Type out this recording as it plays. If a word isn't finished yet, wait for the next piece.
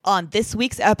On this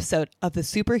week's episode of the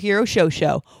Superhero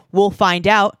Show, we'll find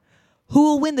out who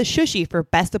will win the Shushy for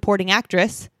Best Supporting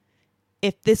Actress,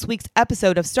 if this week's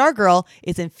episode of Stargirl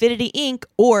is Infinity Inc.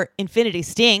 or Infinity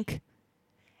Stink,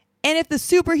 and if the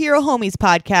Superhero Homies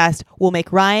podcast will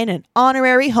make Ryan an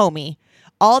honorary homie.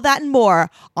 All that and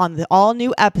more on the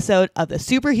all-new episode of the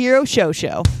Superhero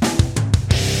Show.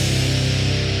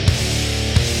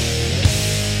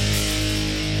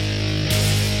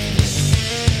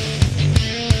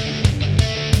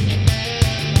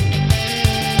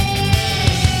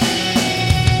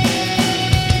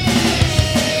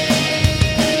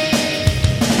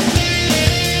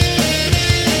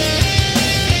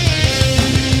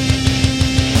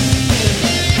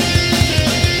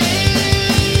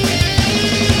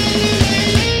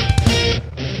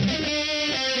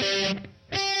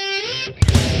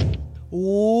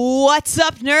 What's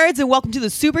up, nerds, and welcome to the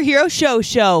Superhero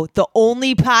Show, the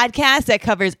only podcast that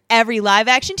covers every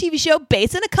live-action TV show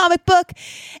based on a comic book,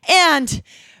 and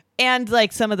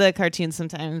like some of the cartoons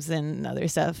sometimes and other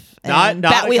stuff. And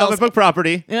not a comic book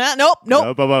property. Nope.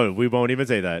 No, we won't even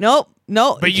say that. Nope.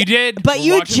 But you did. But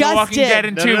you just The Walking did. Dead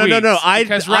in 2 weeks. No. I'm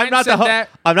not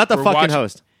the fucking watching,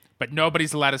 host. But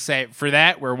nobody's allowed to say it. For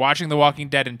that, we're watching The Walking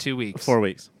Dead in 2 weeks. 4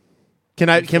 weeks.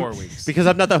 4 weeks. Because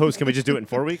I'm not the host, can we just do it in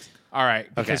 4 weeks? All right.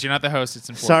 Because Okay. you're not the host, it's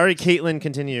in 4 Sorry, weeks. Caitlin,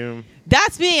 continue.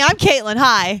 That's me. I'm Caitlin.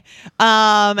 Hi.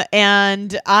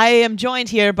 And I am joined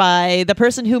here by the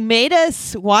person who made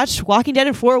us watch Walking Dead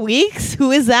in 4 weeks. Who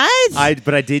is that?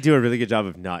 But I did do a really good job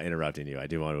of not interrupting you, I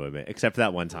do want to admit, except for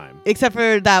that one time. Except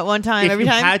for that one time, If every you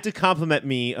time. had to compliment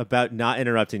me about not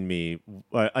interrupting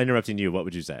interrupting you, what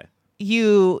would you say?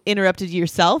 You interrupted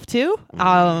yourself, too?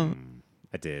 I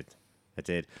did.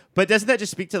 But doesn't that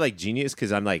just speak to like genius?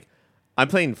 Because I'm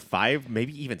playing 5,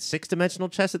 maybe even 6-dimensional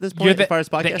chess at this point, You're as far as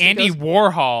podcasting the Andy goes.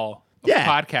 Warhol of Yeah.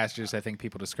 podcasters, I think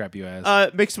people describe you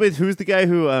as. Mixed with who's the guy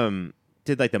who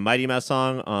did like the Mighty Mouse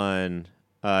song on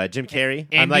Jim Carrey?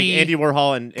 I'm like Andy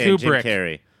Warhol and Jim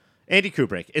Carrey. Andy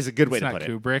Kubrick is a good way It's to not put it.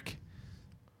 Kubrick.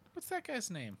 What's that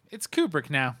guy's name? It's Kubrick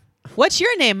now. What's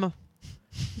your name?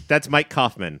 That's Mike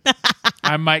Kaufman.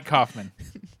 I'm Mike Kaufman.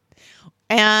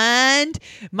 And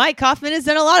Mike Kaufman has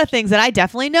done a lot of things that I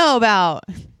definitely know about.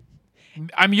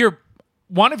 I'm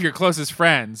one of your closest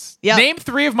friends. Yep. Name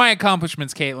 3 of my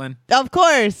accomplishments, Caitlin. Of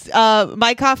course.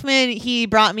 Mike Kaufman, he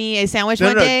brought me a sandwich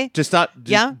one day. Just stop.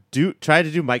 Yeah? Try to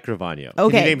do Mike Gravano.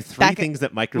 Okay, Can you name 3 things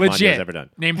that Mike Gravano Legit. has ever done?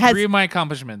 Name Has- 3 of my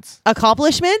accomplishments.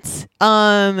 Accomplishments?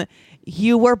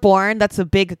 You were born. That's a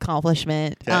big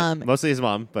accomplishment. Yeah, mostly his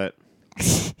mom, but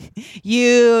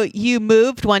You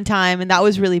moved one time, and that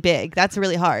was really big. That's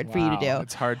really hard for you to do.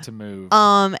 It's hard to move.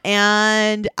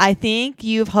 And I think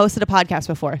you've hosted a podcast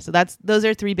before. So those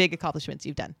are 3 big accomplishments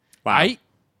you've done. wow.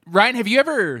 Ryan, have you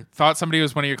ever thought somebody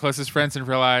was one of your closest friends and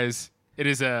realized it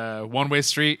is a one-way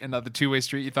street and not the two-way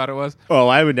street you thought it was? Oh,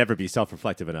 I would never be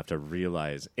self-reflective enough to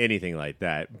realize anything like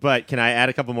that. But can I add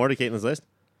a couple more to Caitlin's list?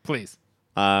 Please.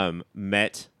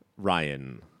 Met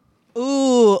Ryan.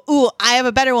 Ooh, I have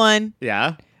a better one.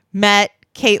 Yeah? Met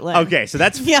Caitlin. Okay, so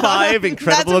that's Yeah, 5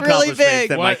 incredible that's really accomplishments big.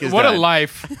 that Mike has What done. a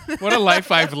life. What a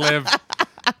life I've lived.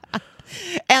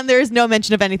 And there's no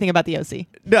mention of anything about the OC.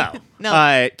 No.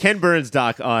 No. Ken Burns'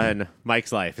 doc on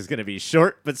Mike's life is going to be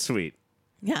short but sweet.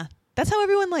 Yeah. That's how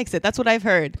everyone likes it. That's what I've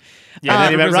heard. Yeah,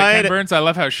 then he met everybody's like Ryan. Ken Burns. I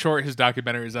love how short his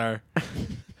documentaries are.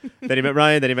 Then he met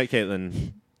Ryan, then he met Caitlin.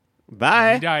 He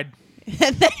Bye. died.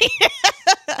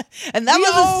 And that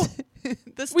was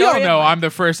the story. We all of know Mike. I'm the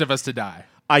first of us to die.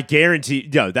 I guarantee,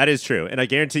 no, that is true. And I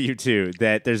guarantee you, too,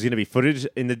 that there's going to be footage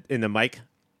in the Mike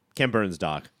Ken Burns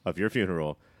doc of your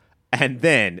funeral. And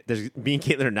then me and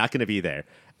Caitlin are not going to be there.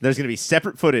 There's going to be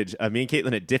separate footage of me and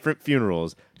Caitlin at different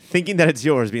funerals, thinking that it's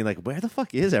yours, being like, where the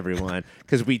fuck is everyone?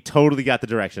 Because we totally got the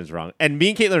directions wrong. And me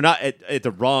and Caitlin are not at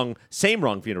the same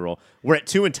wrong funeral. We're at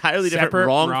 2 entirely different Separate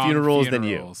wrong funerals than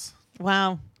you. funerals.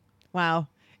 Wow.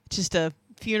 It's just a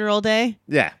funeral day.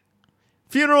 Yeah.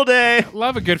 Funeral day.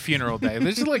 Love a good funeral day.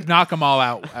 Let's just like knock them all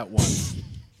out at once.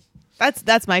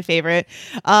 That's my favorite.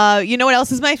 You know what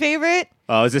else is my favorite?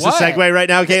 Oh, is this What? a segue right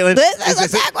now, Caitlin? This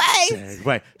is a segue.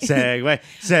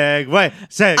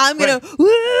 Segue. I'm gonna unbutton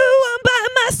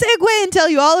my segue and tell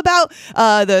you all about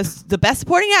the best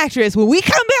supporting actress when we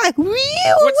come back.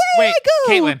 Wait,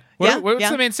 Go. Caitlin, Yeah, what's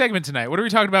yeah. the main segment tonight? What are we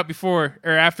talking about before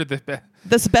or after the...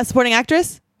 The best supporting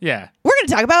actress? Yeah. We're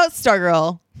gonna talk about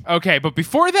Stargirl. Okay, but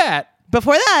before that...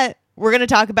 Before that, we're gonna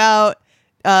talk about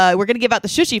we're gonna give out the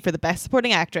Shushy for the best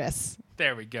supporting actress.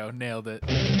 There we go. Nailed it.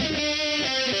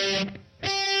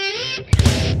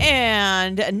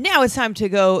 And now it's time to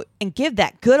go and give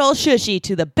that good old Shushy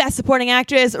to the best supporting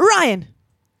actress. Ryan,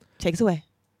 take us away.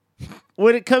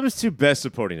 when it comes to Best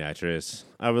Supporting Actress,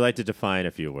 I would like to define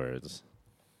a few words.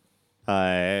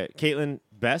 Caitlin,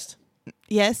 best?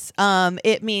 Yes.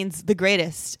 It means the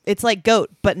greatest. It's like GOAT,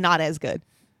 but not as good.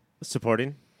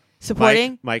 Supporting?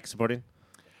 Supporting? Mike, supporting?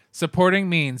 Supporting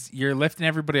means you're lifting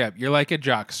everybody up. You're like a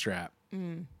jock strap.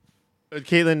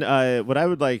 Caitlin, what I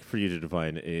would like for you to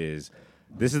define is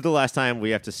this is the last time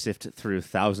we have to sift through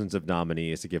thousands of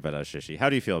nominees to give out a shishi. How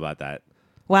do you feel about that?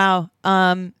 Wow.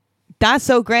 That's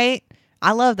so great.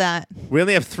 I love that. We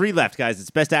only have 3 left, guys. It's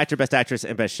Best Actor, Best Actress,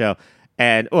 and Best Show.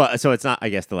 And well, so it's not, I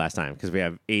guess, the last time because we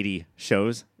have 80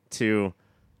 shows to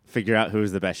figure out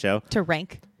who's the best show. To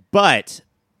rank. But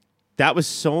that was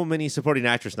so many supporting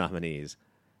actress nominees,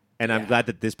 and I'm glad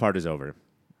that this part is over.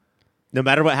 No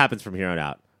matter what happens from here on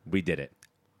out, we did it.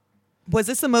 Was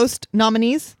this the most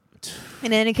nominees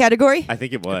in any category? I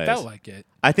think it was. It felt like it.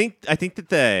 I think that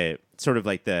the sort of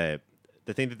like the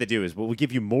thing that they do is, well, we'll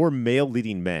give you more male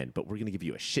leading men, but we're going to give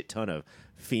you a shit ton of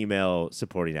female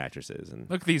supporting actresses. And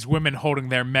Look at these women holding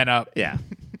their men up. yeah.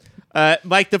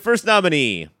 Mike, the first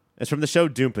nominee is from the show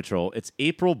Doom Patrol. It's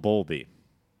April Bowlby.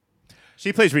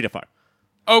 She plays Rita Farr.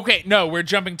 Okay, no, we're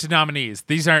jumping to nominees.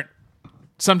 These aren't.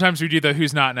 Sometimes we do the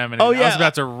who's not nominated. Oh, yeah. I was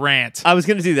about to rant. I was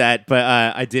going to do that, but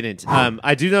I didn't.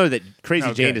 I do know that Crazy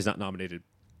Okay. Jane is not nominated.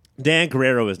 Dan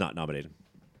Guerrero is not nominated.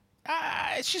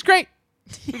 She's great.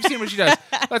 We've seen what she does.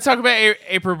 Let's talk about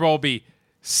April Bowlby.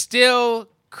 Still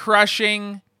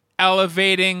crushing,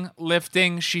 elevating,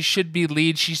 lifting. She should be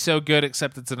lead. She's so good,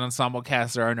 except it's an ensemble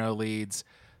cast. There are no leads.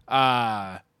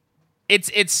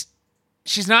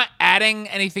 She's not adding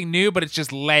anything new, but it's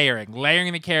just layering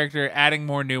the character, adding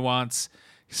more nuance.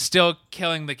 Still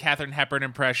killing the Katharine Hepburn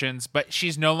impressions, but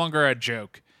she's no longer a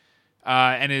joke,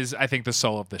 and is, I think, the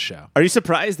soul of the show. Are you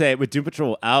surprised that with Doom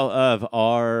Patrol out of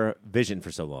our vision for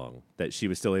so long that she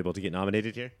was still able to get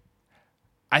nominated here?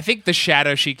 I think the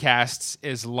shadow she casts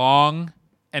is long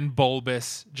and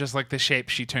bulbous, just like the shape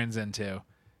she turns into.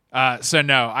 So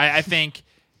no, I think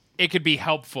it could be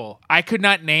helpful. I could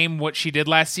not name what she did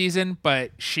last season,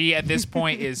 but she at this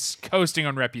point is coasting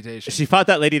on reputation. She fought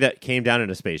that lady that came down in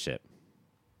a spaceship.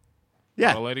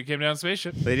 Yeah. The lady came down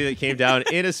spaceship. Lady that came down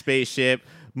in a spaceship.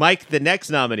 Mike, the next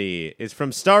nominee is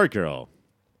from Stargirl.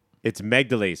 It's Meg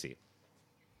DeLacy.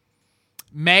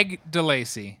 Meg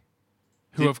DeLacy,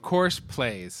 who of course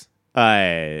plays.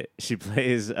 She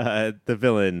plays the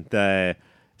villain, the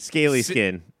scaly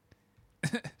skin,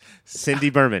 Cindy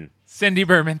Berman. Cindy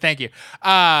Berman, thank you.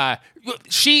 Meg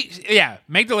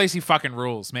DeLacy fucking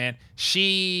rules, man.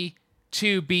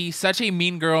 To be such a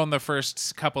mean girl in the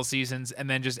first couple seasons and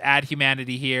then just add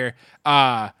humanity here.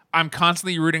 I'm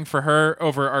constantly rooting for her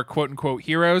over our quote-unquote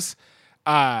heroes.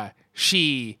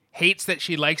 She hates that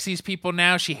she likes these people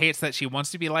now. She hates that she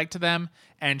wants to be liked to them,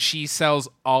 and she sells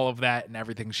all of that in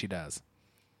everything she does.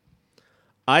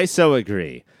 I so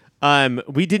agree.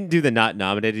 We didn't do the not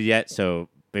nominated yet, so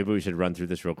maybe we should run through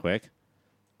this real quick.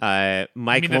 Mike,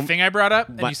 You mean the thing I brought up,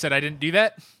 and you said I didn't do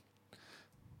that?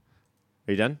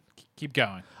 Are you done? Keep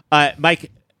going.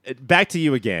 Mike, back to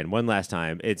you again, one last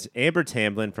time. It's Amber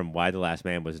Tamblyn from Why the Last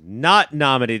Man was not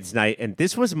nominated tonight, and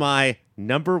this was my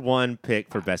number 1 pick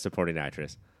for Best Supporting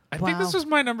Actress. I think this was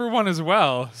my number 1 as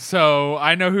well, so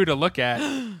I know who to look at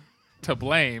to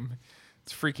blame.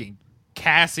 It's freaking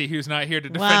Cassie, who's not here to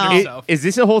defend herself. Is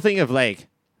this a whole thing of like,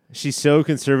 she's so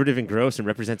conservative and gross and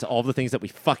represents all the things that we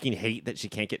fucking hate that she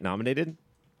can't get nominated?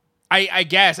 I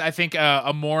guess. I think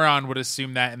a moron would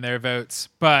assume that in their votes.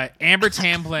 But Amber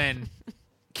Tamblyn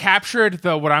captured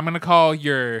what I'm going to call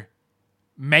your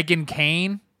Meghan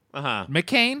Cain.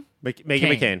 McCain? Meghan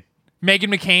McCain.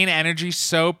 Meghan McCain energy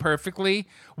so perfectly.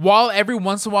 While every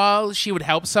once in a while she would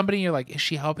help somebody, you're like, is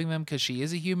she helping them because she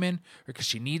is a human or because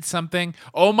she needs something?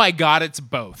 Oh my God, it's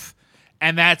both.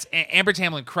 And that's Amber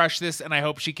Tamblyn crushed this, and I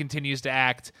hope she continues to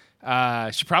act.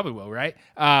 She probably will, right?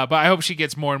 But I hope she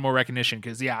gets more and more recognition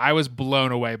because, I was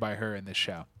blown away by her in this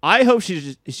show. I hope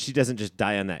she doesn't just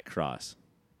die on that cross,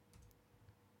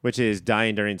 which is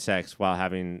dying during sex while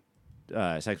having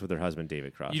sex with her husband,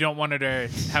 David Cross. You don't want her to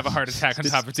have a heart attack on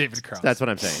top of David Cross. That's what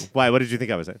I'm saying. Why? What did you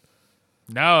think I was saying?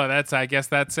 No, I guess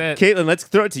that's it. Caitlin, let's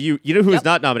throw it to you. You know who was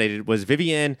not nominated was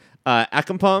Vivienne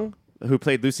Akampong, who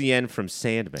played Lucienne from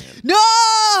Sandman.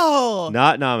 No!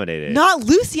 Not nominated. Not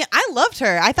Lucienne. I loved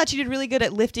her. I thought she did really good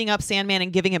at lifting up Sandman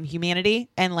and giving him humanity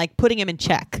and like putting him in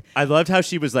check. I loved how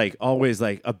she was like always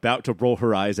like about to roll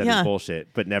her eyes at his bullshit,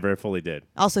 but never fully did.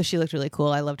 Also, she looked really cool.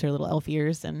 I loved her little elf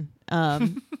ears, and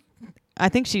I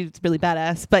think she's really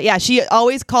badass. But yeah, she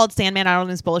always called Sandman out on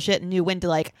his bullshit and knew when to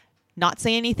like not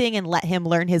say anything and let him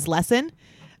learn his lesson.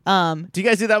 Do you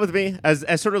guys do that with me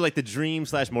as sort of like the dream /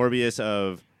 Morbius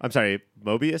of? I'm sorry,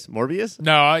 Morbius?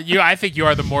 No, I think you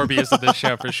are the Morbius of this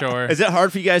show for sure. Is it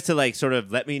hard for you guys to like sort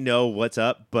of let me know what's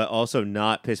up, but also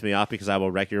not piss me off because I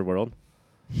will wreck your world?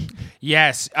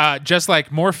 Yes, just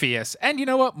like Morpheus, and you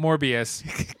know what, Morbius.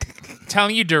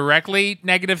 Telling you directly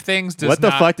negative things does What the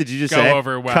not fuck did you just go say?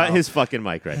 over well. Cut his fucking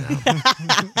mic right now.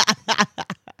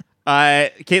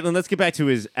 Caitlin, let's get back to who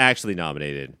is actually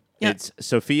nominated. Yeah. It's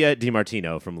Sophia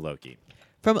DiMartino from Loki.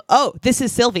 This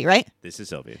is Sylvie, right? This is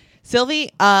Sylvie.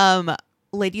 Sylvie,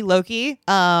 Lady Loki,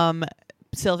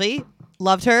 Sylvie,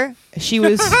 loved her. She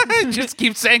was. Just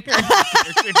keep saying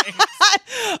her names.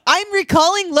 I'm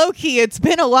recalling Loki. It's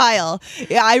been a while.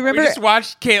 Yeah, I remember. We just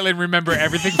watched Caitlin remember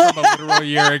everything from a literal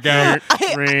year ago.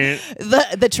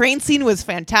 The train scene was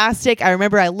fantastic. I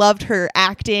remember I loved her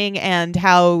acting and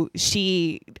how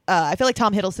she. I feel like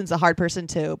Tom Hiddleston's a hard person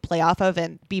to play off of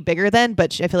and be bigger than,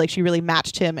 but I feel like she really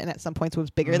matched him and at some points was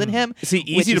bigger than him. See,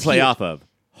 easy to play huge. off of.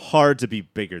 Hard to be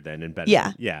bigger than and better.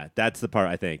 Yeah. Yeah, that's the part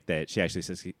I think that she actually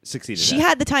succeeded She at.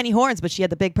 had the tiny horns, but she had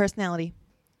the big personality.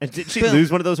 And did she Boom.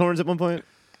 lose one of those horns at one point?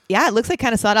 Yeah, it looks like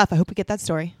kind of sawed off. I hope we get that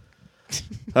story.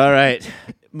 All right.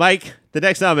 Mike, the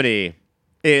next nominee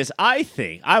is,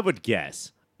 I would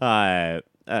guess,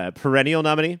 perennial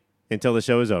nominee until the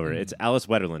show is over. It's Alice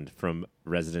Wetterland from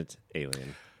Resident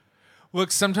Alien.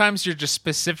 Look, sometimes you're just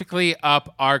specifically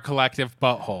up our collective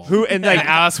butthole. Who and like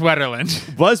Alice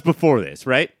Wetterland. was before this,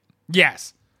 right?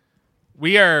 Yes.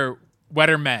 We are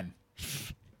wetter men.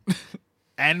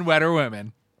 And wetter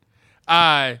women.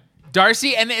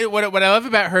 Darcy, and what I love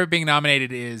about her being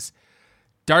nominated is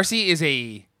Darcy is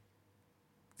a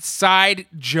side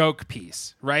joke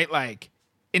piece, right? Like,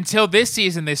 until this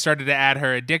season, they started to add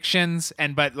her addictions,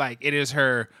 but like it is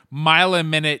her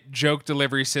mile-a-minute joke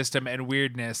delivery system and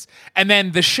weirdness. And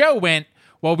then the show went,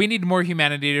 well, we need more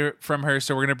humanity from her,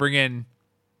 so we're going to bring in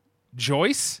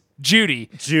Judy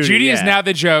yeah. is now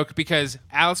the joke because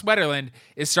Alice Wetterland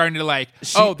is starting to like,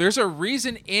 there's a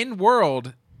reason in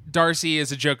world Darcy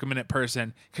is a joke-a-minute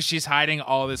person because she's hiding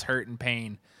all this hurt and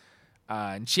pain.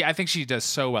 And I think she does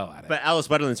so well at it. But Alice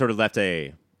Wetterland sort of left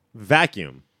a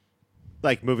vacuum,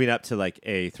 like moving up to like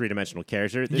a three-dimensional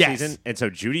character this season. And so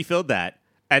Judy filled that.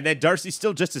 And then Darcy's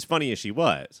still just as funny as she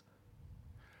was.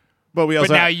 But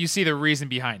now you see the reason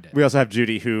behind it. We also have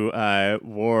Judy who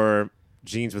wore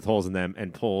jeans with holes in them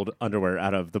and pulled underwear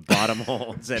out of the bottom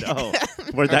hole and said,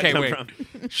 where'd that come from?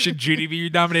 Should Judy be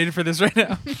nominated for this right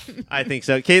now? I think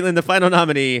so. Caitlin, the final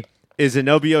nominee is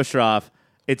Zenobia Shroff.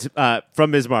 It's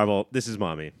from Ms. Marvel. This is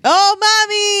Mommy. Oh,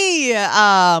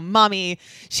 Mommy.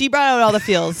 She brought out all the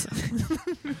feels.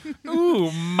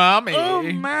 Ooh, Mommy.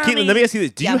 Caitlin, let me ask you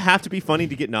this. Do you have to be funny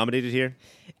to get nominated here?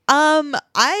 I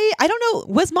don't know.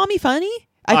 Was Mommy funny?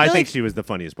 I think she was the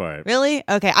funniest part. Really?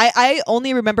 Okay. I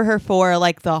only remember her for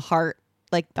like the heart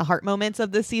moments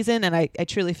of this season, and I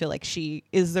truly feel like she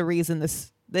is the reason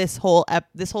this whole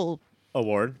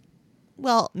award.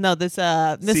 Well, no, this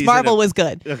Miss Marvel was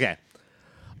good. Okay.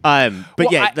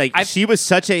 But she was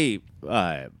such a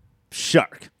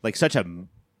shark, like such a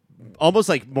almost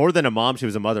like more than a mom. She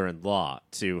was a mother-in-law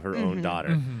to her own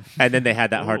daughter, and then they had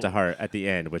that heart-to-heart at the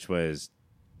end, which was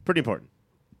pretty important.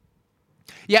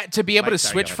 Yeah, to be able to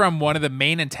switch from one of the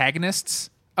main antagonists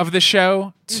of the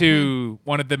show to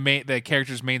one of the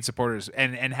character's main supporters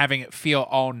and having it feel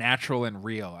all natural and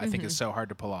real, I think is so hard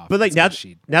to pull off. But like now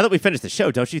that we finished the show,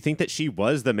 don't you think that she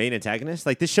was the main antagonist?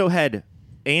 Like this show had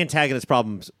antagonist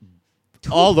problems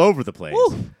all over the place,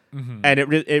 and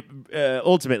it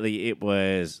ultimately it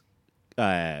was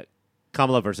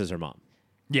Kamala versus her mom.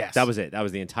 Yes, that was it. That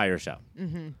was the entire show.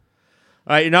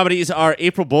 All right, your nominees are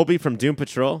April Bowlby from Doom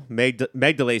Patrol, Meg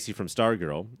DeLacy from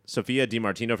Stargirl, Sophia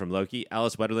DiMartino from Loki,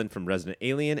 Alice Wetterland from Resident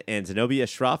Alien, and Zenobia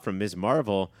Shroff from Ms.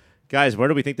 Marvel. Guys, where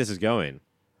do we think this is going?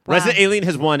 Wow. Resident Alien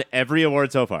has won every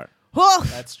award so far.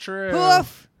 Oof. That's true.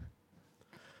 Oof.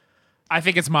 I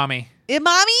think it's Mommy.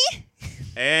 Mommy?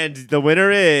 And the winner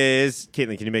is...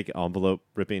 Caitlin, can you make envelope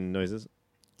ripping noises?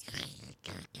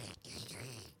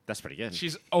 That's pretty good.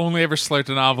 She's only ever slurped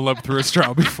an envelope through a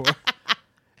straw before.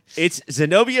 It's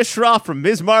Zenobia Shroff from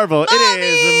Ms. Marvel. Mommy!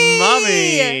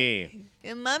 It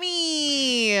is Mommy.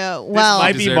 Mommy. Well, this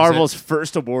might be Marvel's it.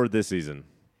 first award this season.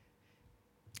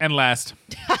 And last.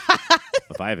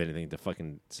 If I have anything to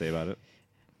fucking say about it.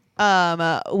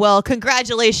 Well,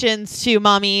 congratulations to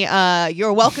Mommy.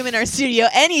 You're welcome in our studio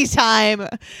anytime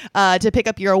to pick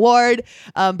up your award.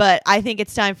 But I think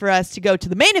it's time for us to go to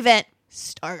the main event,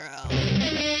 Stargirl.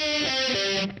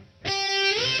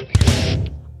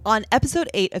 On episode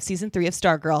 8 of season 3 of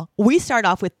Stargirl, we start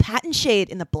off with Pat and Shade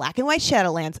in the black and white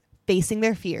Shadowlands facing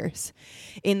their fears.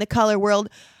 In the color world,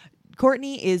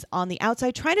 Courtney is on the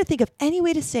outside trying to think of any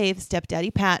way to save stepdaddy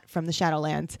Pat from the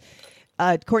Shadowlands.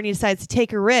 Courtney decides to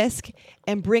take a risk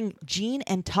and bring Jean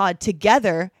and Todd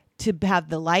together to have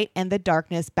the light and the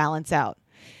darkness balance out.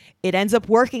 It ends up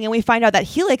working, and we find out that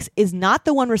Helix is not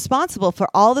the one responsible for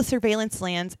all the surveillance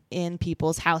lands in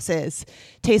people's houses.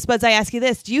 Taste Buds, I ask you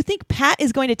this. Do you think Pat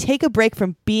is going to take a break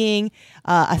from being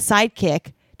a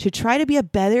sidekick to try to be a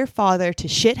better father to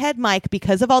shithead Mike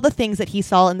because of all the things that he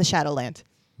saw in the Shadowland?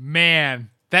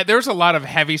 Man, there's a lot of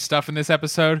heavy stuff in this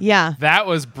episode. Yeah. That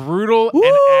was brutal Woo!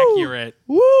 and accurate.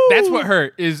 Woo! That's what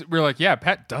hurt, is we're like, yeah,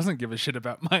 Pat doesn't give a shit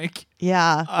about Mike.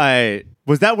 Yeah.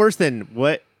 Was that worse than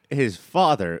what his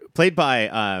father, played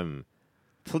by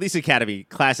Police Academy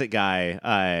classic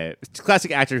guy, classic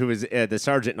actor who was the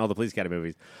sergeant in all the Police Academy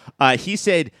movies, he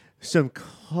said some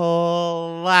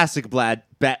classic bad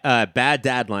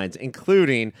dad lines,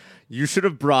 including, "You should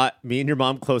have brought me and your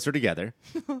mom closer together.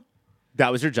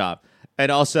 That was your job."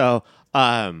 And also,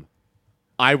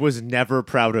 "I was never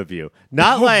proud of you."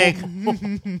 Not like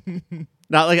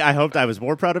I hoped I was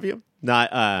more proud of you.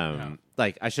 Not No.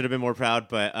 like I should have been more proud,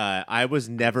 but I was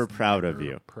never proud of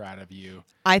you. Proud of you.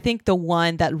 I think the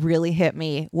one that really hit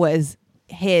me was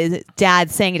his dad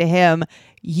saying to him,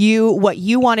 what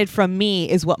you wanted from me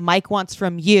is what Mike wants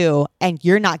from you, and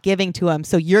you're not giving to him,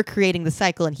 so you're creating the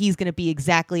cycle, and he's going to be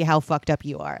exactly how fucked up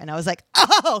you are. And I was like,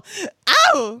 oh,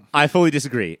 ow! I fully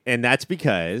disagree, and that's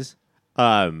because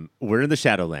we're in the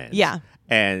Shadowlands. Yeah.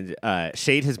 And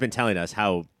Shade has been telling us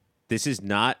how this is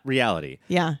not reality.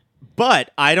 Yeah.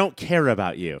 But I don't care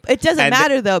about you. It doesn't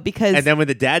matter, though, because... And then when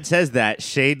the dad says that,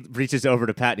 Shade reaches over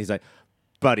to Pat and he's like,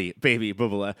 "Buddy, baby,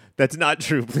 boobala, that's not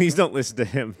true. Please don't listen to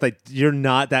him. Like, you're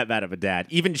not that bad of a dad."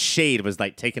 Even Shade was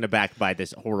like taken aback by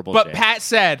this horrible shit. But Pat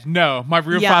said, "No, my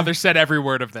real father said every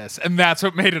word of this." And that's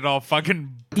what made it all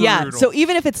fucking brutal. Yeah, so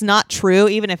even if it's not true,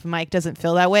 even if Mike doesn't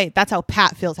feel that way, that's how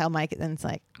Pat feels how Mike, and it's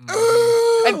like...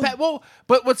 And Pat,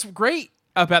 but what's great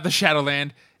about the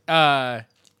Shadowland, it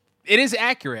is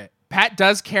accurate. Pat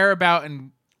does care about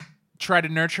and try to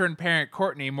nurture and parent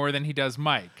Courtney more than he does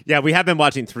Mike. Yeah, we have been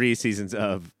watching 3 seasons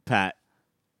of Pat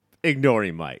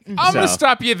ignoring Mike. I'm going to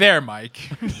stop you there, Mike.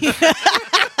 What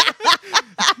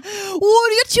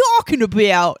are you talking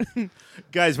about?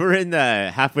 Guys, we're in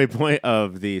the halfway point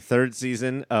of the 3rd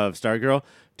season of Stargirl.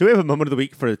 Do we have a moment of the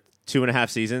week for 2.5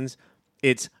 seasons?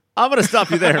 It's, "I'm going to stop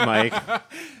you there, Mike."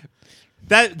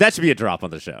 That should be a drop on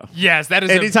the show. Yes, that is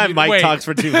Anytime Mike talks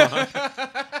for too long.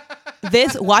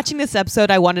 Watching this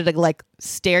episode, I wanted to like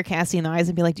stare Cassie in the eyes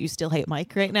and be like, "Do you still hate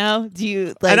Mike right now? Do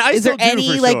you like? And I is there still do,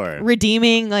 any for like sure.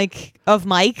 redeeming like of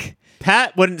Mike?"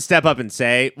 Pat wouldn't step up and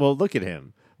say, "Well, look at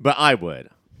him," but I would.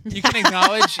 You can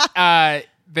acknowledge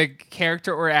the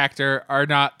character or actor are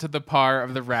not to the par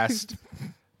of the rest.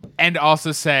 And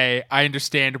also say, "I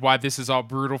understand why this is all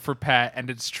brutal for Pat, and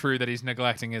it's true that he's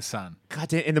neglecting his son." God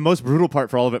damn, and the most brutal part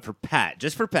for all of it for Pat,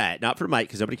 just for Pat, not for Mike,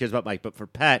 because nobody cares about Mike, but for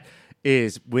Pat,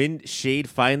 is when Shade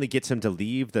finally gets him to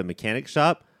leave the mechanic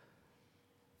shop,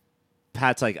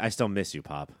 Pat's like, "I still miss you,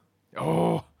 Pop."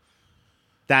 Oh,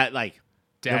 That, like...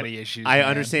 daddy issues. I man.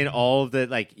 understand all of the,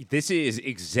 like, this is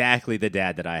exactly the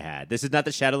dad that I had. This is not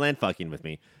the Shadowland fucking with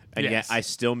me. And Yes. yet I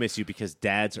still miss you because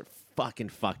dads are fucking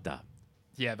fucked up.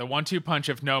 Yeah, the 1-2 punch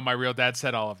of "No, my real dad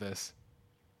said all of this,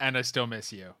 and I still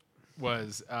miss you"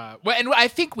 was well. And I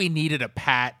think we needed a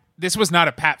Pat. This was not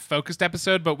a Pat-focused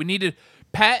episode, but we needed...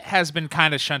 Pat has been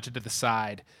kind of shunted to the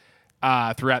side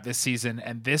throughout this season,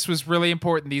 and this was really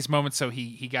important, these moments, so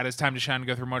he got his time to shine and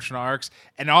go through emotional arcs.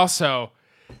 And also,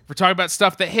 we're talking about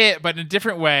stuff that hit, but in a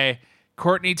different way.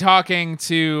 Courtney talking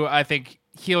to, I think,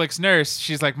 Helix Nurse.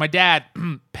 She's like, "My dad,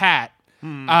 Pat."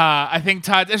 I think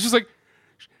Todd... It's just like...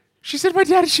 She said my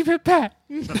dad and she meant Pat.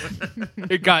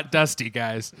 It got dusty,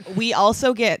 guys. We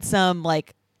also get some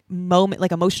like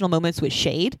emotional moments with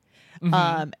Shade,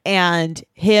 and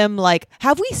him like.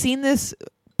 Have we seen this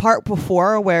part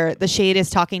before where the Shade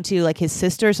is talking to like his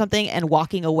sister or something and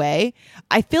walking away?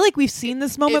 I feel like we've seen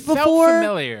this moment It before. felt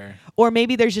familiar. Or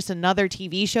maybe there's just another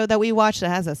TV show that we watch that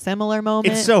has a similar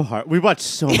moment. It's so hard. We watch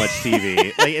so much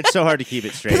TV. Like, it's so hard to keep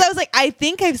it straight. Because I was like, I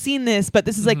think I've seen this, but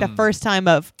this is like the first time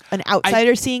of an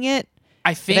outsider seeing it.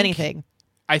 I think If anything.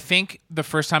 I think the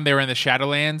first time they were in the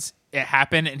Shadowlands, it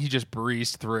happened and he just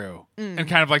breezed through and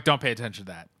kind of like, don't pay attention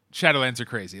to that. Shadowlands are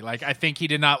crazy. Like, I think he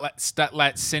did not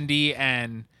let Cindy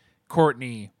and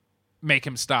Courtney make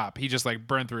him stop. He just like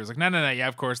burned through. He's like, no, yeah,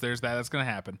 of course there's that. That's gonna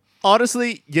happen.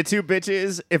 Honestly, you two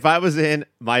bitches, if I was in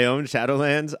my own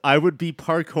Shadowlands, I would be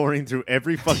parkouring through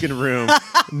every fucking room,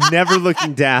 never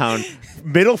looking down,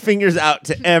 middle fingers out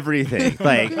to everything.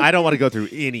 Like, I don't want to go through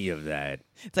any of that.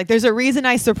 It's like there's a reason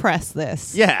I suppress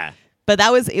this. Yeah. But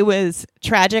it was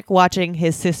tragic watching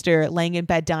his sister laying in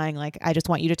bed dying like, I just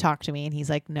want you to talk to me. And he's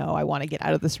like, no, I want to get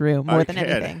out of this room more than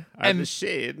anything. I'm the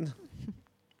shade.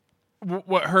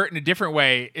 What hurt in a different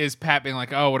way is Pat being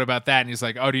like, oh, what about that? And he's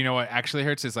like, oh, do you know what actually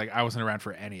hurts? It's like, I wasn't around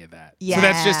for any of that. Yeah. So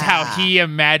that's just how he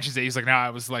imagines it. He's like, no,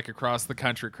 I was like across the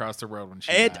country, across the world when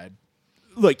she died.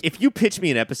 Look, if you pitch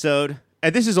me an episode,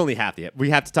 and this is only half the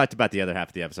we have to talk about the other half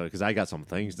of the episode because I got some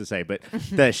things to say, but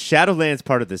the Shadowlands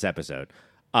part of this episode,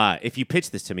 if you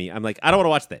pitch this to me, I'm like, I don't want to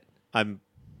watch that.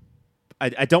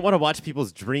 I don't want to watch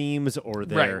people's dreams or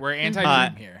their Right, we're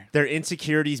anti-dream here. Their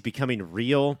insecurities becoming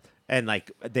real. And,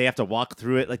 like, they have to walk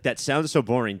through it. Like, that sounds so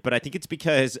boring. But I think it's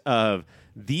because of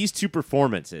these two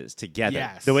performances together.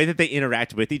 Yes. The way that they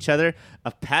interact with each other.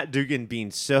 Of Pat Dugan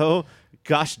being so,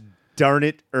 gosh darn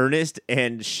it, earnest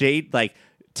and Shade, like,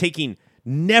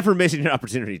 never missing an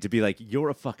opportunity to be like, you're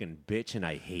a fucking bitch and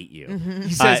I hate you. Mm-hmm.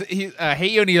 He says,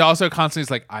 hate you, and he also constantly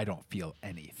is like, I don't feel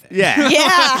anything. Yeah.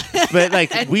 Yeah. But,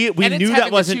 like, we knew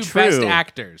that wasn't the two true. Best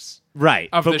actors right.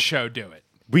 of but the show do it.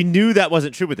 we knew that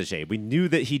wasn't true with the Shade. We knew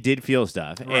that he did feel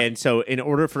stuff. Right. And so in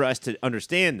order for us to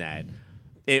understand that,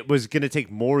 it was going to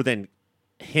take more than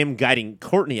him guiding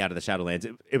Courtney out of the Shadowlands.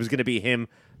 It was going to be him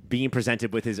being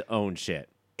presented with his own shit.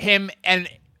 Him, and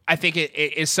I think it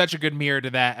is such a good mirror to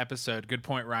that episode. Good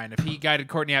point, Ryan. If he guided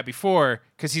Courtney out before,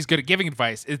 because he's good at giving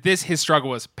advice, his struggle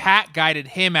was Pat guided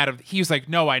him out of, he was like,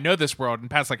 no, I know this world. And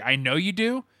Pat's like, I know you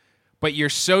do, but you're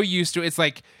so used to it. It's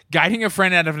like guiding a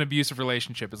friend out of an abusive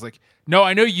relationship. It's like, no,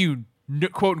 I know you,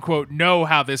 quote unquote, know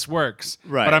how this works,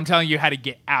 right, but I'm telling you how to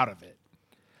get out of it.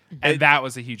 And that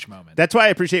was a huge moment. That's why I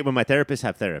appreciate when my therapists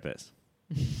have therapists.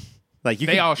 Like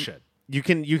they all should. You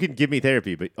can give me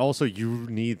therapy, but also you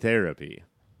need therapy.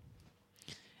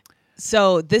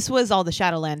 So this was all the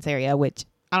Shadowlands area, which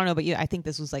I don't know about you. I think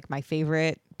this was like my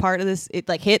favorite part of this. It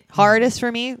like hit hardest for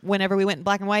me whenever we went in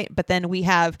black and white. But then we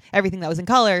have everything that was in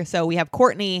color. So we have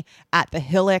Courtney at the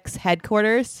Hillix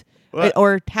headquarters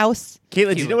or house.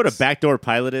 Caitlin, do you know what a backdoor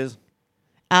pilot is?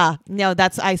 No,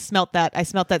 I smelt that. I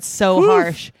smelt that so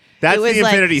harsh. That's it was the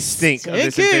Infinity like, stink of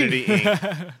this Infinity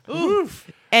Inc.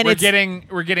 Oof. And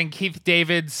we're getting Keith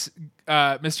David's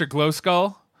Mr.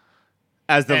 Glowskull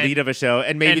as the lead of a show,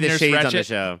 and maybe the Nurse Shades Ratched. on the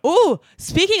show. Ooh,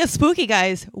 speaking of spooky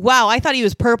guys, wow, I thought he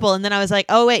was purple, and then I was like,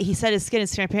 oh wait, he said his skin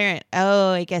is transparent.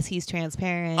 Oh, I guess he's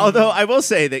transparent. Although I will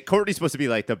say that Courtney's supposed to be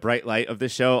like the bright light of the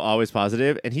show, always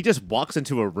positive, and he just walks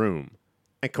into a room,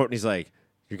 and Courtney's like,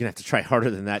 "You're gonna have to try harder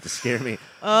than that to scare me."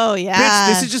 Oh yeah,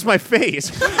 bitch, this is just my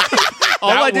face. All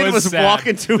I did was sad. walk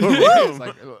into a room.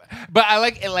 Like, but I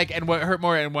like it, and what hurt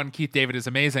more, and one Keith David is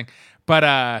amazing,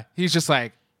 but he's just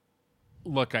like,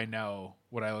 look, I know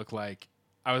what I look like.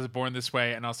 I was born this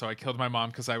way, and also I killed my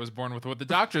mom because I was born with what the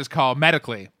doctors call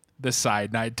medically the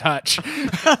cyanide touch. And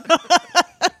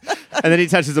then he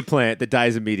touches a plant that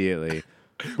dies immediately.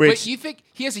 But you think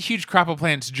he has a huge crop of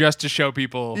plants just to show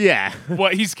people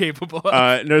what he's capable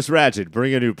of? Nurse Ratched,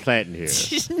 bring a new plant in here.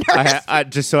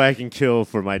 Just so I can kill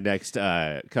for my next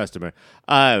customer.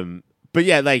 But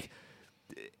yeah, like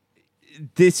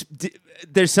there's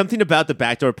something about the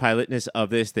backdoor pilotness of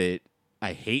this that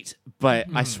I hate, but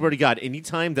I swear to God,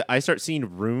 anytime that I start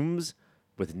seeing rooms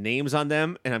with names on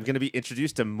them and I'm going to be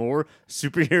introduced to more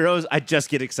superheroes, I just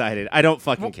get excited. I don't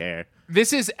fucking care.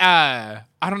 This is, I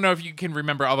don't know if you can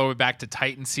remember all the way back to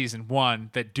Titan Season 1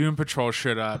 that Doom Patrol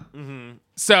showed up. Mm-hmm.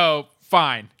 So,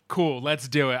 fine, cool, let's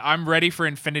do it. I'm ready for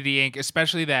Infinity Inc.,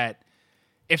 especially that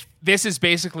if this is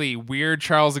basically weird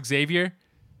Charles Xavier,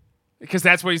 because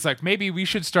that's what he's like, maybe we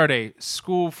should start a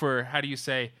school for, how do you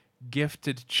say,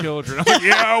 gifted children. I'm like,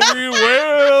 yeah, we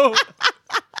will.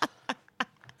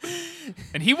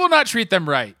 And he will not treat them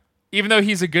right. Even though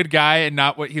he's a good guy and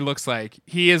not what he looks like,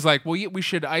 he is like, well, we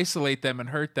should isolate them and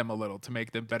hurt them a little to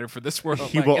make them better for this world.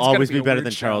 He will always be better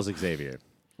than Charles Xavier.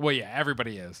 Well, yeah,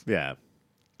 everybody is. Yeah.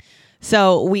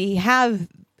 So we have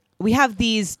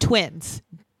these twins,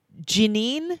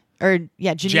 Jenny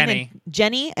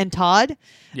and Todd.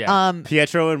 Yeah.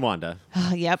 Pietro and Wanda.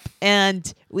 Yep.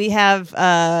 And we have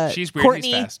she's weird, Courtney.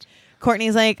 he's fast.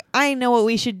 Courtney's like, I know what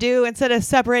we should do. Instead of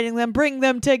separating them, bring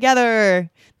them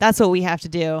together. That's what we have to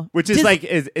do. Which is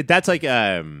that's like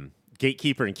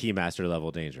Gatekeeper and Keymaster level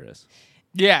dangerous.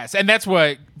 Yes, and that's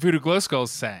what Voodoo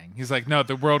Glowskull's saying. He's like, no,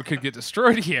 the world could get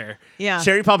destroyed here. Yeah.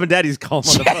 Cherry Pop and Daddy's call him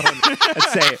on the phone and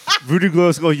say, Voodoo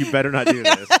Glowskull, you better not do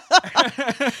this.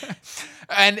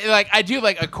 And like, I do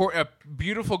like a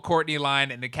beautiful Courtney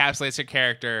line and encapsulates her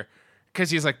character. Because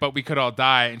he's like, but we could all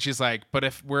die. And she's like, but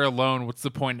if we're alone, what's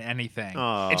the point in anything?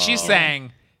 Aww. And she's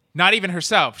saying, not even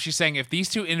herself, she's saying, if these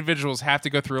two individuals have to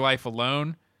go through life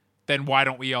alone, then why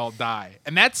don't we all die?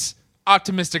 And that's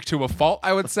optimistic to a fault,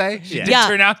 I would say. She did Yeah.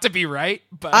 turn out to be right.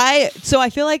 But I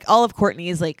feel like all of Courtney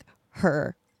is like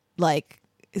her, like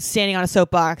standing on a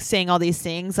soapbox saying all these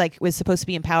things like was supposed to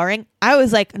be empowering. I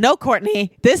was like, no,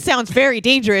 Courtney, this sounds very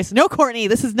dangerous. No, Courtney,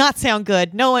 this does not sound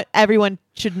good. No, everyone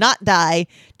should not die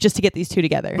just to get these two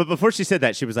together. But before she said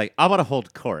that, she was like, I want to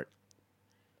hold court.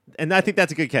 And I think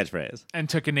that's a good catchphrase. and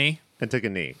took a knee. And took a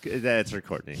knee. That's for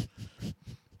Courtney.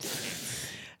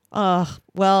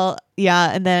 Well,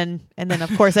 yeah, and then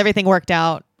of course everything worked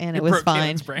out and it was Broke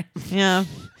fine. Caitlin's brain. Yeah.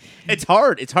 It's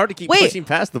hard. It's hard to keep Wait. pushing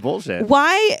past the bullshit.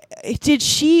 Why did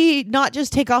she not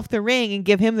just take off the ring and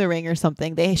give him the ring or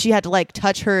something? She had to like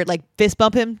touch her, like fist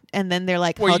bump him, and then they're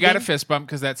like, Well, you got a hugging? fist bump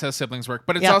because that's how siblings work.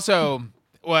 But it's Yeah. also,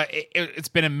 well, it's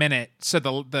been a minute. So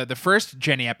the first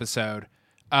Jenny episode,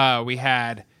 we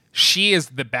had she is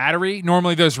the battery.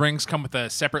 Normally, those rings come with a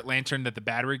separate lantern that the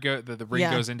battery the ring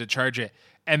Yeah. goes in to charge it.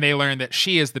 And they learned that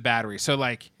she is the battery. So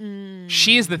like,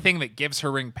 she is the thing that gives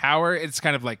her ring power. It's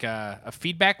kind of like a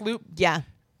feedback loop. Yeah.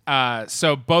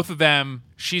 So both of them,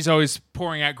 she's always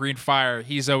pouring out green fire.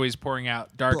 He's always pouring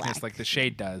out darkness, Black. like the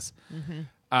shade does.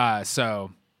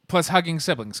 So plus hugging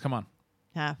siblings. Come on.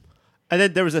 Yeah. And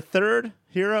then there was a third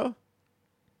hero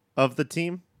of the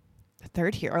team, The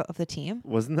third hero of the team.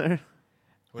 wasn't there?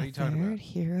 What are you talking Third about?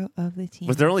 hero of the team.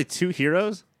 Was there only 2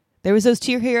 heroes? There was those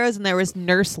 2 heroes, and there was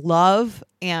Nurse Love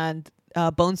and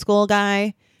Bone Skull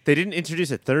guy. They didn't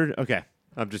introduce a third? Okay.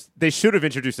 They should have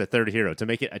introduced a third hero to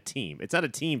make it a team. It's not a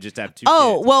team just to have 2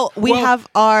 Oh, kids. well, we have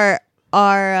our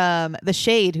the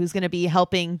Shade who's going to be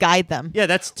helping guide them. Yeah,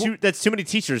 that's too many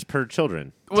teachers per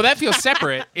children. Well, that feels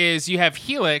separate. Is you have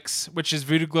Helix, which is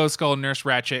Voodoo Glow Skull and Nurse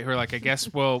Ratchet, who are like, I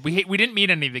guess, well, we didn't meet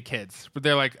any of the kids, but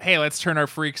they're like, hey, let's turn our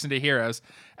freaks into heroes.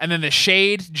 And then the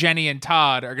Shade, Jenny, and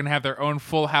Todd are going to have their own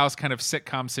Full House kind of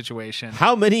sitcom situation.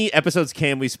 How many episodes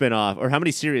can we spin off, or how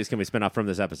many series can we spin off from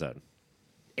this episode?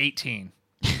 18.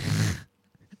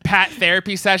 Pat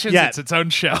therapy sessions, Yeah. it's its own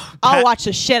show. I'll watch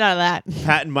the shit out of that.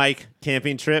 Pat and Mike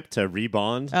camping trip to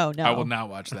rebond. Oh, no. I will not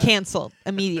watch that. Canceled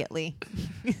immediately.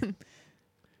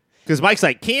 Because Mike's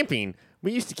like, camping?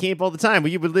 We used to camp all the time.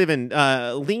 We would live in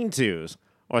lean-tos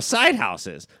or side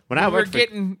houses. When I We're worked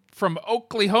getting from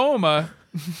Oklahoma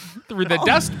through the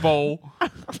Dust Bowl.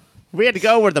 we had to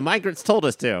go where the migrants told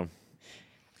us to.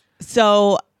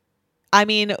 So, I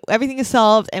mean, everything is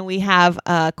solved, and we have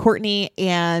Courtney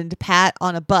and Pat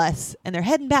on a bus, and they're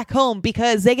heading back home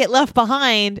because they get left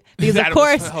behind. Because, That of was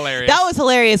course, hilarious. that was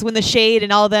hilarious when the Shade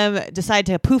and all of them decide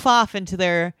to poof off into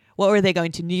their, what were they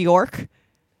going to, New York?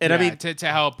 And Yeah, I mean, to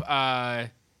help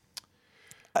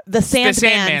The Sandman's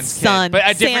Sandman's son, kid, but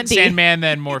a different Sandy. Sandman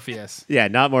than Morpheus. yeah,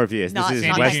 not Morpheus. Not- this is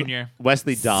not Sandy Wesley. Jr.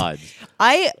 Wesley Dodds.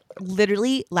 I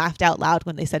literally laughed out loud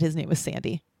when they said his name was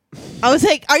Sandy. I was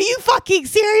like, are you fucking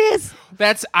serious?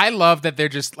 I love that they're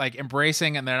just like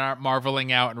embracing and they're not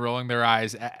marveling out and rolling their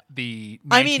eyes at the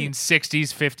I mean-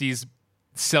 1960s, 50s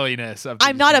silliness of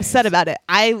I'm these not names. upset about it.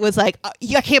 I was like,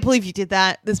 I can't believe you did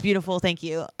that. This is beautiful. Thank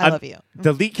you. I love you.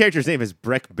 The lead character's name is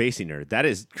Breck Basinger. That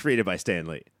is created by Stan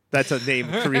Lee. That's a name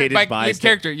created By by lead Stan-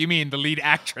 character, you mean the lead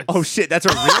actress. Oh shit, that's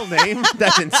a real name?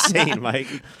 That's insane, Mike.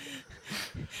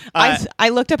 I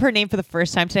looked up her name for the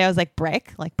first time today. I was like,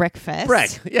 Breck? Like breakfast? Breck,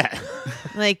 yeah.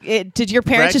 Like, did your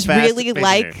parents just Breakfast really Basinger.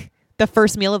 like the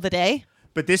first meal of the day?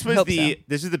 But this was Hope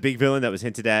this is the big villain that was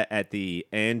hinted at the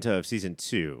end of season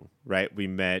 2, right? We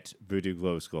met Voodoo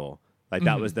Glow Skull. Like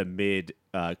that was the mid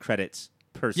credits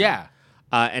person. Yeah.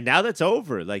 And now that's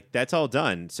over. Like that's all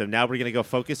done. So now we're gonna go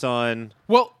focus on.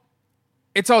 Well,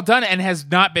 it's all done and has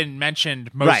not been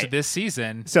mentioned most Right. of this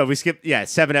season. So we skipped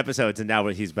 7 episodes, and now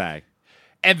he's back.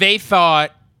 And they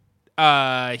thought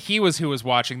he was who was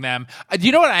watching them. Do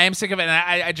you know what I am sick of? And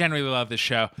I generally love this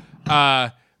show.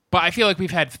 But I feel like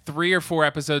we've had 3 or 4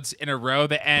 episodes in a row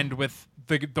that end with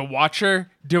the watcher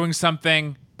doing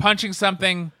something, punching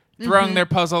something, throwing their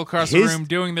puzzle across the His- room,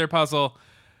 doing their puzzle.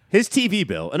 His TV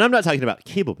bill, and I'm not talking about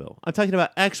cable bill. I'm talking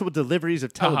about actual deliveries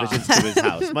of televisions to his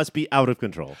house. Must be out of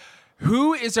control.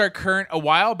 Who is our current? A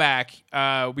while back,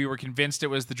 we were convinced it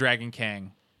was the Dragon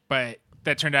King, but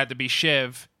that turned out to be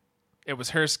Shiv. It was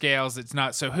her scales. It's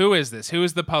not. So who is this? Who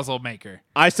is the puzzle maker?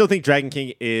 I still think Dragon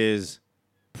King is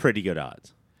pretty good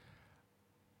odds.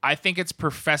 I think it's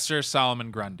Professor Solomon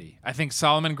Grundy. I think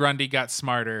Solomon Grundy got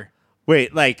smarter,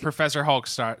 Wait, like Professor Hulk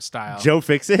style. Joe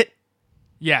Fix-It?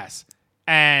 Yes,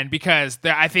 and because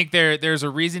I think there's a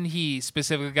reason he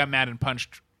specifically got mad and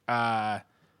punched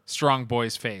Strong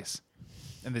Boy's face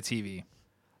in the TV.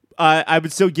 I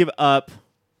would still give up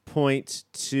point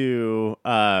to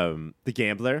the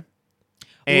Gambler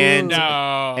and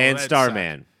No, and that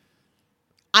Starman.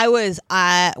 I was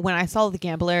when I saw the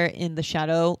gambler in the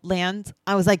Shadowlands,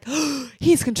 I was like,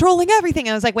 he's controlling everything.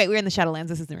 I was like, wait, we're in the Shadowlands.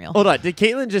 This isn't real. Hold on. Did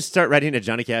Caitlin just start writing a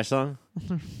Johnny Cash song?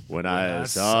 When I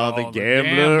saw the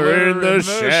gambler in the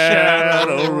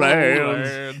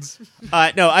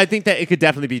Shadowlands. No, I think that it could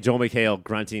definitely be Joel McHale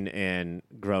grunting and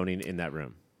groaning in that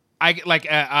room. I like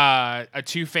a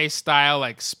Two-Face style,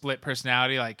 like split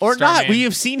personality, like Or Starman. not. We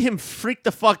have seen him freak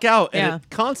the fuck out and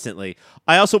constantly.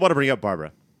 I also want to bring up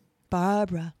Barbara.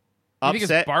 Barbara. You think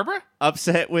it's Barbara?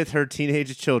 Upset with her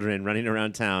teenage children running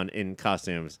around town in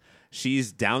costumes.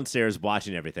 She's downstairs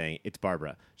watching everything. It's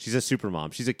Barbara. She's a super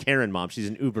mom. She's a Karen mom. She's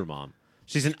an Uber mom.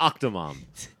 She's an Octomom.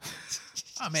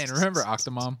 Oh man, remember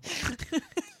Octomom?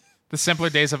 The simpler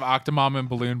days of Octomom and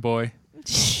Balloon Boy.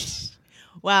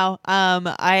 Wow.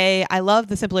 I love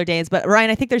the simpler days, but Ryan,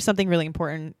 I think there's something really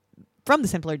important from the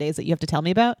simpler days that you have to tell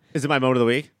me about. Is it my moment of the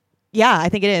week? Yeah, I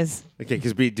think it is. Okay,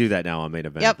 because we do that now on Main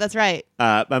Event. Yep, that's right.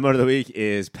 My moment of the week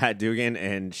is Pat Dugan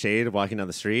and Shade walking down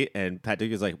the street, and Pat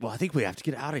Dugan's like, well, I think we have to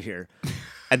get out of here.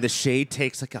 And the Shade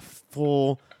takes like a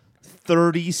full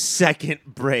 30-second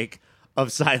break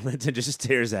of silence and just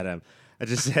stares at him. And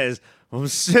just says, I'm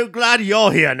so glad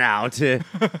you're here now to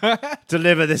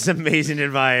deliver this amazing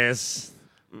advice.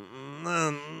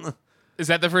 Is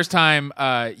that the first time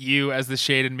you as the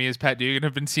Shade and me as Pat Dugan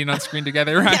have been seen on screen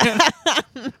together, Ryan?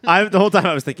 The whole time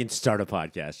I was thinking, start a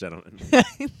podcast, gentlemen.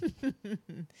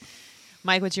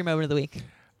 Mike, what's your moment of the week?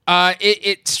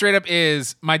 It straight up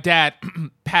is my dad,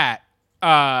 Pat.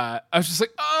 I was just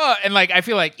like, oh, and like I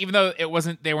feel like even though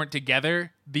they weren't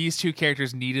together, these two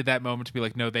characters needed that moment to be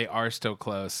like, no, they are still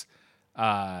close.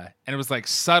 And it was like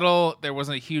subtle. There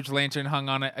wasn't a huge lantern hung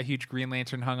on it, a huge green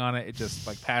lantern hung on it. It just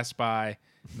like passed by.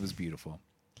 It was beautiful.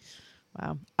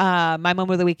 Wow. My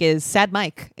moment of the week is Sad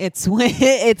Mike. It's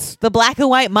the black and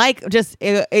white Mike. Just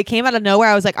it came out of nowhere.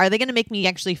 I was like, are they going to make me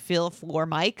actually feel for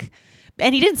Mike?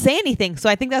 And he didn't say anything, so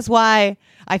I think that's why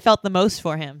I felt the most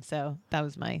for him. So that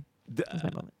was my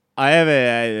moment.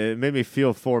 It made me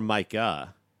feel for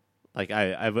Micah. Like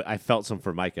I felt some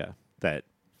for Micah. That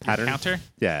pattern Counter.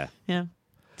 Yeah,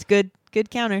 it's good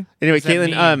counter. Anyway, What does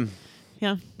that Caitlin, mean?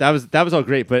 Yeah. that was all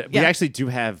great, but we Yeah. actually do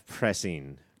have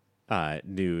pressing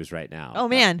news right now. Oh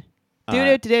man, do.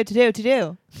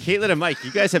 Caitlin and Mike,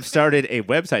 you guys have started a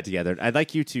website together. I'd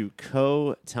like you to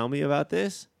tell me about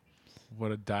this.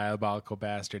 What a diabolical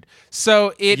bastard.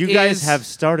 So You guys have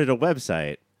started a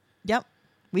website. Yep,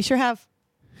 we sure have.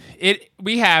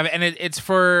 We have, and it's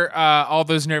for all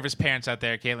those nervous parents out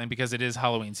there, Caitlin, because it is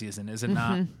Halloween season, is it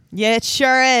not? Yeah, it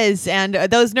sure is. And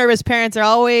those nervous parents are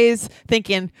always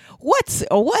thinking, what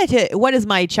is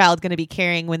my child going to be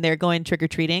carrying when they're going trick or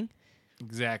treating?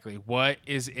 Exactly. What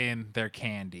is in their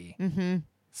candy? Mm-hmm.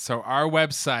 So our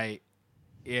website,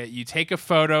 you take a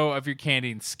photo of your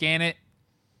candy and scan it,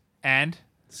 and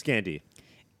Scandy.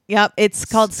 Yep, it's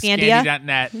called Scandia.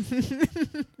 Scandy.net.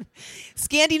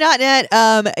 Scandy.net.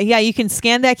 Yeah, you can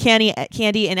scan that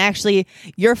candy, and actually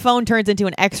your phone turns into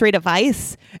an X-ray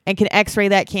device and can X-ray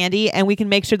that candy, and we can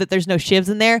make sure that there's no shivs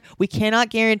in there. We cannot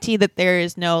guarantee that there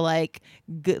is no like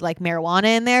marijuana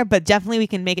in there, but definitely we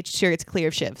can make it sure it's clear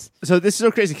of shivs. So this is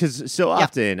so crazy because so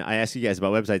often I ask you guys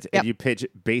about websites Yep. and you pitch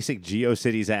basic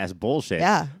GeoCities ass bullshit.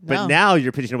 Yeah, But no. now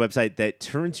you're pitching a website that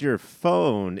turns your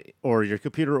phone or your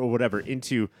computer or whatever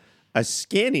into a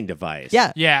scanning device.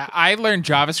 Yeah. Yeah, I learned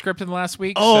JavaScript in the last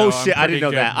week. Oh so I'm shit! I pretty didn't know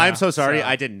good that. now. I'm so sorry. So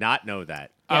I did not know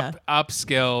that.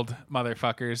 upskilled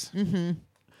motherfuckers. Mm-hmm.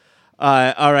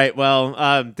 All right.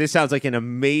 Well, this sounds like an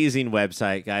amazing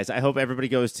website, guys. I hope everybody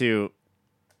goes to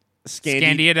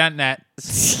Scandia.net.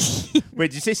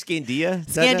 Wait, did you say Scandia?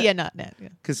 Scandia.net. Yeah.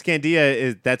 Because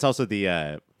Scandia that's also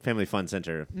the family fun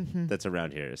center that's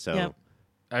around here. So Yep.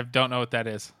 I don't know what that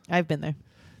is. I've been there.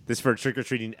 this is for trick or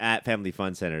treating at family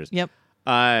fun centers. Yep.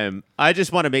 I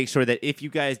just want to make sure that do you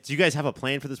guys have a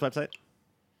plan for this website?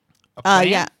 A plan?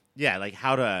 Yeah. Yeah, like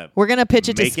how to. We're gonna pitch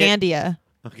it to Make it- Scandia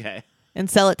Okay. and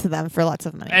sell it to them for lots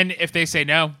of money. And if they say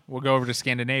no, we'll go over to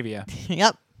Scandinavia.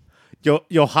 Yep.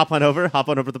 You'll hop on over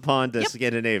the pond to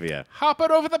Scandinavia. Hop it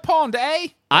over the pond, eh?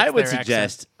 I That's would their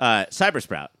suggest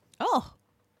Cybersprout. Oh.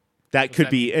 That could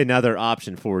that be another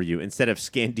option for you instead of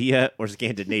Scandia or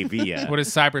Scandinavia. What is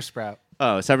Cybersprout?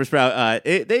 Oh, Cybersprout,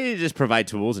 they just provide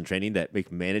tools and training that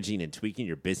make managing and tweaking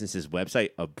your business's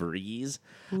website a breeze.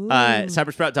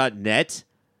 Cybersprout.net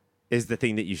is the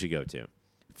thing that you should go to.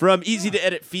 From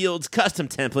easy-to-edit fields, custom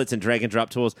templates, and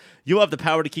drag-and-drop tools, you'll have the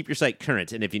power to keep your site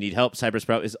current. And if you need help,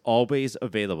 Cybersprout is always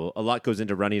available. A lot goes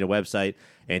into running a website,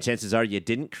 and chances are you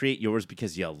didn't create yours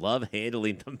because you love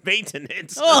handling the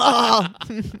maintenance. Oh.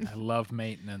 I love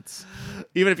maintenance.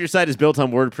 Even if your site is built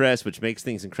on WordPress, which makes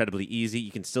things incredibly easy,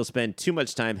 you can still spend too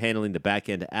much time handling the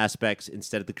back-end aspects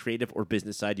instead of the creative or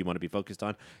business side you want to be focused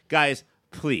on. Guys,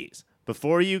 please,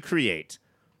 before you create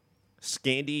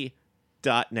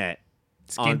Scandia.net,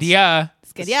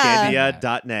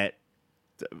 Scandia.net,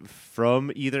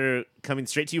 from either coming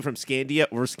straight to you from Scandia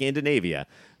or Scandinavia,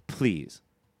 please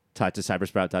talk to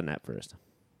cybersprout.net first.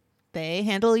 They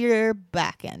handle your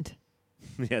back end.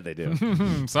 Yeah, they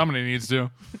do. Somebody needs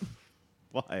to.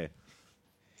 Why?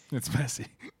 It's messy.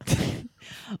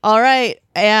 All right.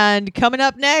 And coming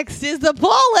up next is the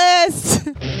poll list.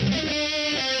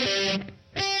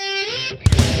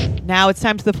 Now it's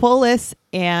time for the poll list.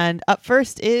 And up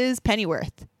first is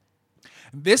Pennyworth.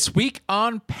 This week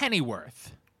on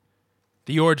Pennyworth,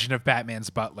 the origin of Batman's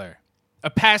butler. A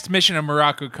past mission of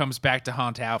Morocco comes back to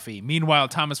haunt Alfie. Meanwhile,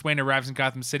 Thomas Wayne arrives in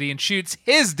Gotham City and shoots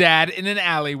his dad in an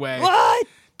alleyway. What?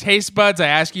 Taste buds, I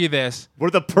ask you this. Were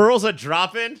the pearls a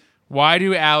dropping? Why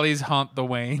do alleys haunt the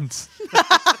Waynes?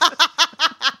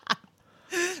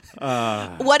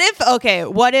 What if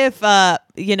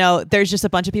there's just a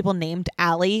bunch of people named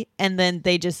Allie and then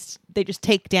they just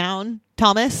take down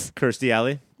Thomas? Kirstie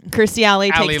Alley? Kirstie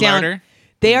Alley Alley takes down. Larder?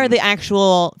 They are the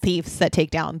actual thieves that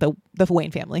take down the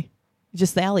Wayne family.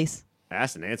 Just the Alleys.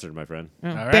 Asked and answered, my friend.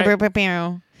 All right.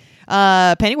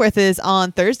 Pennyworth is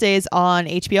on Thursdays on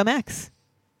HBO Max.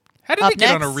 How did Up it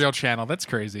get on a next- real channel? That's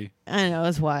crazy. I know,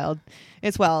 it's wild.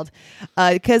 It's wild.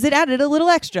 Because it added a little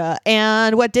extra.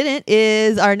 And what didn't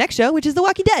is our next show, which is The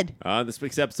Walking Dead. On this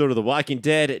week's episode of The Walking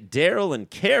Dead, Daryl and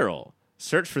Carol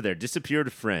search for their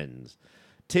disappeared friends.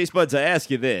 Taste buds, I ask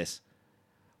you this.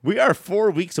 We are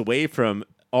 4 weeks away from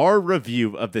our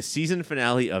review of the season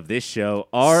finale of this show.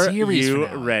 Are Series you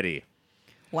finale. ready?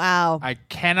 Wow. I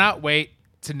cannot wait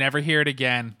to never hear it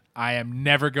again. I am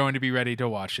never going to be ready to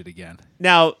watch it again.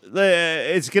 Now,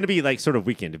 it's going to be like sort of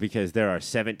weekend because there are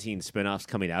 17 spinoffs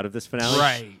coming out of this finale.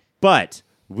 Right. But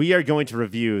we are going to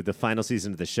review the final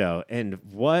season of the show. And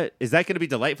what is that going to be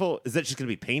delightful? Is that just going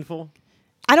to be painful?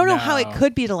 I don't know how it No.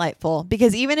 could be delightful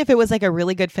because even if it was like a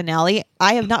really good finale,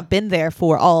 I have not been there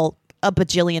for all a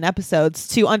bajillion episodes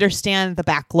to understand the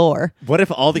back lore. What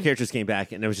if all the characters came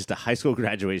back and it was just a high school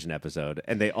graduation episode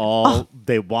and they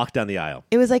walked down the aisle?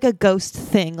 It was like a ghost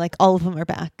thing. Like all of them are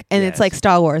back. And Yes. it's like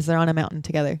Star Wars. They're on a mountain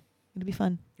together. It'd be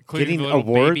fun. Including Getting the little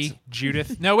awards? baby,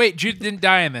 Judith. No, wait, Judith didn't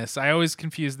die in this. I always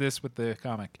confuse this with the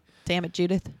comic. Damn it,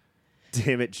 Judith.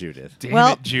 Damn it, Judith. Damn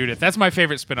Well- it, Judith. That's my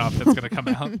favorite spinoff that's going to come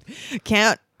out.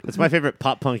 Can't. That's my favorite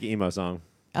pop punk emo song.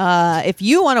 If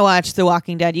you want to watch The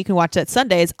Walking Dead, you can watch that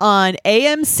Sundays on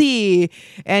AMC.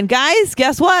 And guys,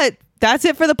 guess what? That's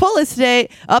it for the poll list today.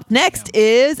 Up next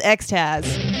is Xtaz.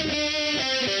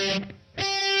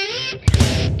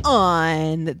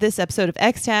 On this episode of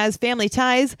Xtaz Family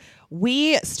Ties,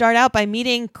 we start out by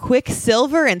meeting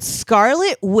Quicksilver and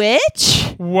Scarlet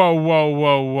Witch. Whoa, whoa,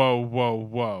 whoa, whoa, whoa,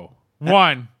 whoa.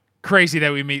 One, crazy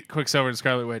that we meet Quicksilver and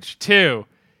Scarlet Witch. Two,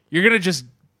 you're going to just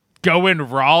go in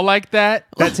raw like that?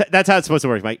 That's how it's supposed to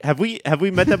work, Mike. Have we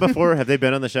met them before? Have they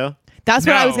been on the show? That's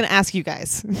what I No. was going to ask you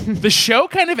guys. The show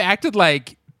kind of acted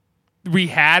like we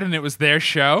had and it was their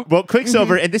show. Well,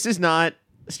 Quicksilver, and this is not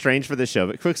strange for this show,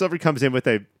 but Quicksilver comes in with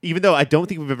even though I don't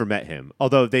think we've ever met him,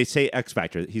 although they say X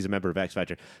Factor, he's a member of X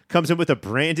Factor, comes in with a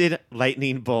branded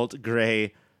lightning bolt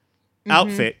gray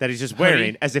outfit that he's just wearing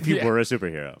Hoodie. as if he Yeah. were a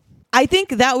superhero. I think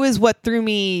that was what threw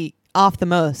me off the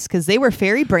most because they were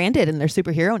very branded in their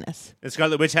superhero-ness. And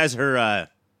Scarlet Witch has her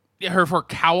Her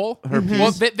cowl.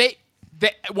 Well, they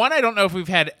one, I don't know if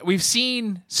we've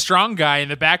seen Strong Guy in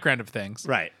the background of things.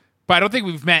 right. But I don't think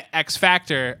we've met X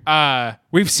Factor.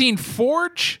 We've seen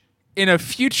Forge in a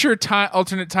future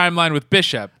alternate timeline with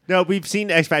Bishop. No, we've seen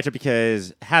X Factor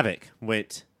because Havoc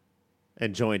went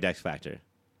and joined X Factor.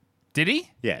 Did he?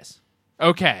 Yes.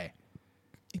 Okay.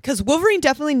 Because Wolverine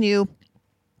definitely knew,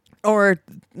 or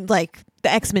like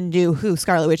the X-Men knew who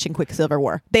Scarlet Witch and Quicksilver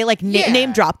were. They like Yeah.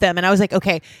 name dropped them, and I was like,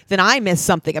 okay, then I missed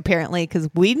something apparently because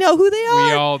we know who they are.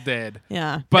 We all did.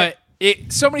 Yeah. But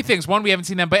so many things. One, we haven't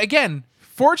seen them. But again,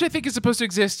 Forge, I think, is supposed to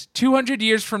exist 200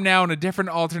 years from now in a different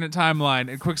alternate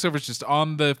timeline, and Quicksilver's just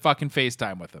on the fucking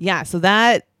FaceTime with him. Yeah, so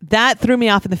that threw me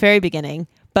off in the very beginning.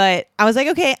 But I was like,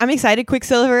 okay, I'm excited.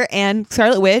 Quicksilver and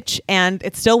Scarlet Witch, and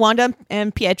it's still Wanda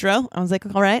and Pietro. I was like,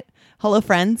 all right, hello,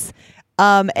 friends.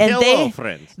 And Hello,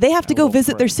 friends. they have to go Hello,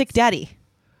 visit their friends. sick daddy.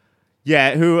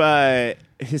 Yeah, who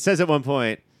he says at one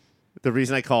point the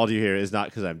reason I called you here is not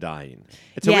because I'm dying.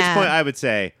 To which point I would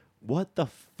say, what the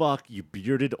fuck, you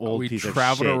bearded old piece of shit. We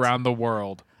traveled around the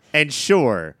world. And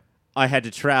sure, I had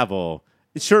to travel.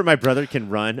 Sure, my brother can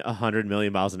run 100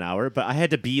 million miles an hour, but I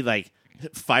had to be like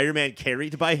fireman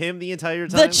carried by him the entire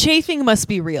time. The chafing must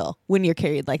be real when you're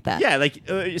carried like that. Yeah, like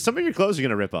some of your clothes are going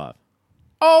to rip off.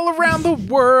 All around the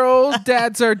world,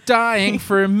 dads are dying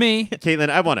for me. Caitlin,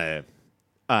 I want to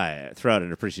throw out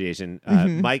an appreciation.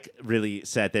 Mike really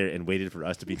sat there and waited for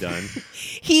us to be done.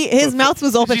 His mouth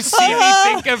was open. Did you see me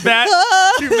think of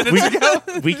that 2 minutes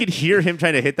ago? We could hear him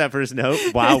trying to hit that first note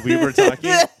while we were talking.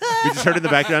 We just heard it in the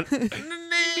background.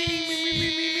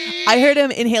 I heard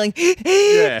him inhaling.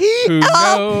 Yeah. Who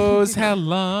knows how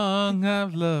long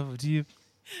I've loved you?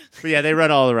 But yeah, they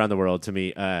run all around the world to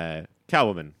meet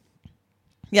Cowwoman.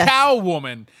 Yes. Cow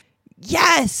woman.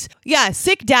 Yes. Yeah.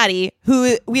 Sick daddy,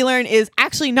 who we learn is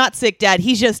actually not sick dad.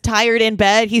 He's just tired in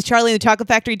bed. He's Charlie in the Chocolate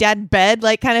Factory dad in bed.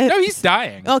 Like kind of. No, he's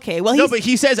dying. Okay. Well, No, but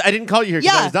he says, I didn't call you here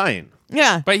because I was dying.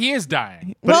 Yeah. But he is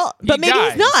dying. But he maybe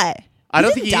dies. he's not. I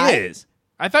don't think he didn't die. is.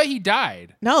 I thought he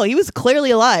died. No, he was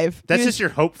clearly alive. That's just your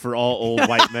hope for all old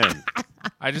white men.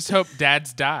 I just hope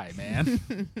dads die,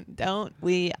 man. Don't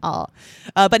we all?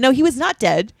 But no, he was not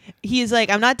dead. He's like,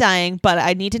 I'm not dying, but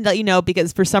I need to let you know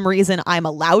because for some reason I'm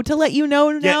allowed to let you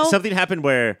know now. Yeah, something happened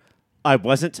where I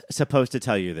wasn't supposed to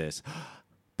tell you this,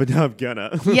 but now I'm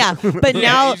gonna. Yeah, but Yeah,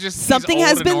 now he's something old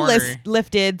has and been ornery.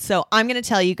 lifted. So I'm going to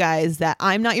tell you guys that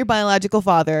I'm not your biological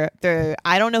father.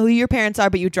 I don't know who your parents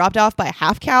are, but you dropped off by a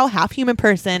half cow, half human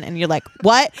person. And you're like,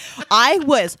 what? I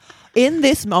was in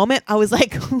this moment. I was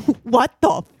like, what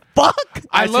the fuck?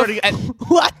 I love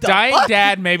What the dying fuck?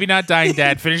 dad, maybe not dying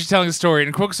dad, finishes telling the story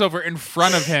and looks over in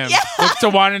front of him, looks to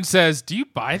Juan and says, do you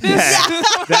buy this?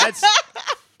 Yeah.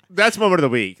 That's moment of the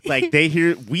week. Like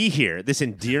we hear this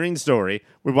endearing story.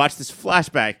 We watch this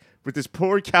flashback with this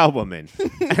poor cow woman,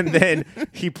 and then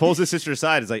he pulls his sister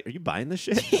aside. He's like, "Are you buying this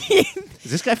shit? Is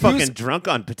this guy fucking drunk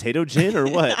on potato gin or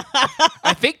what?"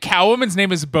 I think Cowwoman's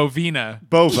name is Bovina.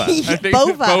 Bova. I think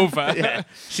Bova. Bova. Yeah.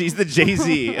 She's the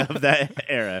Jay-Z of that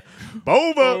era.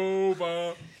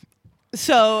 Bova.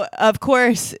 So of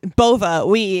course, Bova.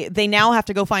 They now have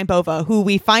to go find Bova, who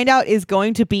we find out is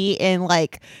going to be in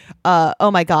like,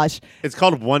 oh my gosh, It's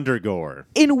called Wonder Gore.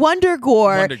 in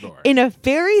Wondergore, Wondergore. in a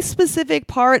very specific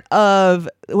part of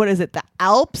what is it, the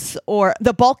Alps or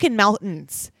the Balkan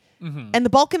Mountains, and the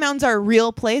Balkan Mountains are a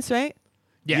real place, right?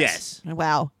 Yes.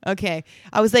 Wow. Okay.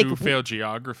 I was like, Who failed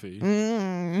geography?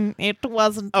 it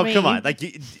wasn't. Oh, me. come on. Like,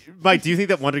 Mike, do you think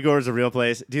that Wonder Gore is a real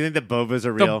place? Do you think that Bova's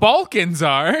are The real? Balkans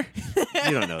are.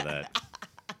 You don't know that.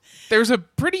 There's a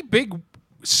pretty big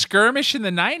skirmish in the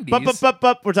 90s.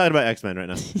 But we're talking about X-Men right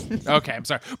now. Okay, I'm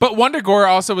sorry. But Wondergore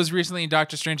also was recently in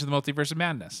Doctor Strange and the Multiverse of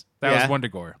Madness. That Yeah. was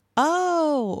Wondergore.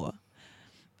 Oh.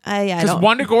 I Because don't.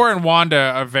 Wondergore and Wanda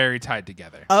are very tied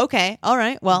together. Okay. All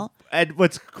right. Well. And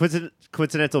what's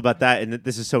coincidental about that, and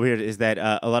this is so weird, is that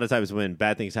a lot of times when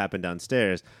bad things happen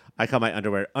downstairs, I call my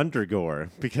underwear undergore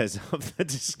because of the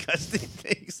disgusting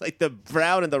things like the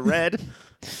brown and the red.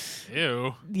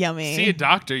 Ew. Yummy. See a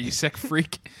doctor, you sick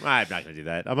freak. I'm not going to do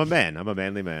that. I'm a man. I'm a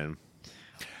manly man.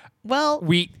 Well,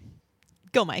 We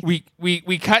go, Mike.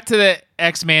 we cut to the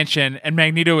X mansion and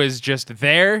Magneto is just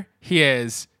there. He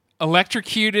is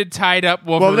electrocuted, tied up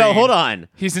Wolverine. Well, no, hold on.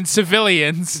 He's in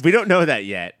civilians. We don't know that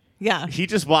yet. Yeah. He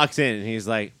just walks in and he's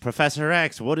like, Professor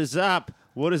X, what is up?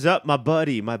 What is up, my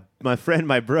buddy, my friend,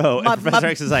 my bro? And Professor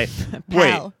X is like,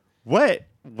 wait, pal. what?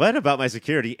 What about my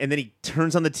security? And then he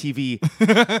turns on the TV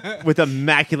with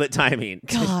immaculate timing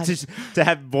God. to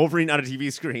have Wolverine on a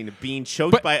TV screen being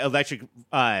choked by electric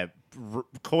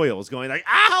coils going like,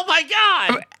 oh my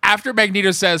God! After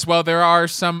Magneto says, well, there are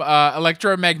some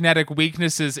electromagnetic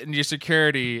weaknesses in your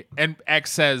security, and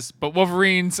X says, but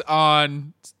Wolverine's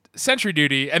on sentry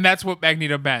duty, and that's what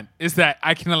Magneto meant, is that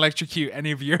I can electrocute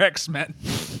any of your X-Men.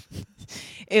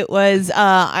 It was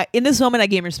in this moment I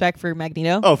gave respect for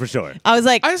Magneto. Oh, for sure. I was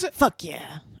like, I was- fuck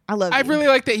yeah. I love I you. really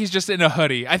like that he's just in a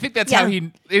hoodie. I think that's how Yeah.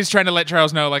 he is trying to let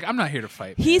Charles know, like, I'm not here to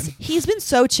fight. man. He's been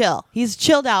so chill. He's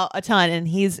chilled out a ton, and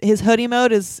his hoodie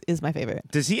mode is my favorite.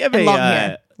 Does he have And a long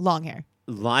hair. Long hair.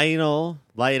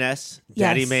 Lioness, Yes.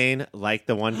 Daddy Main, like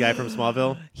the one guy from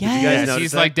Smallville? Did Yes. you guys Yes, notice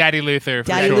he's that? like Daddy Luther. For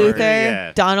Daddy sure. Luther,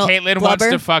 Yeah. Donald Caitlin Glover. wants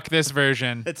to fuck this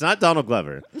version It's not Donald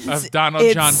Glover. of Donald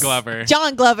It's John Glover.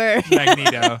 John Glover.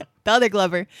 Magneto. The other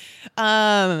Glover.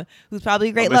 Who's probably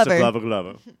a great Mr. lover.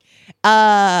 Glover.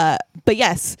 But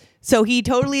yes. So he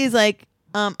totally is like,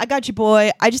 I got you,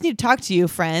 boy. I just need to talk to you,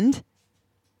 friend.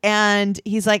 And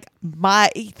he's like,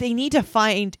 they need to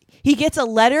find. He gets a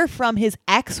letter from his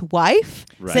ex-wife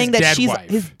Right. saying His that dead she's wife.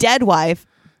 his dead wife.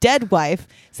 dead wife,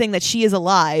 saying that she is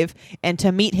alive, and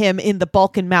to meet him in the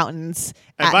Balkan Mountains.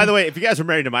 And by the way, if you guys were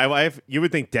married to my wife, you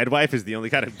would think dead wife is the only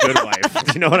kind of good wife.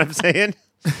 Do you know what I'm saying?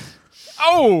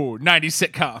 Oh,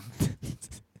 90s sitcom.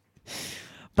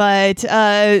 But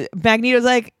Magneto's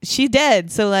like, she's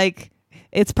dead, so like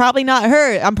it's probably not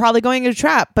her. I'm probably going in a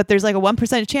trap, but there's like a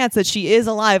 1% chance that she is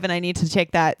alive, and I need to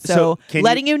take that. So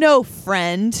letting you know,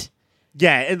 friend.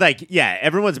 Yeah, and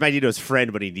everyone's Magneto's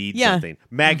friend when he needs something.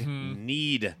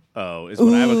 Magneto is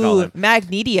what I would call him.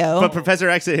 Magnetio. But Professor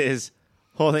X is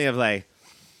whole thing of like,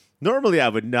 normally I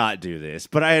would not do this,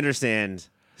 but I understand,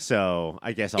 so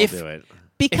I guess I'll do it.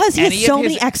 Because he has so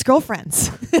many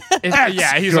ex-girlfriends.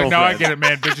 Yeah, he's like, no, I get it,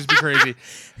 man. Bitches be crazy.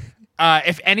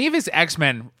 If any of his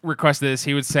X-Men requested this,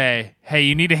 he would say, hey,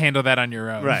 you need to handle that on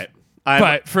your own. Right.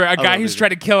 But for a guy who's tried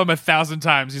to kill him 1,000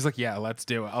 times, he's like, yeah, let's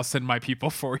do it. I'll send my people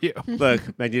for you.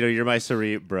 Look, Magneto, you're my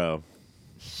Sarit bro.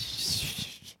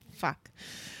 Fuck.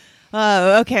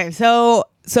 Okay,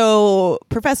 so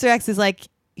Professor X is like,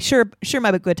 sure,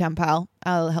 my good time pal.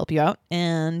 I'll help you out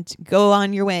and go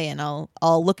on your way, and I'll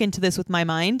look into this with my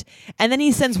mind. And then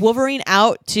he sends Wolverine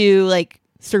out to like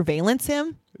surveillance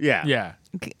him. Yeah.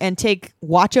 And take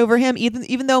watch over him,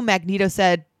 even though Magneto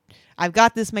said, "I've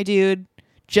got this, my dude.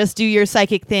 Just do your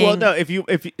psychic thing." Well, no, if you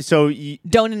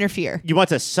don't interfere. You want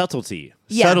to subtly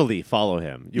follow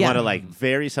him. You want to like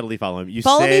very subtly follow him. You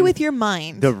follow me with your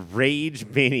mind. The rage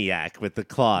maniac with the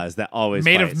claws that always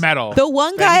made fights. of metal. The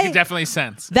one guy you can definitely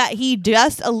sense that he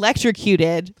just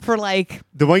electrocuted for like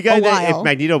the one guy a that while. if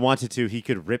Magneto wanted to, he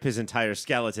could rip his entire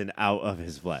skeleton out of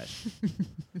his flesh,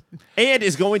 and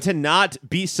is going to not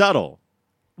be subtle.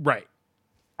 Right.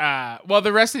 Well,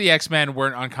 the rest of the X-Men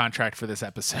weren't on contract for this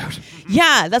episode.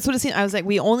 Yeah, that's what it seemed. I was like,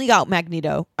 we only got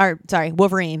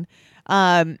Wolverine.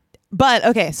 But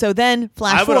okay, so then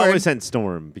flash I would forward. always send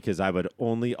Storm because I would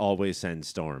only always send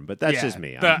Storm, but that's just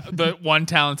me. The one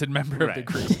talented member of the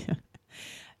group.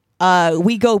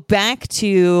 We go back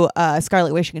to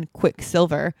Scarlet Witch and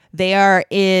Quicksilver. They are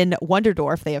in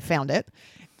Wonderdorf. They have found it,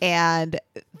 and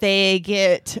they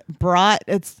get brought.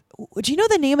 Do you know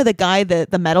the name of the guy,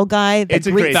 the metal guy that it's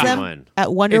a greets crazy them one. at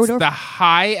Wonderdorf? It's the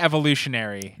High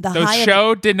Evolutionary. The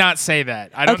show did not say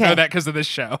that. I don't know that because of this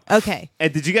show. Okay.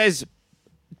 And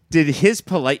did his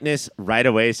politeness right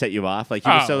away set you off? Like he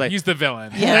was so like, he's the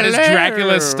villain. Yeah. That is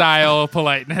Dracula style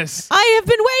politeness. I have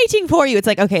been waiting for you. It's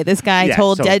like, okay, this guy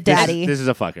told dead daddy. This is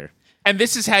a fucker. And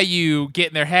this is how you get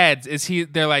in their heads.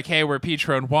 They're like, hey, we're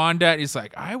Pietro and Wanda. And he's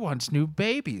like, I once knew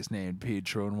babies named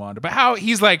Pietro and Wanda. But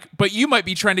he's like, but you might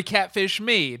be trying to catfish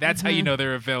me. That's how you know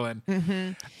they're a villain.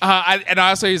 And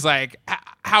also he's like,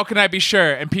 how can I be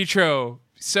sure? And Pietro,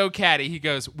 so catty, he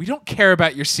goes, we don't care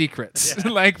about your secrets.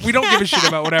 Like, we don't give a shit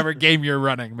about whatever game you're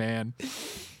running, man.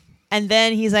 And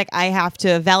then he's like, I have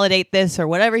to validate this or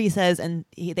whatever he says. And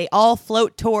they all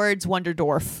float towards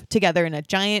Wonderdorf together in a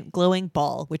giant glowing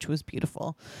ball, which was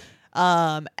beautiful.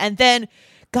 And then,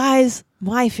 guys,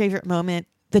 my favorite moment,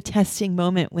 the testing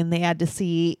moment when they had to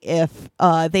see if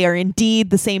they are indeed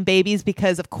the same babies.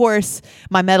 Because, of course,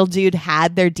 my metal dude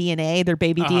had their DNA, their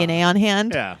baby DNA on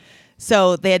hand. Yeah.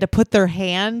 So they had to put their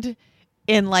hand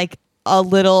in like a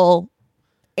little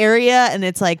area, and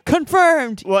it's like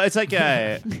confirmed. Well, it's like, do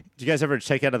you guys ever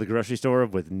check out of the grocery store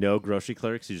with no grocery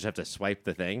clerks? You just have to swipe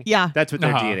the thing. Yeah, that's what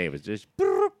their DNA was, just,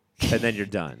 and then you're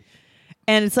done.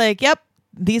 And it's like, yep,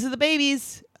 these are the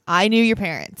babies. I knew your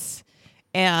parents,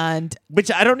 and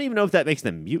which I don't even know if that makes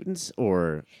them mutants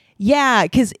or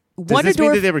because does this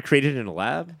mean that they were created in a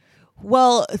lab?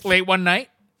 Well, late one night,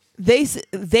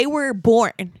 they were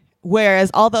born, whereas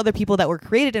all the other people that were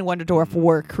created in Wonderdorf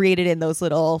were created in those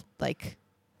little like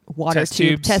water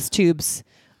test tubes.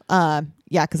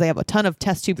 Because they have a ton of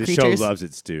test tube creatures. The show loves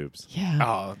its tubes. Yeah.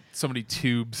 Oh, so many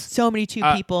tubes. So many tube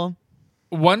people.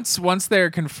 Once they're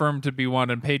confirmed to be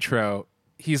Wanda and Pietro,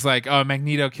 he's like, "Oh,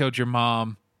 Magneto killed your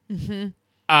mom."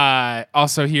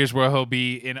 Also, here's where he'll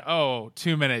be in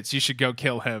 2 minutes. You should go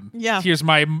kill him. Yeah. Here's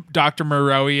my Dr.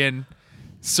 Moreauian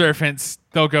servants.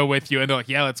 They'll go with you. And they're like,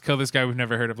 yeah, let's kill this guy we've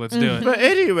never heard of. Let's do it. But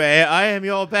anyway, I am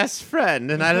your best friend,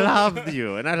 and I love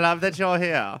you, and I love that you're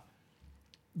here.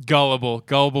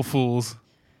 Gullible fools.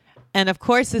 And of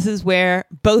course, this is where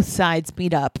both sides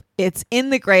meet up. It's in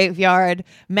the graveyard.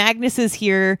 Magnus is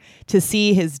here to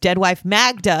see his dead wife,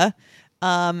 Magda.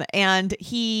 And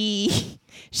he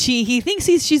thinks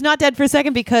she's not dead for a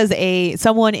second because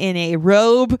someone in a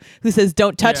robe who says,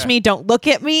 "Don't touch me, don't look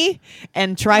at me,"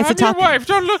 and tries to talk. Your wife,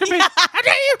 don't look at me. How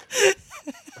dare you?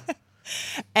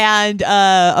 And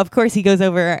of course, he goes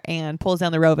over and pulls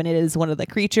down the robe, and it is one of the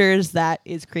creatures that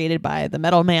is created by the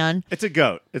Metal Man. It's a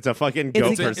goat. It's a fucking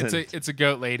goat person. It's a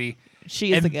goat lady.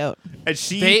 She is a goat. And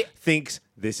she thinks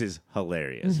this is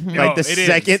hilarious. Mm-hmm. Like the No, it is.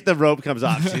 second the rope comes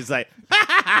off, she's like,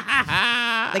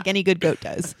 Like any good goat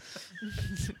does.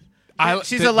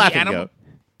 she's a laughing animal, goat.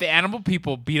 The animal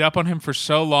people beat up on him for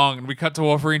so long, and we cut to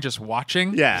Wolverine just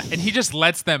watching. Yeah. And he just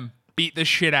lets them beat the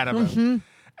shit out of Mm-hmm. him.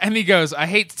 And he goes, I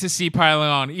hate to see piling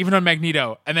on, even on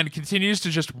Magneto, and then continues to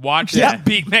just watch Yeah. them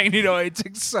beat Magneto. It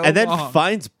takes so And then long.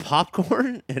 finds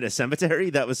popcorn in a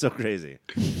cemetery. That was so crazy.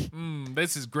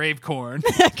 This is grave corn.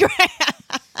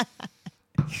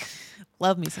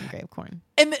 Love me some grave corn.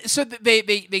 And so they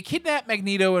kidnap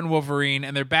Magneto and Wolverine,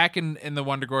 and they're back in the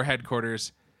Wundagore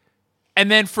headquarters. And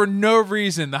then for no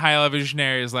reason, the High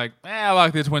Evolutionary is like, I'll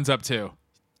lock the twins up too.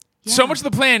 So much of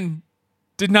the plan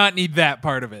did not need that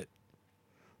part of it.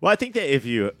 Well, I think that if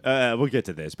you, we'll get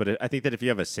to this, but I think that if you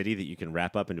have a city that you can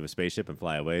wrap up into a spaceship and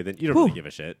fly away, then you don't really give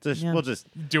a shit. Yeah. We'll just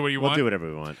Do what you we'll want. do whatever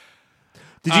we want.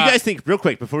 Did you guys think, real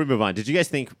quick, before we move on, did you guys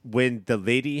think when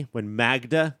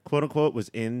Magda, quote unquote, was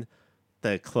in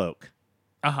the cloak,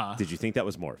 did you think that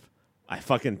was Morph? I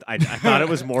thought it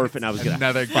was Morph, and I was gonna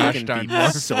Another gosh fucking darn be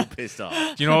Morph. so pissed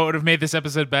off. Do you know what would have made this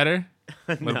episode better?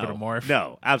 A little bit of Morph.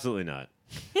 No, absolutely not.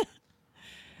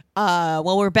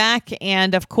 Well, we're back,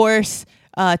 and of course,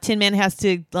 Tin Man has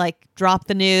to like drop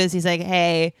the news. He's like,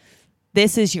 "Hey,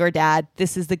 this is your dad.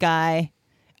 This is the guy.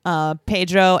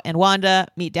 Pedro and Wanda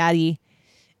meet Daddy."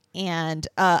 And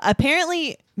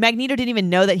apparently, Magneto didn't even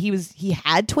know that he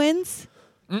had twins.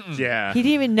 Yeah, He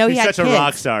didn't even know he's he had such kids. a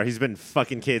rock star. He's been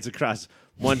fucking kids across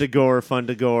Wundagore,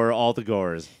 Fundagore, all the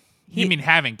gores. You mean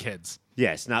having kids?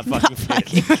 Yes, not fucking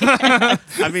kids.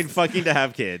 I mean, fucking to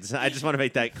have kids. I just want to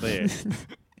make that clear.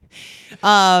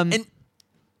 And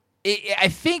I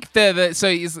think the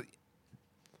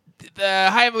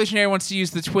High Evolutionary wants to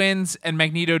use the twins and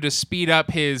Magneto to speed up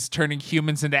his turning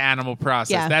humans into animal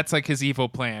process. Yeah. That's like his evil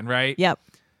plan, right? Yep.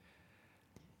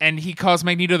 And he calls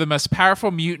Magneto the most powerful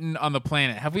mutant on the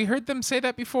planet. Have we heard them say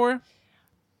that before?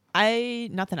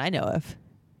 Not that I know of.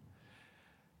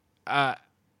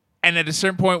 And at a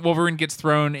certain point, Wolverine gets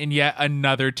thrown in yet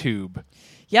another tube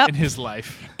Yep. in his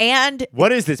life. And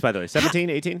What is this, by the way? 17,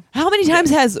 18? how many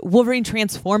times has Wolverine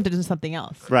transformed into something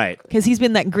else? Right. Because he's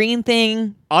been that green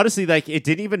thing. Honestly, like, it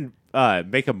didn't even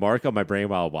make a mark on my brain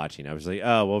while watching. I was like,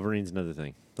 oh, Wolverine's another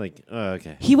thing. Like, oh,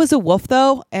 okay. He was a wolf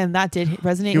though, and that did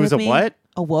resonate. He was with a me. what?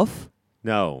 A wolf.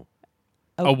 No.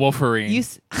 A Wolverine.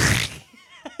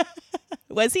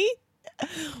 Was he?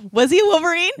 Was he a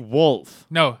Wolverine? Wolf.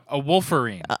 No, a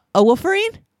Wolverine. A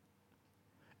Wolverine?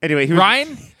 Anyway, he was,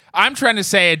 Ryan, I'm trying to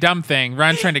say a dumb thing.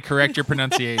 Ryan's trying to correct your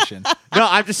pronunciation. No,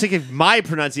 I'm just thinking my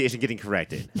pronunciation getting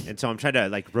corrected. And so I'm trying to,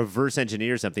 like, reverse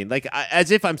engineer something. Like,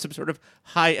 as if I'm some sort of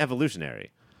high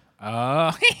evolutionary.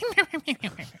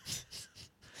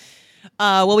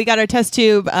 Well, we got our test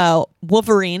tube,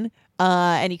 Wolverine,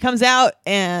 and he comes out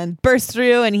and bursts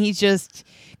through, and he's just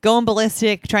going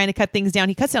ballistic, trying to cut things down.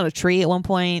 He cuts down a tree at one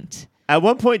point. At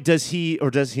one point, does he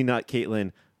or does he not,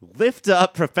 Caitlin, lift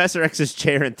up Professor X's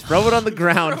chair and throw it on the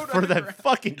ground for the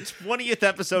fucking 20th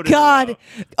episode? God.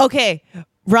 Okay,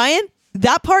 Ryan,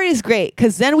 that part is great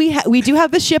because then we do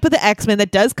have the ship of the X-Men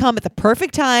that does come at the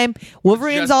perfect time.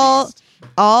 Wolverine's Just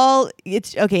Beast.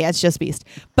 it's just Beast,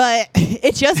 but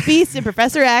it's just Beast and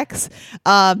Professor X,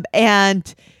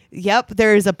 and yep,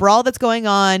 there's a brawl that's going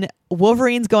on.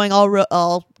 Wolverine's going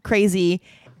all crazy,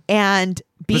 and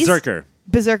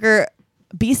Berserker.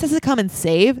 Beast has to come and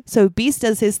save. So Beast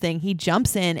does his thing. He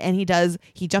jumps in and he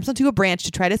jumps onto a branch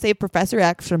to try to save Professor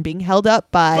X from being held up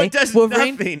by But does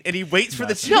Wolverine. nothing, and he waits for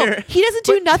the No, chair. he doesn't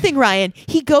do nothing, Ryan.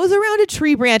 He goes around a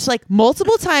tree branch like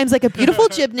multiple times, like a beautiful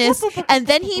gymnast, and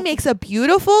then he makes a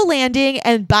beautiful landing.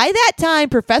 And by that time,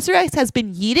 Professor X has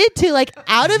been yeeted to like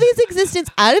out of his existence,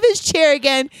 out of his chair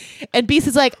again. And Beast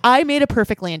is like, I made a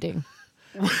perfect landing.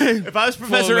 If I was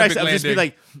Professor X, I would just be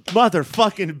like,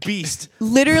 motherfucking Beast.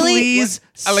 Literally, Please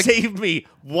save me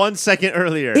 1 second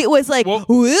earlier. it was like, Well-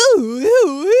 woo, woo,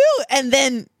 woo, and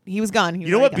then he was gone. You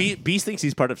know what? Beast thinks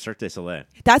he's part of Cirque du Soleil.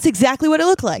 That's exactly what it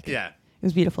looked like. Yeah. It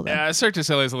was beautiful, though. Yeah, Cirque du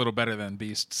Soleil is a little better than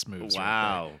Beast's moves.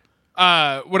 Wow.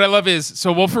 What I love is,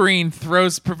 so Wolverine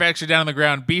throws Professor down on the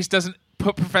ground. Beast doesn't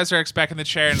put Professor X back in the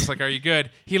chair and it's like, are you good?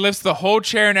 He lifts the whole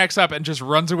chair and X up and just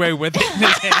runs away with it in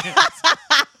his hands.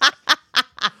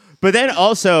 But then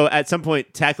also at some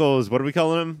point tackles, what are we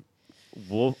calling him?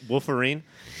 Wolverine.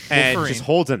 And Wolverine. just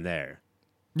holds him there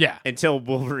Yeah. until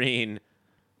Wolverine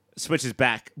switches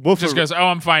back. Just goes, oh,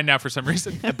 I'm fine now for some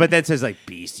reason. But then says like,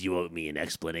 Beast, you owe me an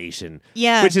explanation.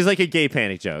 Yeah. Which is like a gay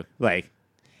panic joke. Like,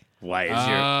 Why is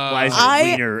I-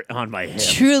 your wiener on my hip?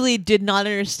 Truly did not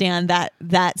understand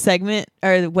that segment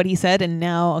or what he said, and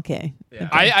now okay. Yeah.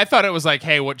 I thought it was like,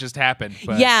 hey, what just happened?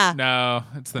 But Yeah. no,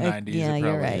 it's the 90s. yeah, it you're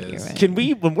probably right, is. you're right. Can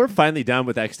we, when we're finally done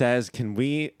with Extaz, can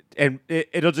we, and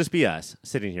it'll just be us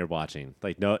sitting here watching.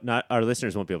 Like, no, not our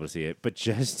listeners won't be able to see it, but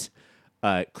just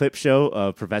clip show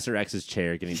of Professor X's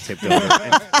chair getting tipped over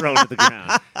and thrown to the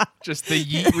ground. Just the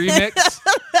Yeet remix.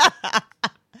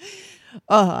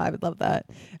 Oh, I would love that.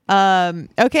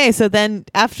 Okay, so then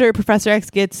after Professor X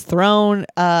gets thrown,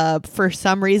 for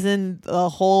some reason, the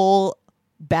whole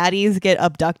baddies get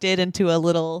abducted into a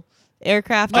little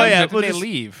aircraft. Oh, yeah, When we'll did they just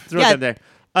leave? Throw Yeah. them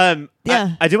there.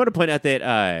 Yeah. I do want to point out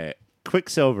that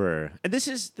Quicksilver, and this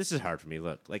is hard for me.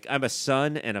 Look, like I'm a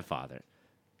son and a father,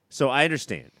 so I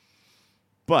understand.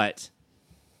 But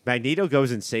Magneto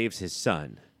goes and saves his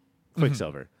son,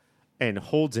 Quicksilver, and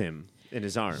holds him in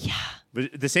his arms. Yeah.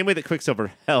 But the same way that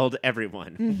Quicksilver held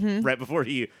everyone right before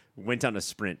he went on a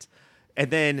sprint.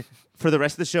 And then for the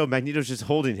rest of the show, Magneto's just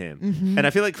holding him. And I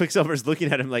feel like Quicksilver's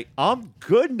looking at him like, I'm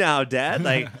good now, Dad.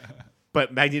 Like,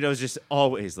 but Magneto's just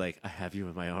always like, I have you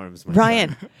in my arms, my Ryan,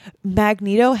 son.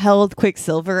 Magneto held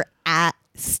Quicksilver at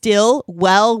still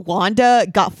while Wanda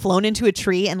got flown into a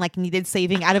tree and like needed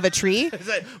saving out of a tree. It's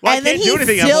like, well, And I then can't do he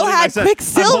anything. still I'm holding my had son.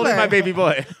 Quicksilver. I'm holding my baby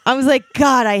boy. I was like,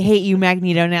 God, I hate you,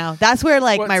 Magneto now. That's where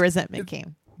like Well, my it's- resentment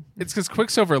came. It's because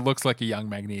Quicksilver looks like a young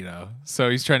Magneto, so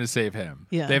he's trying to save him.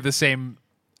 Yeah. They have the same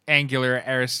angular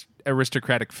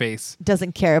aristocratic face.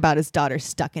 Doesn't care about his daughter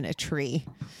stuck in a tree.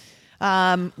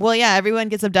 Well, yeah, everyone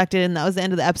gets abducted, and that was the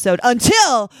end of the episode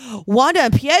until Wanda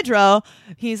and Pietro.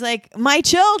 He's like, "My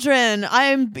children,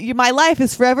 my life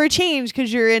is forever changed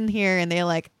because you're in here." And they're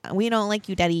like, "We don't like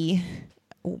you, Daddy.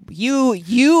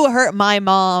 You hurt my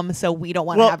mom, so we don't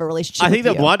want to have a relationship." I think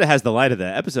with that you. Wanda has the line of the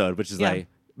episode, which is Yeah. like,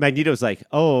 Magneto's like,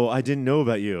 "Oh, I didn't know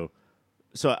about you,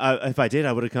 so if I did,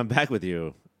 I would have come back with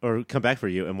you or come back for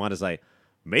you." And Wanda's like,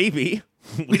 "Maybe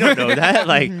we don't know that.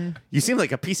 Like, you seem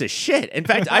like a piece of shit. In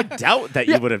fact, I doubt that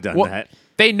you would have done Well, that."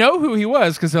 They know who he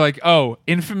was because they're like, oh,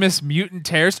 infamous mutant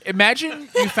terrorist. Imagine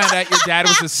you found out your dad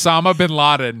was Osama bin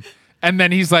Laden, and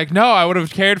then he's like, no, I would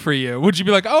have cared for you. Would you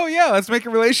be like, oh, yeah, let's make a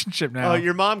relationship now? Oh,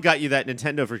 your mom got you that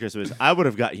Nintendo for Christmas. I would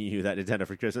have gotten you that Nintendo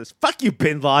for Christmas. Fuck you,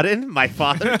 Bin Laden, my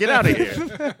father. Get out of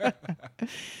here.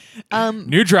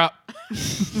 New drop.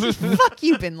 Fuck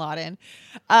you, Bin Laden.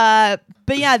 But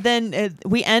yeah, then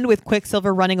we end with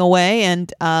Quicksilver running away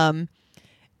and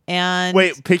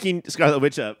Wait, picking Scarlet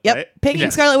Witch up. Yep, Right? picking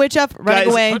Yes. Scarlet Witch up, running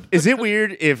Guys, away. Is it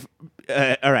weird if?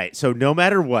 All right, so no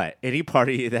matter what, any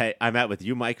party that I'm at with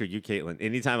you, Mike, or you, Caitlin,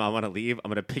 anytime I want to leave, I'm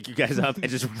gonna pick you guys up and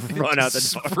just run out the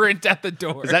door. Sprint at the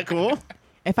door. Is that cool?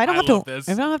 If I don't I have love to, this.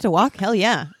 if I don't have to walk, hell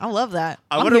yeah, I love that.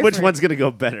 I I'm wonder here which for one's gonna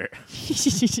go better.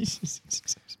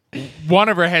 it. One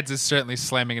of our heads is certainly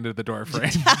slamming into the door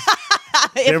frame.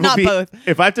 if not be, both.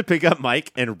 If I have to pick up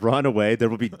Mike and run away, there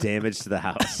will be damage to the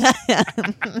house.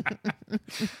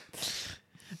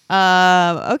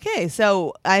 Okay,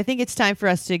 so I think it's time for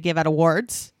us to give out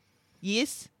awards.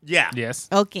 Yes. Yeah. Yes.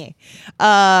 Okay.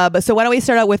 But so why don't we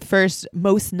start out with first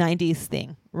most '90s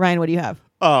thing? Ryan, what do you have?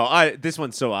 Oh, this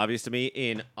one's so obvious to me.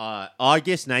 In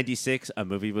August '96, a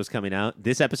movie was coming out.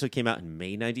 This episode came out in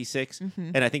May '96,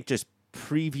 and I think just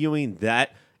previewing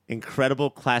that incredible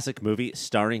classic movie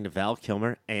starring Val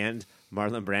Kilmer and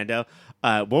Marlon Brando,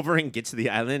 Wolverine gets to the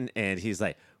island and he's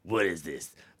like, "What is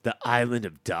this? The island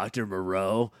of Dr.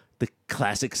 Moreau, the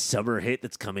classic summer hit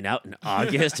that's coming out in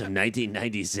August of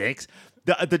 1996."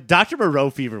 The Dr.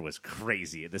 Moreau fever was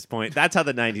crazy at this point. That's how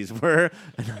the 90s were,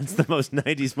 and that's the most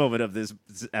 90s moment of this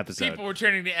episode. People were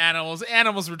turning to animals.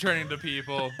 Animals were turning to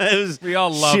people. It was We all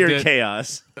loved sheer it.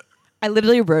 chaos. I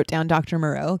literally wrote down Dr.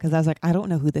 Moreau because I was like, I don't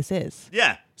know who this is.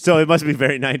 Yeah. So it must be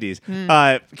very 90s.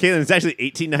 Caitlin, it's actually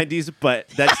 1890s, but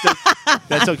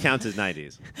that still counts as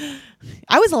 90s.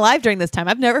 I was alive during this time.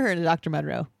 I've never heard of Dr.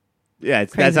 Monroe. Yeah,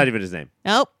 that's Crazy. not even his name.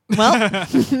 Nope. Well,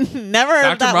 never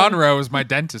heard of Dr. that one. Monroe was my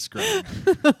dentist growing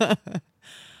up.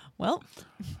 Well,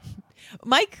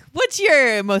 Mike, what's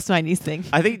your most 90s thing?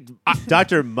 I think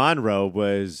Dr. Monroe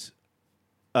was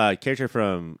a character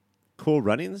from Cool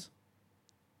Runnings.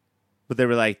 But they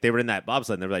were in that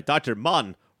bobsled and they were like, Dr.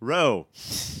 Monroe.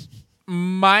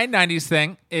 My 90s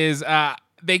thing is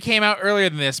they came out earlier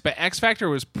than this, but X Factor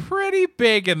was pretty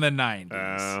big in the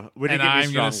 90s. We didn't and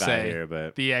give you I'm a strong gonna guy say here,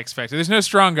 but the X Factor. There's no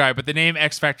strong guy, but the name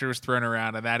X Factor was thrown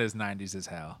around, and that is 90s as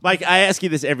hell. Mike, I ask you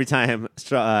this every time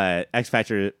X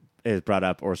Factor is brought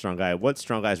up or Strong Guy. What's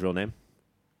Strong Guy's real name?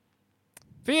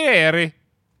 Fieri.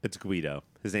 It's Guido.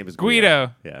 His name is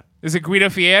Guido. Yeah. Is it Guido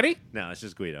Fieri? No, it's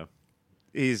just Guido.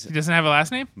 He's He doesn't have a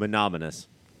last name? monogamous.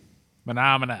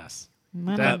 Monogamous.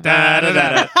 Da, da, da,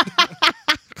 da,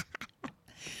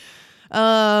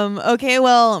 da. Okay,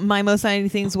 well, my most 90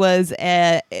 things was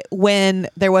when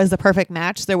there was the perfect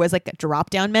match, there was like a drop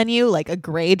down menu, like a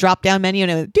gray drop down menu,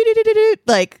 and it was do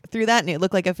like through that, and it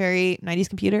looked like a very 90s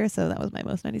computer. So that was my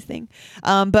most 90s thing.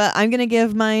 But I'm gonna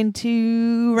give mine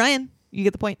to Ryan. You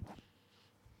get the point.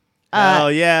 Oh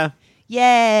yeah.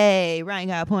 Yay! Ryan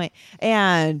got a point.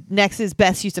 And next is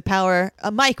best use of power.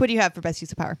 Mike, what do you have for best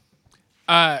use of power?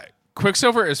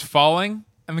 Quicksilver is falling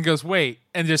and then goes, wait,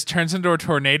 and just turns into a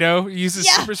tornado, uses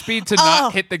super speed to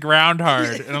not hit the ground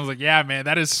hard. And I was like, yeah, man,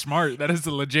 that is smart. That is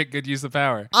a legit good use of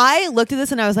power. I looked at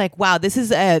this and I was like, wow, this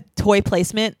is a toy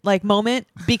placement like moment,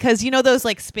 because you know those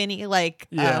like spinny like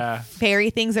fairy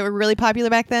things that were really popular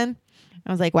back then?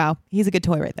 I was like, wow, he's a good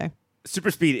toy right there.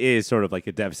 Super speed is sort of like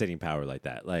a devastating power like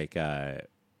that. Like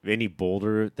any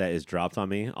boulder that is dropped on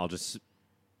me, I'll just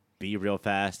be real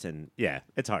fast, and yeah,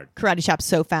 it's hard. Karate chop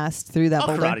so fast through that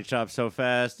boulder. Karate chop so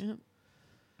fast.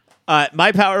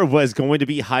 My power was going to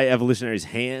be High Evolutionary's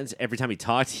hands. Every time he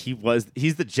talked,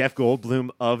 he's the Jeff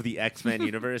Goldblum of the X-Men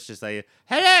universe, just like,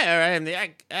 hello, I am the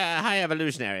High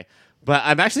Evolutionary. But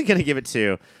I'm actually going to give it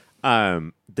to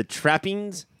the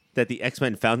trappings that the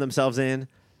X-Men found themselves in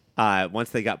once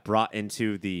they got brought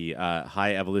into the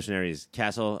High Evolutionary's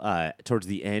castle towards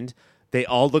the end. They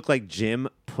all look like Jim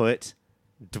put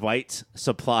Dwight's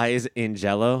supplies in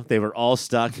Jell-O. They were all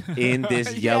stuck in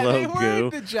this yellow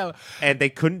goo, and they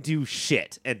couldn't do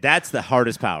shit. And that's the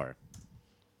hardest power.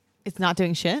 It's not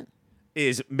doing shit?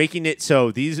 Is making it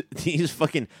so these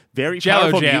fucking very Jell-O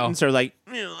powerful jail. mutants are like,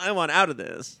 I want out of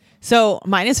this. So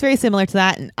mine is very similar to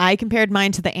that, and I compared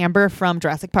mine to the Amber from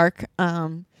Jurassic Park.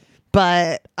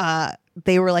 But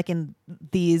they were like in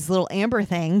these little amber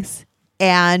things,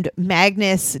 and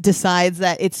Magnus decides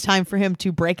that it's time for him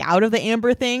to break out of the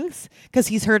amber things because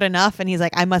he's heard enough, and he's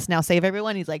like, I must now save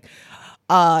everyone. He's like,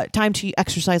 time to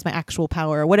exercise my actual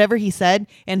power, or whatever he said,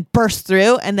 and bursts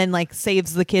through and then like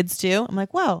saves the kids too. I'm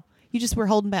like, wow, you just were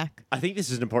holding back. I think this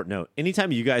is an important note.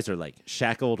 Anytime you guys are like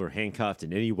shackled or handcuffed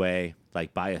in any way,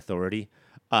 like by authority,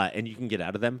 and you can get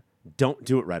out of them, don't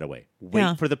do it right away.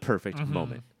 Wait for the perfect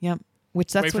moment. Yep.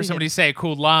 Which that's Wait what for he somebody did. to say a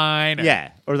cool line.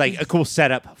 Or like a cool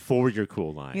setup for your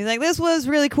cool line. He's like, this was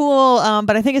really cool,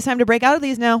 but I think it's time to break out of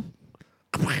these now.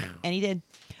 And he did.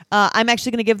 I'm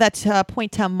actually going to give that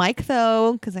point to Mike,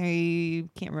 though, because I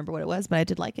can't remember what it was, but I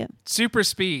did like it. Super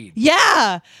speed.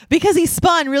 Yeah, because he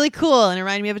spun really cool, and it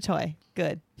reminded me of a toy.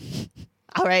 Good.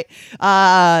 All right.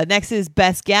 Next is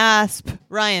best gasp.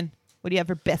 Ryan, what do you have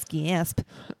for best gasp?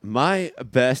 My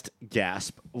best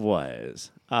gasp was...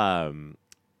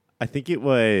 I think it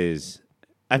was.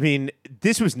 I mean,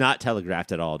 this was not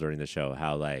telegraphed at all during the show.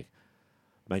 How like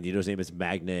Magneto's name is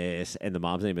Magnus and the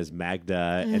mom's name is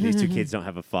Magda, and these two kids don't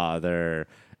have a father,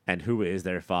 and who is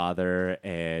their father?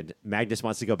 And Magnus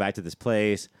wants to go back to this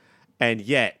place, and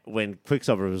yet when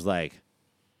Quicksilver was like,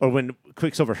 or when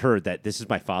Quicksilver heard that this is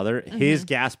my father, his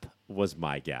gasp was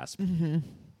my gasp.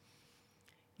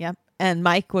 Yep. And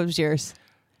Mike, what was yours?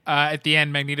 At the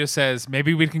end, Magneto says,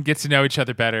 maybe we can get to know each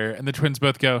other better. And the twins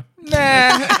both go,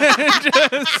 nah.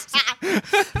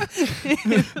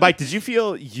 Mike, did you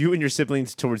feel you and your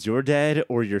siblings towards your dad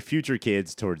or your future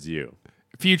kids towards you?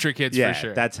 Future kids, Yeah, for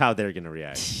sure. that's how they're going to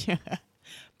react.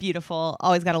 Beautiful.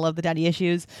 Always got to love the daddy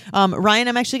issues. Ryan,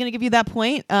 I'm actually going to give you that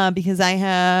point because I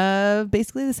have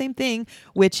basically the same thing,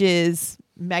 which is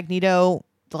Magneto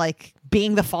like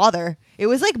being the father. It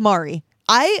was like Mari.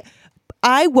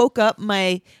 I woke up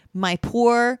my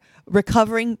poor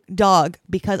recovering dog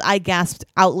because I gasped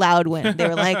out loud when they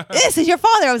were like, this is your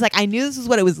father. I was like, I knew this is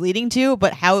what it was leading to,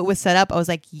 but how it was set up, I was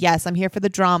like, yes, I'm here for the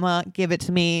drama. Give it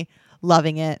to me.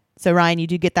 Loving it. So Ryan, you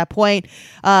do get that point.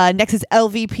 Next is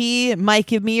LVP. Mike,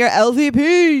 give me your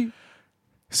LVP.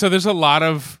 So there's a lot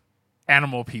of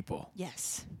animal people.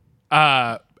 Yes.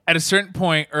 At a certain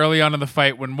point early on in the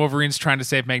fight, when Wolverine's trying to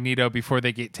save Magneto before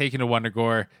they get taken to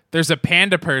Wundagore, there's a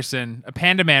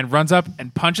panda man runs up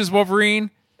and punches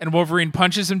Wolverine, and Wolverine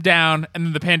punches him down, and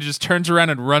then the panda just turns around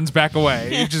and runs back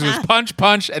away. He just goes punch,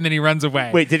 punch, and then he runs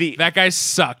away. Wait, did he? That guy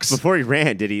sucks. Before he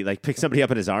ran, did he like pick somebody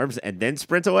up in his arms and then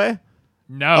sprint away?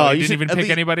 No, he you didn't should even at pick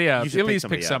least- anybody up. you should At least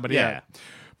pick somebody Yeah. up.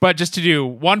 But just to do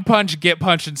one punch, get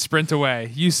punched, and sprint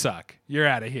away, you suck. You're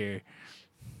out of here.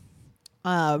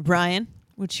 Brian,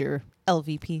 what's your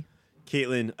LVP?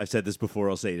 Caitlin, I've said this before,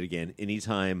 I'll say it again.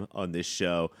 Anytime on this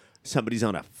show, somebody's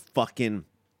on a fucking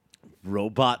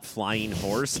robot flying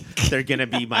horse, they're going to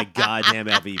be my goddamn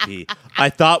LVP. I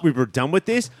thought we were done with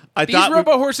this. These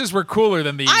robo horses were cooler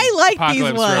than the I like these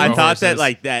Apocalypse ones. Robo I thought horses. that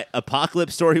like that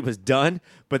apocalypse story was done,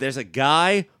 but there's a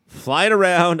guy flying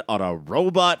around on a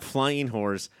robot flying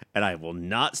horse, and I will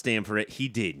not stand for it. He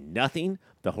did nothing.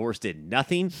 The horse did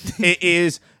nothing.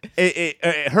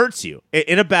 It hurts you.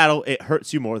 In a battle, it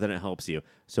hurts you more than it helps you.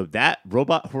 So that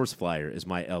robot horse flyer is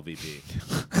my LVP.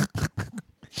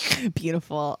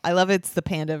 Beautiful. I love it's the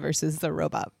panda versus the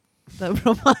robot. The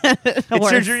robot.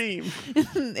 It's your dream.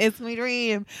 It's my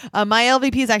dream. My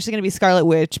LVP is actually going to be Scarlet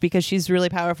Witch because she's really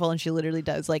powerful and she literally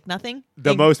does like nothing.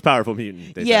 The most powerful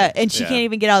mutant. Yeah, and she can't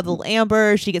even get out of the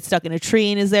amber. She gets stuck in a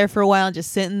tree and is there for a while and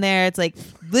just sitting there. It's like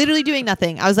literally doing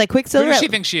nothing. I was like, Quicksilver. Who does she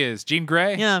think she is? Jean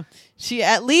Grey? Yeah. She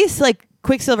at least like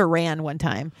Quicksilver ran one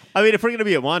time. I mean, if we're going to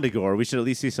be at Wanda Gore, we should at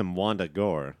least see some Wanda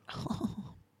Gore.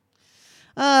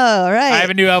 Oh, all right. I have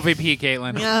a new LVP,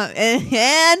 Caitlin. Yeah,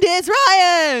 and it's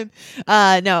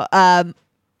Ryan. No,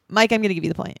 Mike, I'm going to give you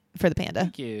the point for the panda.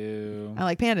 Thank you. I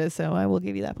like pandas, so I will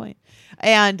give you that point.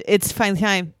 And it's finally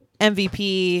time.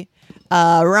 MVP.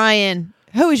 Ryan,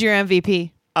 who is your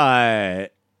MVP?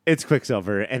 It's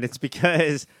Quicksilver, and it's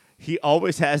because he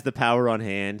always has the power on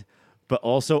hand, but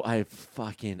also I'm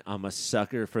a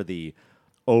sucker for the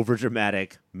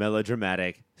overdramatic,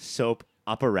 melodramatic, soap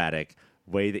operatic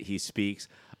way that he speaks.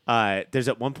 There's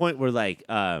at one point where like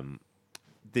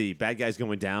the bad guy's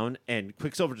going down and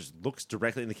Quicksilver just looks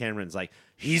directly in the camera and is like,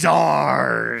 he's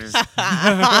ours.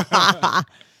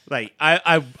 Like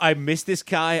I miss this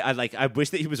guy. I wish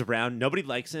that he was around. Nobody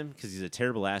likes him because he's a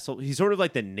terrible asshole. He's sort of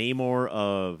like the Namor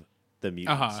of the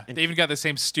mutants. And they even got the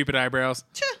same stupid eyebrows.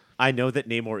 I know that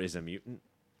Namor is a mutant.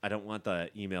 I don't want the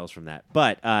emails from that,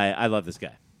 but I love this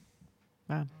guy.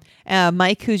 Wow.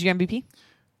 Mike, who's your MVP?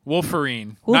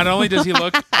 Wolverine. Not only does he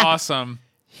look awesome,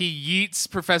 he yeets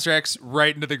Professor X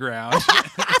right into the ground.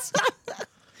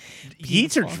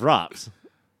 Yeets or drops?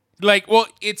 Like, well,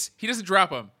 he doesn't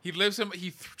drop him. He lifts him.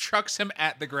 He chucks him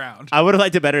at the ground. I would have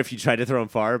liked it better if you tried to throw him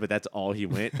far, but that's all he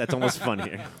went. That's almost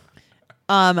funnier.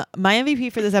 My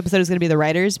MVP for this episode is going to be the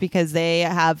writers because they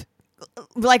have,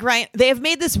 like Ryan, they have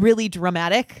made this really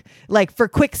dramatic. Like for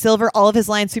Quicksilver, all of his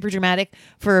lines super dramatic.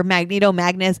 For Magneto,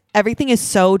 Magnus, everything is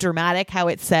so dramatic how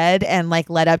it's said and like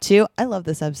led up to. I love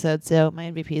this episode, so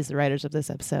my MVP is the writers of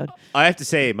this episode. I have to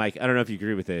say, Mike, I don't know if you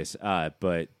agree with this,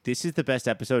 but this is the best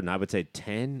episode, and I would say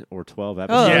 10 or 12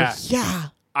 episodes. Yeah.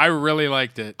 I really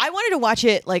liked it. I wanted to watch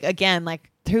it like again,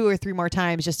 like 2 or 3 more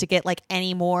times just to get like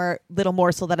any more little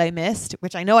morsel that I missed,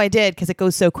 which I know I did because it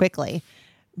goes so quickly.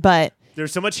 But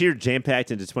there's so much here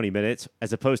jam-packed into 20 minutes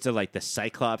as opposed to like the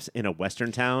Cyclops in a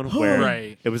Western town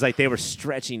where it was like they were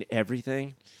stretching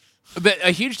everything. But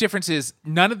a huge difference is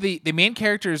none of the main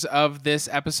characters of this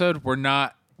episode were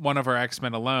not one of our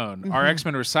X-Men alone. Our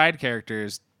X-Men were side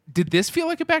characters. Did this feel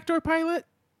like a backdoor pilot?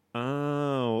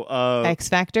 Oh. X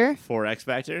Factor? For X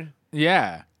Factor?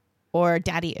 Yeah. Or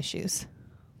Daddy Issues?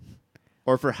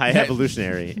 Or for High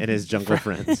Evolutionary and his jungle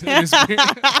friends.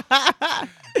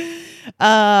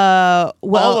 Well,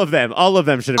 all of them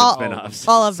should have been spinoffs.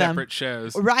 All of them. Separate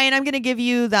shows. Ryan, I'm going to give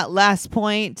you that last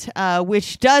point,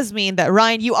 which does mean that,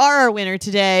 Ryan, you are our winner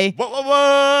today.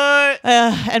 What?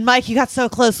 And Mike, you got so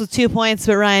close with 2 points,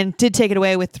 but Ryan did take it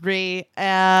away with 3.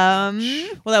 Well,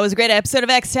 that was a great episode of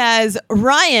X-Taz.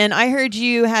 Ryan, I heard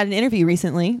you had an interview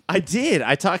recently. I did.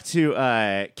 I talked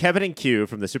to Kevin and Q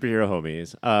from the Superhero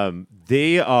Homies.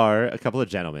 They are a couple of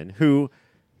gentlemen who,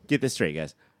 get this straight,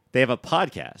 guys, they have a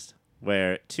podcast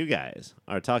where 2 guys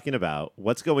are talking about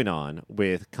what's going on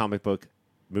with comic book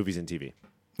movies and TV.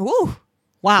 Ooh.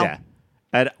 Wow. Yeah.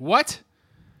 And what?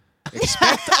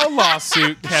 Expect a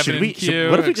lawsuit, Kevin and Q.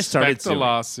 What if we just started Expect a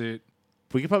lawsuit?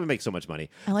 We could probably make so much money.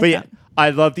 I like but that. yeah,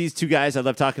 I love these 2 guys. I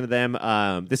love talking to them.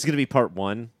 This is going to be part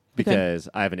 1 because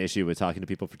I have an issue with talking to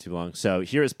people for too long. So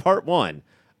here is part 1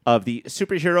 of the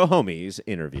Superhero Homies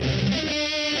interview.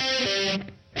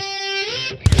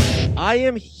 I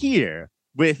am here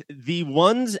with the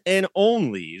ones and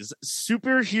onlys,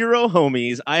 Superhero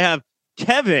Homies. I have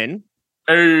Kevin.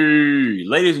 Hey,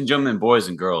 ladies and gentlemen, boys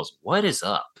and girls, what is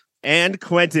up? And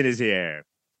Quentin is here.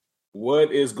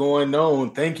 What is going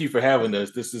on? Thank you for having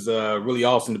us. This is really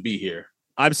awesome to be here.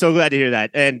 I'm so glad to hear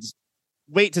that. And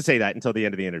wait to say that until the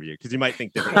end of the interview because you might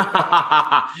think differently.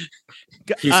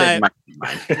 He said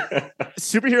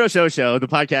Superhero Show, the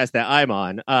podcast that I'm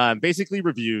on, basically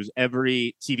reviews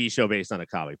every TV show based on a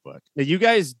comic book. Now, you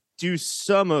guys do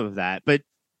some of that, but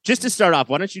just to start off,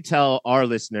 why don't you tell our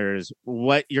listeners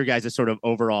what your guys' sort of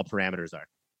overall parameters are?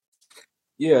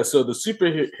 Yeah, so the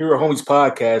Superhero Homies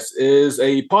podcast is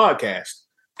a podcast,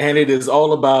 and it is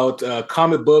all about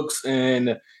comic books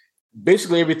and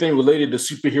basically everything related to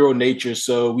superhero nature.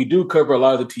 So we do cover a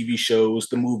lot of the TV shows,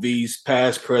 the movies,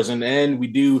 past, present, and we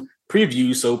do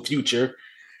previews, so future.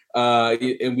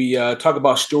 and we talk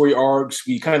about story arcs.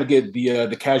 We kind of get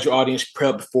the casual audience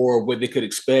prepped for what they could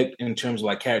expect in terms of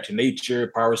like character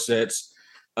nature, power sets,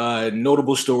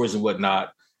 notable stories and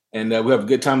whatnot. And we have a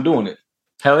good time doing it.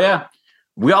 Hell yeah.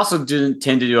 We also tend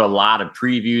to do a lot of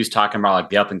previews talking about like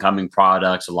the up and coming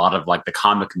products, a lot of like the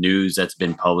comic news that's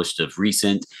been published of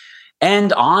recent.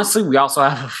 And honestly, we also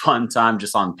have a fun time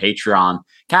just on Patreon,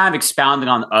 kind of expounding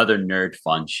on other nerd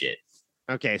fun shit.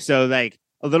 Okay, so like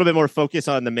a little bit more focus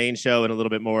on the main show and a little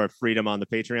bit more freedom on the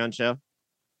Patreon show?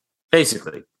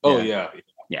 Basically. Oh, yeah.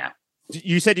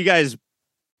 You said you guys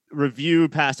review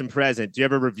past and present. Do you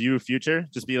ever review future?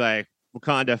 Just be like,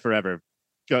 Wakanda forever.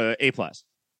 Go A+.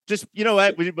 Just, you know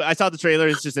what? I saw the trailer.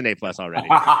 It's just an A+ already.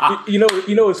 You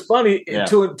know, it's funny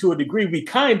to a degree. We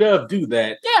kind of do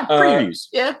that. Yeah, previews.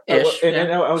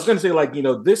 And I was going to say, like, you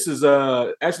know, this is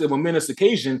actually a momentous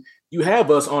occasion. You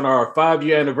have us on our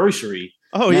 5-year anniversary.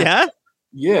 Oh, yeah?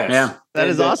 Yes. Yeah. That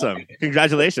is awesome.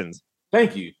 Congratulations.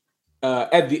 Thank you.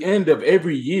 At the end of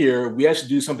every year, we actually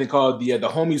do something called the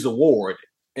Homies Award.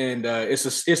 And it's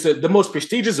the most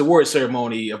prestigious award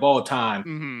ceremony of all time.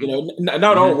 Mm-hmm. You know,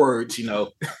 not all words, you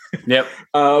know. Yep.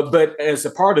 But as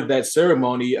a part of that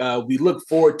ceremony, we look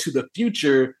forward to the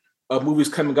future of movies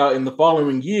coming out in the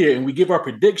following year, and we give our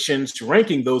predictions,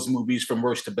 ranking those movies from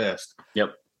worst to best.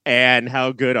 Yep. And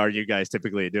how good are you guys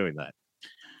typically at doing that?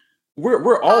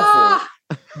 We're awful.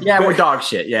 Yeah, we're dog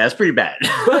shit. Yeah, it's pretty bad.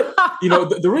 But you know,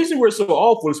 the reason we're so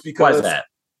awful is because why is that?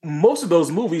 Most of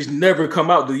those movies never come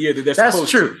out the year that they're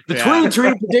supposed true. to. The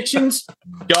 2020 predictions,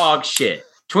 dog shit.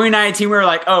 2019, we were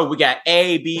like, oh, we got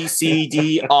A, B, C,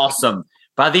 D, awesome.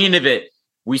 By the end of it,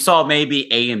 we saw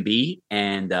maybe A and B,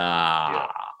 and yeah.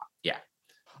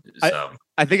 So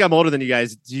I think I'm older than you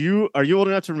guys. Are you old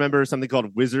enough to remember something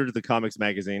called Wizard the Comics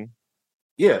magazine?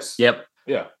 Yes. Yep.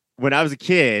 Yeah. When I was a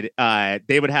kid,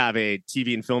 they would have a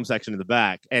TV and film section in the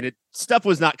back, and stuff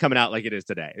was not coming out like it is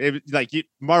today.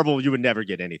 Marvel, you would never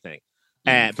get anything.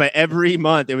 But every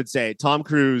month it would say Tom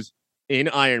Cruise in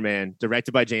Iron Man,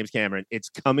 directed by James Cameron. It's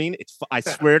coming. I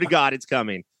swear to God, it's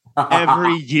coming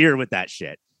every year with that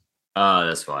shit. Oh,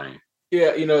 that's funny.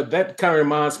 Yeah, you know, that kind of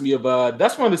reminds me of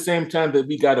that's around the same time that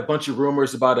we got a bunch of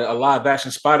rumors about a live action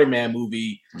Spider-Man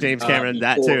movie. James Cameron,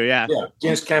 that too, yeah. Yeah,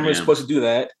 James Cameron is supposed to do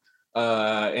that.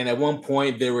 And at one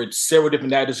point, there were several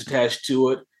different actors attached to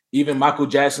it. Even Michael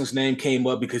Jackson's name came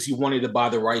up because he wanted to buy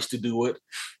the rights to do it.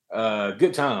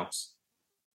 Good times.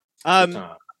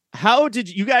 How did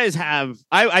you guys have?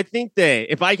 I think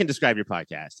that if I can describe your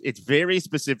podcast, it's very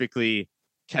specifically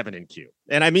Kevin and Q,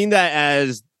 and I mean that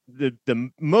as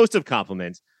the most of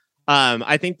compliments.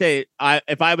 I think that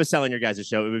if I was selling your guys'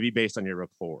 show, it would be based on your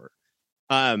rapport.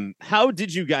 How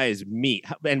did you guys meet,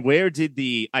 and where did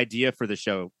the idea for the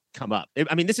show come up?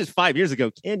 I mean, this is 5 years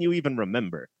ago. Can you even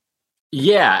remember?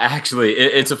 Yeah, actually,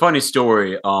 it's a funny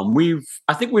story.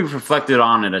 I think we've reflected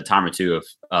on it a time or two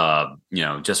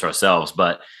of, just ourselves,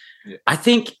 but I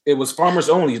think it was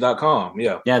farmersonly.com.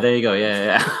 Yeah. Yeah, there you go.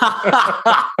 Yeah.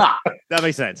 That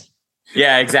makes sense.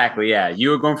 Yeah, exactly. Yeah. You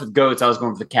were going for the goats. I was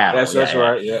going for the cattle. That's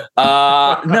right. Yeah.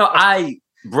 No, I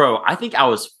think I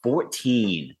was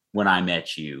 14 when I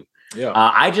met you. Yeah.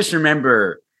 I just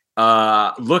remember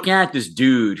looking at this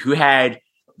dude who had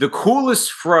the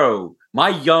coolest fro my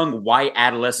young white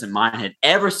adolescent mind had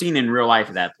ever seen in real life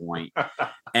at that point.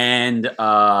 And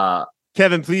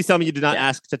Kevin, please tell me you did not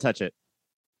ask to touch it.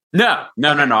 No. I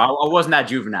wasn't that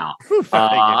juvenile.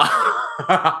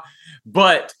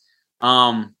 But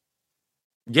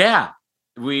yeah,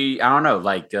 I don't know,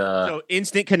 like so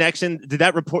instant connection. Did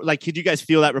that report, like, could you guys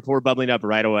feel that rapport bubbling up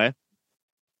right away?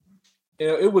 You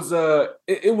know, it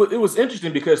was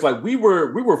interesting because like we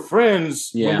were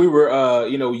friends when we were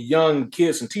young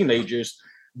kids and teenagers,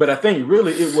 but I think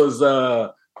really it was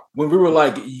when we were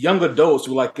like young adults,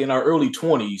 we were like in our early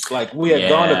 20s. Like we had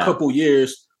gone a couple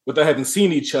years without having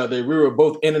seen each other. We were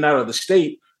both in and out of the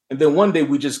state, and then one day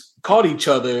we just caught each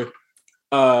other.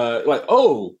 Like,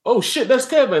 oh shit, that's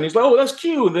Kevin. He's like, oh, that's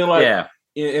Q. And then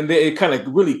and then it kind of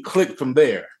really clicked from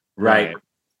there. Right.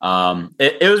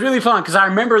 It was really fun because I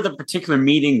remember the particular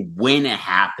meeting when it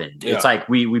happened. It's like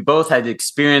we both had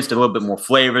experienced a little bit more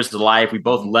flavors of life. We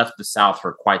both left the South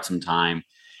for quite some time,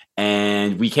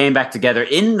 and we came back together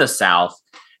in the South.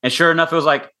 And sure enough, it was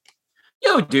like,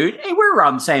 yo, dude, hey, we're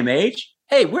around the same age.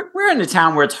 Hey, we're in a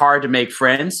town where it's hard to make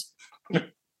friends.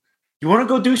 You want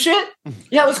to go do shit?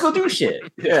 Yeah, let's go do shit.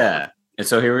 Yeah. And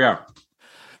so here we are.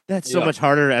 That's so much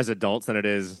harder as adults than it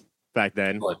is back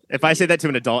then. If I say that to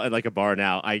an adult at like a bar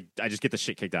now, I just get the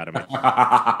shit kicked out of me.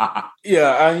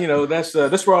 Yeah, that's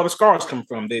where all the scars come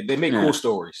from. They make cool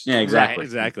stories. Yeah, exactly. Right,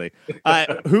 exactly.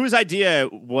 Whose idea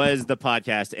was the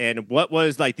podcast, and what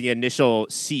was like the initial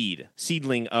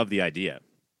seedling of the idea?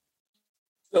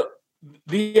 So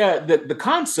the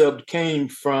concept came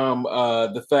from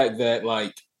the fact that,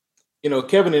 like,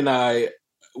 Kevin and I,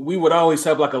 we would always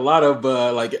have like a lot of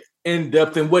like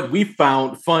in-depth and what we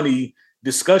found funny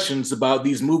discussions about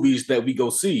these movies that we go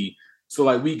see. So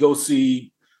like we go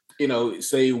see,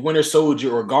 say Winter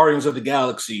Soldier or Guardians of the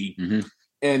Galaxy. Mm-hmm.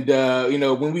 And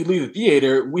when we leave the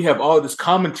theater, we have all this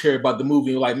commentary about the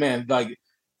movie. Like, man, like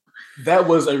that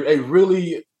was a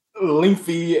really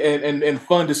lengthy and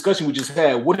fun discussion we just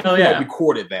had. What if we had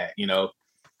recorded that,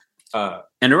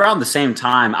 And around the same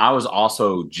time, I was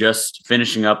also just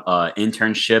finishing up an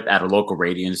internship at a local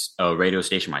radio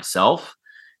station myself.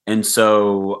 And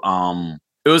so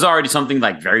it was already something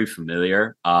like very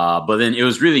familiar. But then it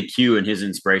was really Q and his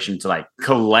inspiration to like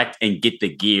collect and get the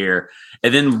gear.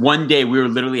 And then one day we were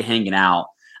literally hanging out.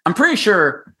 I'm pretty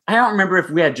sure, I don't remember if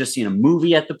we had just seen a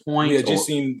movie at the point. We had just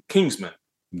seen Kingsman.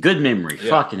 Good memory. Yeah.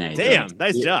 Fucking A. Damn,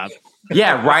 nice job.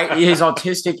 Yeah, right. His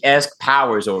autistic-esque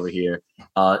powers over here.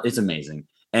 It's amazing.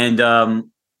 And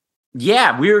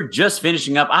we were just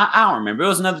finishing up. I don't remember. It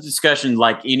was another discussion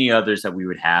like any others that we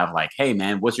would have. Like, hey,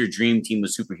 man, what's your dream team of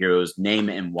superheroes? Name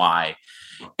it and why.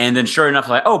 And then sure enough,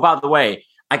 like, oh, by the way,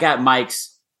 I got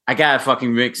mics. I got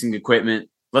fucking mixing equipment.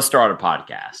 Let's start a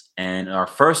podcast. And our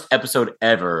first episode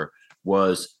ever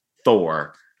was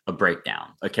Thor,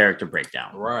 a character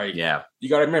breakdown. Right. Yeah. You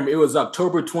got to remember, it was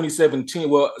October 2017.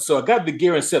 Well, so I got the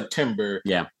gear in September.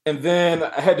 Yeah. And then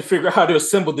I had to figure out how to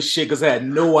assemble the shit because I had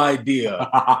no idea.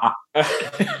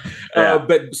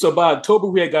 But so by October,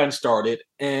 we had gotten started.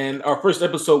 And our first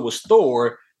episode was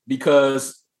Thor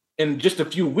because in just a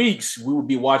few weeks, we would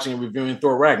be watching and reviewing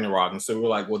Thor Ragnarok. And so we were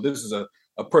like, well, this is a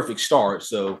perfect start.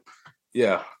 So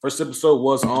yeah, first episode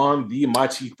was on the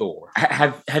mighty Thor.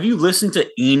 Have you listened to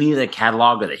any of the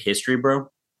catalog of the history, bro?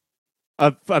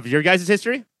 Of your guys'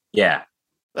 history? Yeah.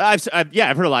 I've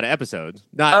heard a lot of episodes.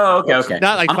 Okay.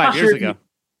 Not like 5 years ago.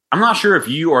 I'm not sure if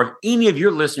you or any of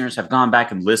your listeners have gone back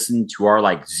and listened to our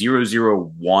like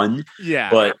 001. Yeah.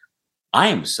 But I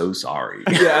am so sorry.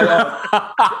 Yeah.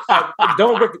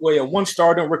 One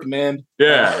star, don't recommend.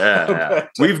 Yeah.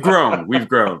 We've grown. Believe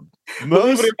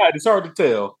it or not, it's hard to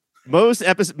tell. Most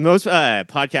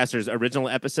podcasters' original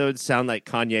episodes sound like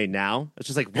Kanye now. It's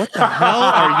just like, what the hell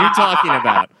are you talking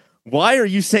about? Why are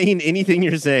you saying anything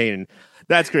you're saying?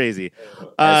 That's crazy.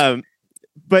 But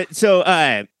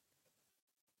so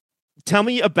tell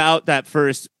me about that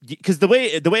first, because the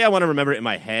way I want to remember it in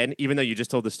my head, even though you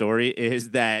just told the story, is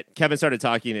that Kevin started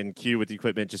talking and Q with the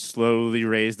equipment just slowly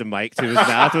raised the mic to his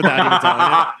mouth without even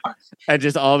telling it, and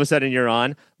just all of a sudden you're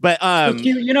on. But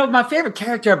Q, my favorite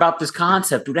character about this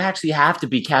concept would actually have to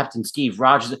be Captain Steve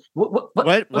Rogers.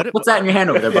 What's that in your hand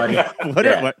over there, buddy?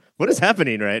 What is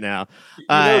happening right now?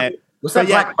 What's that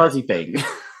black fuzzy thing?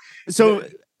 So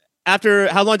after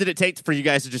how long did it take for you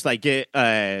guys to just like get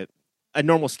a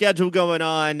normal schedule going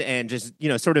on and just,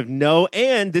 sort of know,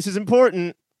 and this is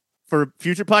important for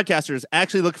future podcasters,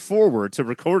 actually look forward to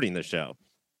recording the show?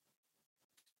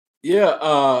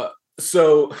 Yeah.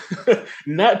 So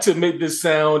not to make this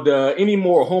sound any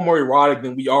more homoerotic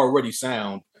than we already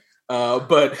sound,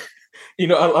 but, a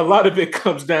lot of it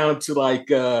comes down to like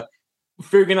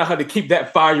figuring out how to keep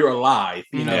that fire alive,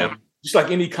 just like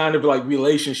any kind of like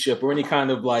relationship or any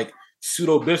kind of like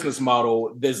pseudo business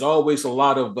model. There's always a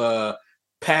lot of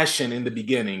passion in the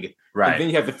beginning. Right. And then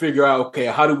you have to figure out, okay,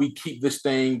 how do we keep this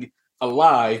thing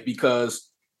alive?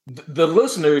 Because the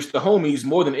listeners, the homies,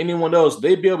 more than anyone else,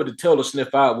 they'd be able to tell or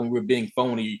sniff out when we're being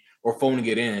phony or phoning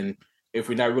it in if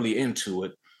we're not really into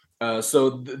it. So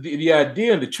the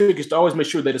idea and the trick is to always make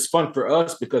sure that it's fun for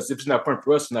us, because if it's not fun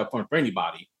for us, it's not fun for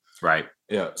anybody. Right.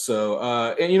 Yeah.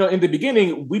 So, in the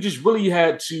beginning, we just really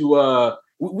had to,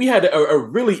 we had a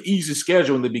really easy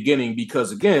schedule in the beginning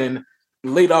because, again,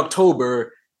 late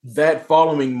October, that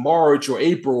following March or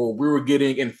April, we were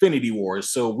getting Infinity Wars.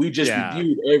 So we just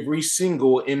reviewed every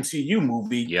single MCU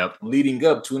movie leading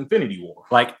up to Infinity War.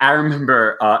 Like, I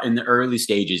remember in the early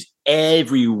stages,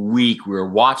 every week we were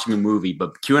watching a movie,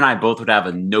 but Q and I both would have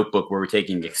a notebook where we're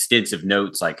taking extensive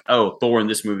notes like, oh, Thor in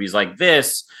this movie is like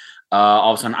this.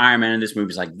 All of a sudden, Iron Man in this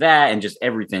movie is like that, and just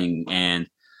everything. And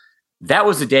that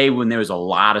was the day when there was a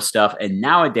lot of stuff. And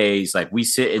nowadays, like, we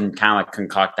sit and kind of like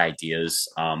concoct ideas.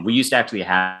 We used to actually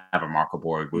have a marker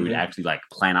board where we would actually like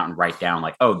plan out and write down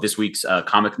like, oh, this week's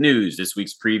comic news, this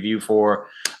week's preview for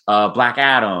Black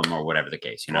Adam or whatever the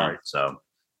case, Right. So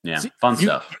yeah, fun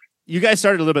stuff. you guys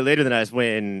started a little bit later than us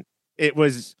when it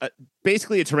was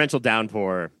basically a torrential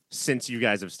downpour since you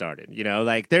guys have started. You know,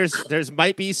 like there's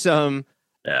might be some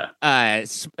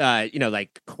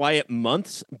like quiet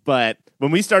months, but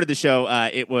when we started the show,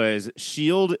 it was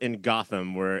Shield and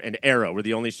Gotham and Arrow were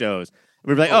the only shows.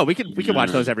 We were like, we could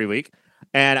watch those every week.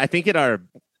 And I think at our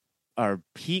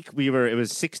peak, it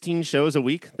was 16 shows a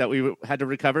week that we had to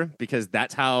recover because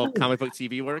that's how comic book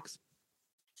TV works.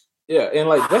 Yeah, and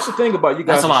like that's the thing about you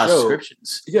guys. That's a lot of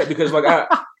subscriptions. Yeah, because like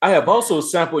I have also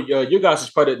sampled your guys'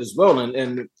 product as well,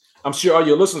 and I'm sure all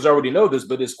your listeners already know this,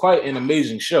 but it's quite an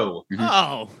amazing show. Mm-hmm.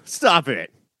 Oh, stop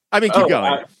it! I mean, keep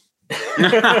going.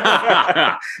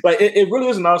 Like it really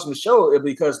is an awesome show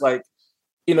because like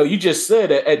you just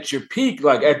said at your peak,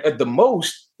 like at the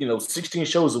most 16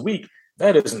 shows a week.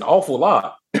 That is an awful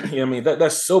lot. I mean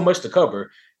that's so much to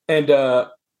cover, and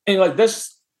like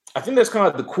I think that's kind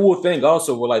of like the cool thing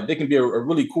also where like there can be a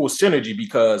really cool synergy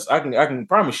because I can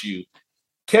promise you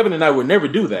Kevin and I would never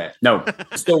do that. No.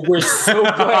 So we're so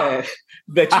glad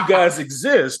that you guys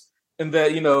exist and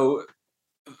that,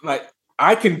 like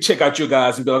I can check out your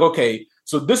guys and be like, okay,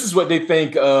 so this is what they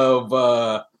think of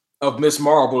Miss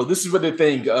Marvel. This is what they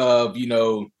think of,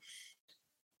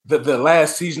 the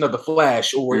last season of The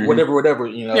Flash or whatever,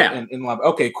 Yeah. And like,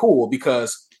 okay, cool.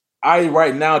 Because I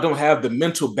right now don't have the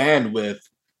mental bandwidth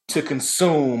to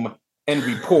consume and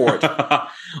report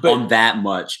on that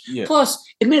much. Yeah. Plus,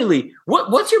 admittedly,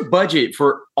 what's your budget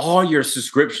for all your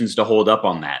subscriptions to hold up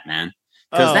on that, man?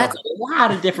 Because that's a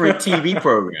lot of different TV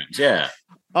programs. Yeah,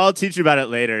 I'll teach you about it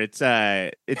later. It's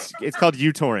called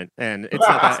uTorrent, and it's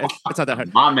not that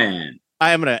hard. My man.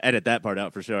 I am gonna edit that part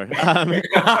out for sure. I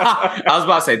was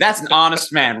about to say that's an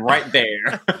honest man right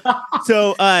there.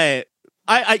 So,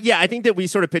 I think that we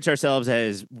sort of pitch ourselves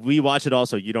as we watch it all,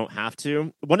 so you don't have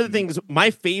to. One of the things, my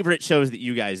favorite shows that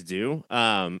you guys do,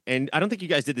 and I don't think you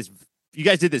guys did this. You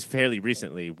guys did this fairly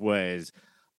recently. Was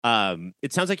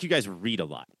it sounds like you guys read a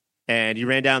lot, and you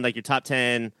ran down like your top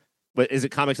 10. But is it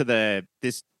comics of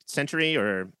this century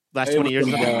or last 20 years?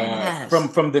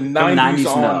 From the 90s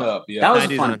on up. Yeah, that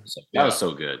was fun. That was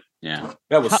so good. Yeah,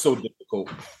 that was so difficult.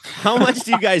 How much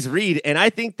do you guys read? And I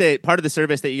think that part of the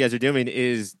service that you guys are doing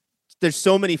is there's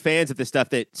so many fans of this stuff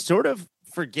that sort of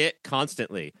forget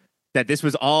constantly that this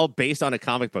was all based on a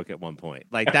comic book at one point.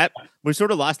 Like that, we sort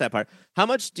of lost that part. How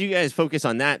much do you guys focus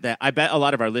on that? That I bet a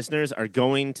lot of our listeners are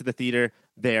going to the theater.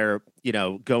 They're,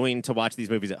 going to watch these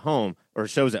movies at home or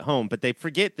shows at home, but they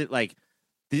forget that like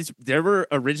there were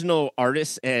original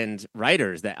artists and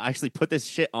writers that actually put this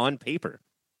shit on paper.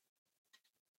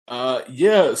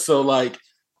 Yeah. So like,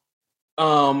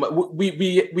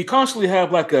 we constantly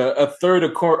have like a third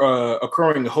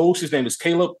occurring host. His name is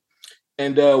Caleb,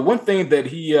 and one thing that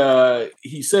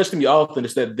he says to me often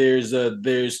is that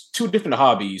there's two different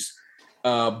hobbies.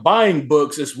 Buying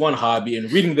books is one hobby,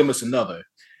 and reading them is another.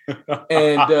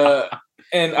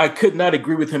 And I could not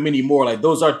agree with him anymore. Like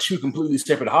those are two completely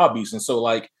separate hobbies, and so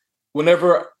like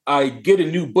whenever I get a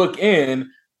new book in,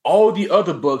 all the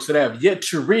other books that I have yet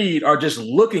to read are just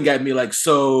looking at me like,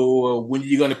 so when are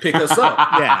you going to pick us up?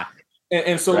 Yeah.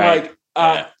 And so like,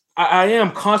 I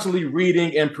am constantly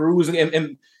reading and perusing.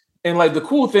 And like, the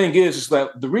cool thing is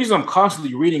that the reason I'm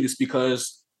constantly reading is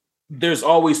because there's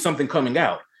always something coming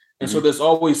out. And so there's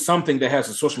always something that has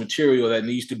a source material that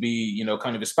needs to be,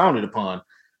 kind of expounded upon.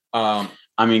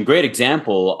 I mean, great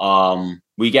example.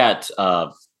 We got,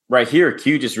 right here,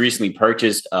 Q just recently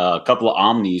purchased a couple of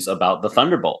Omnis about the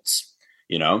Thunderbolts.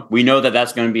 We know that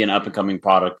that's going to be an up and coming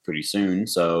product pretty soon.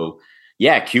 So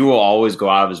yeah, Q will always go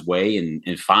out of his way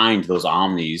and find those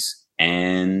Omnis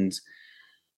and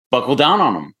buckle down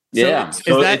on them. Yeah.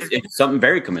 So it's something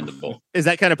very commendable. Is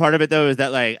that kind of part of it though? Is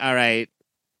that like, all right,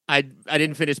 I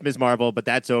didn't finish Ms. Marvel, but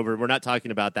that's over. We're not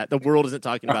talking about that. The world isn't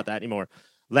talking about that anymore.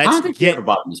 I don't think you ever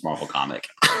bought a Ms. Marvel comic.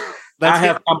 I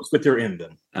have comics with her in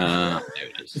them. There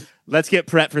it is. Let's get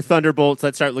prepped for Thunderbolts.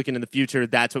 Let's start looking in the future.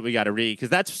 That's what we got to read. Because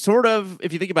that's sort of,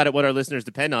 if you think about it, what our listeners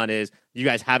depend on is you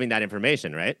guys having that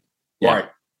information, right? Yeah. Right.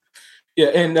 Yeah,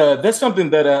 and that's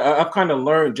something that I've kind of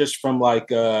learned just from like,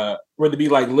 whether it be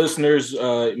like listeners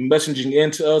messaging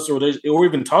into us or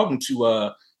even talking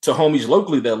to homies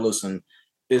locally that listen,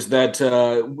 is that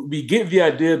we get the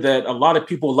idea that a lot of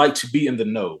people like to be in the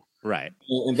know. Right.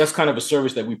 And that's kind of a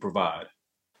service that we provide.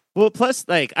 Well, plus,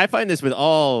 like, I find this with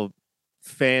all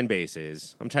fan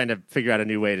bases. I'm trying to figure out a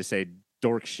new way to say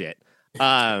dork shit.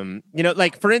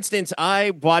 Like, for instance,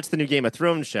 I watched the new Game of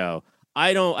Thrones show.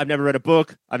 I've never read a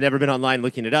book. I've never been online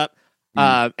looking it up.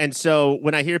 And so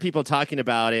when I hear people talking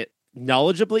about it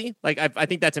knowledgeably, like, I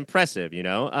think that's impressive,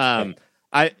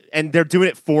 and they're doing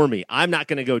it for me. I'm not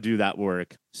going to go do that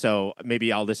work. So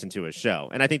maybe I'll listen to a show.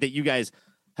 And I think that you guys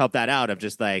help that out of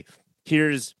just like,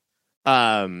 here's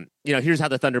here's how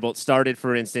the Thunderbolt started,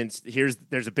 for instance.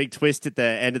 There's a big twist at the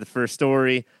end of the first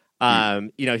story.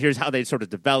 Here's how they sort of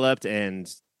developed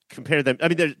and compare them. I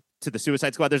mean, to the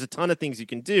Suicide Squad, there's a ton of things you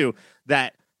can do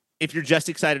that if you're just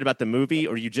excited about the movie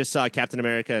or you just saw Captain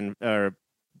America or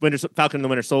Falcon and the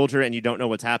Winter Soldier and you don't know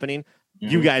what's happening,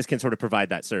 you guys can sort of provide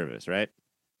that service, right?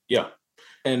 Yeah.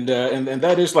 And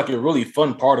that is like a really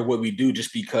fun part of what we do,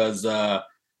 just because, I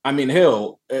mean,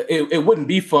 hell, it wouldn't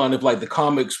be fun if like the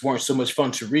comics weren't so much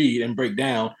fun to read and break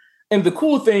down. And the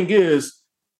cool thing is,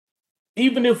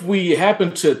 even if we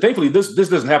happen to, thankfully, this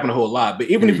doesn't happen a whole lot, but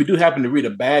even if we do happen to read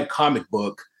a bad comic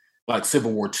book like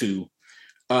Civil War II,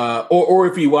 or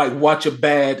if you like watch a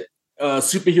bad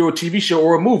superhero TV show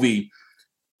or a movie,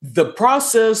 the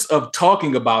process of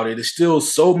talking about it is still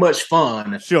so much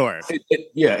fun. Sure.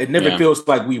 It never feels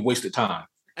like we wasted time.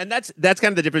 And that's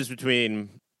kind of the difference between,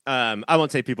 I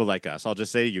won't say people like us, I'll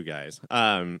just say you guys.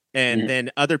 And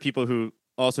then other people who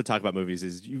also talk about movies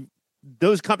is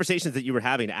those conversations that you were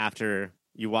having after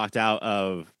you walked out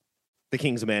of The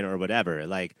Kingsman or whatever.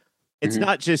 Like, it's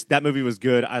not just that movie was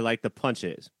good, I like the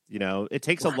punches. It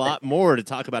takes a lot more to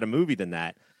talk about a movie than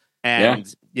that.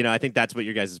 And, I think that's what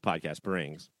your guys' podcast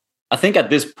brings. I think at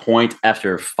this point,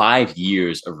 after 5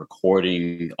 years of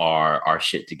recording our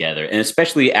shit together, and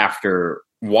especially after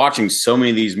watching so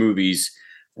many of these movies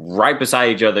right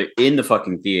beside each other in the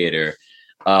fucking theater,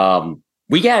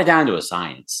 we got it down to a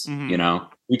science,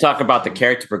 We talk about the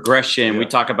character progression. We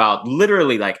talk about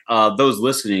literally like those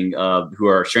listening who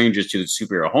are strangers to the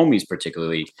superhero homies,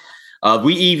 particularly.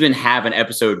 We even have an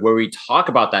episode where we talk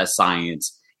about that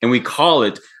science and we call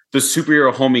it the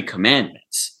Superhero Homie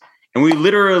Commandments. And we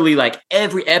literally, like,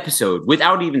 every episode,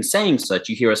 without even saying such,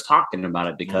 you hear us talking about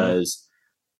it because,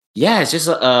 it's just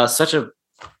such a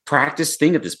practice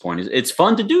thing at this point. It's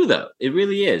fun to do, though. It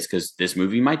really is, because this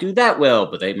movie might do that well,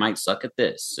 but they might suck at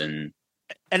this. And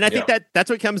I think that's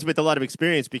what comes with a lot of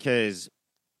experience because,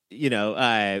 there's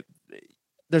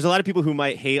a lot of people who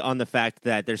might hate on the fact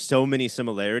that there's so many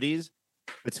similarities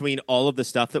between all of the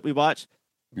stuff that we watch,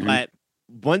 but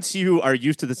once you are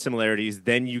used to the similarities,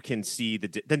 then you can see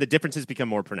then the differences become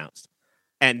more pronounced,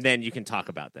 and then you can talk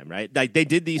about them, right? Like they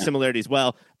did these similarities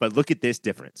well, but look at this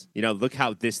difference. Look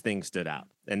how this thing stood out,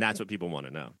 and that's what people want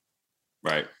to know.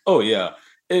 Right. Oh yeah,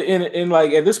 and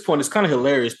like at this point, it's kind of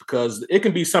hilarious because it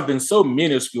can be something so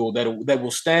minuscule that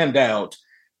will stand out.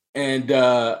 And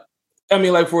I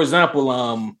mean, like for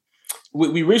example,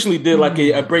 we recently did like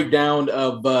a breakdown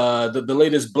of the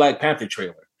latest Black Panther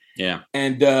trailer. Yeah.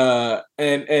 And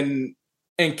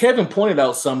Kevin pointed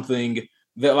out something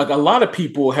that like a lot of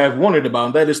people have wondered about,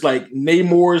 and that is like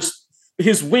Namor's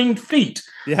his winged feet.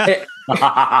 Yeah.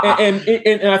 And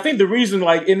I think the reason,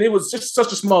 like, and it was just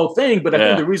such a small thing, but I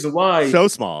think the reason why so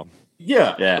small.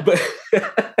 Yeah. Yeah. But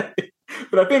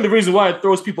I think the reason why it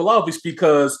throws people off is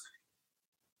because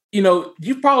everyone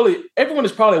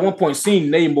has probably at one point seen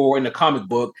Namor in the comic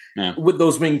book with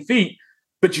those winged feet,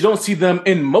 but you don't see them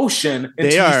in motion until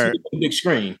you see them on the big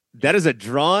screen. That is a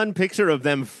drawn picture of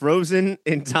them frozen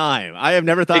in time. I have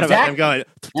never thought about them going.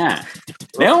 Yeah.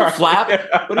 They don't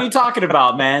flap. What are you talking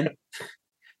about, man?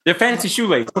 They're fancy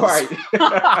shoelaces. Right.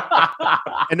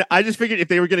 And I just figured if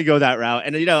they were going to go that route,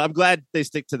 and I'm glad they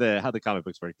stick to how the comic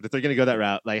books work, but if they're going to go that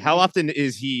route, like how often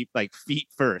is he like feet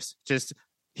first? Just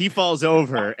he falls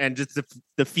over and just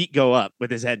the feet go up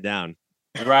with his head down.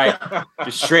 Right.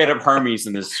 Just straight up Hermes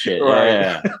in this shit. Right.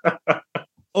 Yeah.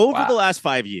 Over the last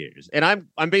 5 years, and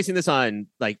I'm basing this on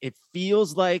like it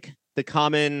feels like the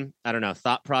common, I don't know,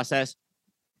 thought process.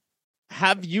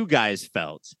 Have you guys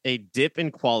felt a dip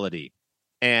in quality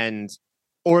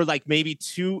or like maybe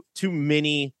too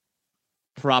many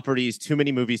properties, too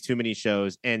many movies, too many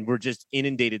shows, and we're just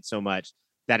inundated so much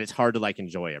that it's hard to like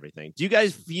enjoy everything? Do you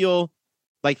guys feel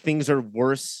like things are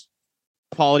worse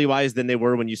quality-wise than they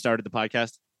were when you started the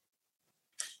podcast?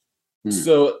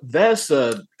 So that's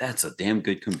a damn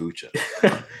good kombucha.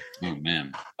 Oh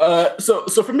man. So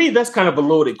for me, that's kind of a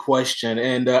loaded question,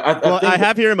 and I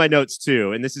have here in my notes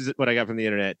too, and this is what I got from the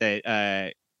internet.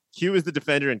 That Q is the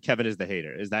defender and Kevin is the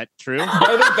hater. Is that true?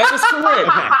 That is correct.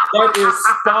 That is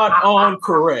spot on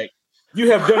correct. You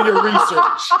have done your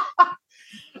research.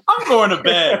 I'm going to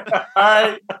bed. All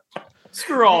right.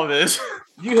 Screw all of this.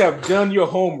 You have done your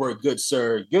homework, good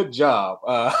sir. Good job.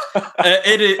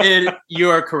 You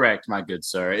are correct, my good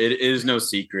sir. It is no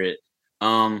secret.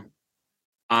 I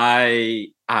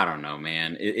don't know,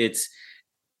 man. It's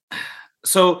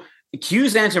so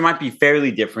Q's answer might be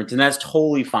fairly different, and that's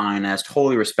totally fine. That's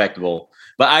totally respectable.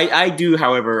 But I do,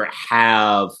 however,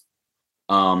 have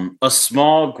a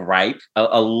small gripe,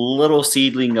 a little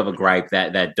seedling of a gripe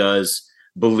that does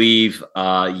believe,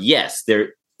 yes,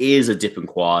 there is a dip in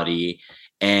quality,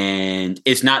 and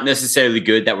it's not necessarily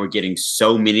good that we're getting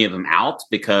so many of them out,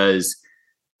 because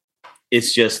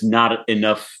it's just not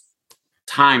enough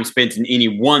time spent in any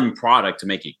one product to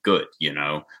make it good,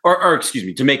 or excuse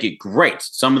me, to make it great.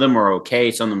 Some of them are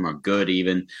okay, some of them are good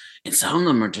even, and some of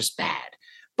them are just bad.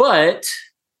 But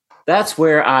that's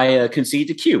where I concede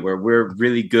to Q, where we're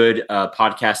really good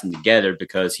podcasting together,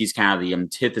 because he's kind of the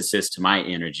antithesis to my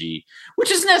energy,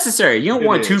 which is necessary. You don't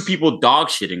want two people dog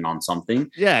shitting on something.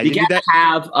 Yeah, you gotta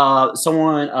have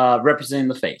someone representing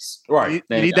the face. Right.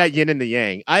 You need that yin and the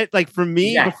yang. For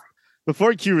me,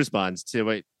 before Q responds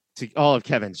to all of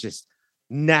Kevin's just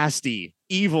nasty,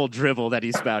 evil drivel that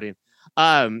he's spouting.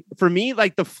 For me,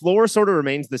 the floor sort of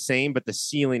remains the same, but the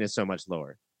ceiling is so much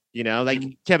lower.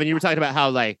 Kevin, you were talking about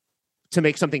how to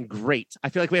make something great. I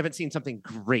feel like we haven't seen something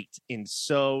great in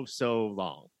so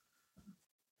long.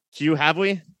 Q, have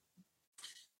we?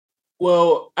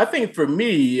 Well, I think for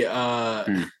me,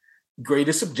 great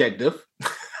is subjective.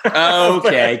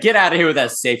 Okay, get out of here with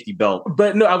that safety belt.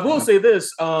 But no, I will say this.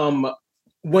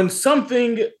 When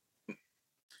something,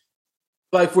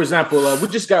 for example, we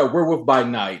just got Werewolf by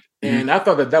Night, and I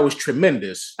thought that was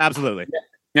tremendous. Absolutely.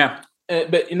 Yeah.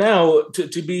 But now,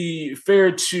 to be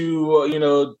fair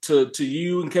to to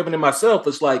you and Kevin and myself,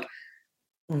 it's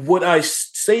would I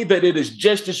say that it is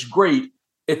just as great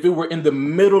if it were in the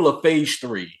middle of Phase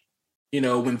 3?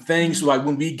 When things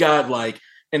when we got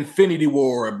Infinity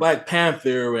War, or Black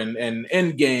Panther, and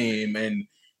Endgame, and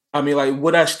I mean,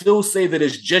 would I still say that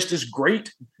it's just as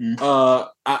great?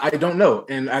 I don't know,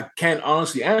 and I can't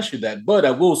honestly answer that. But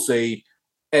I will say,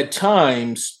 at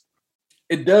times,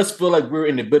 it does feel like we're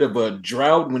in a bit of a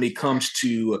drought when it comes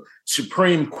to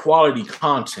supreme quality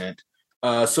content.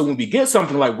 So when we get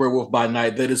something like Werewolf by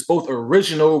Night that is both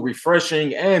original,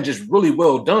 refreshing, and just really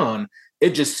well done, it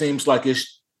just seems like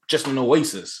it's just an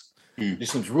oasis. It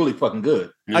seems really fucking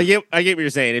good. I get what you're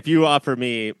saying. If you offer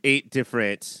me 8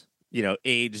 different,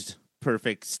 aged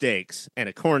perfect steaks and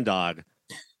a corn dog,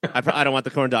 I don't want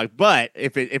the corn dog. But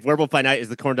if Werewolf by Night is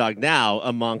the corn dog now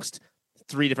amongst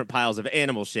 3 different piles of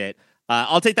animal shit,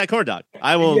 I'll take that corn dog.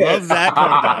 I will love that corn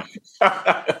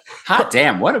dog. Hot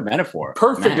damn, what a metaphor.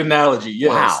 Perfect analogy.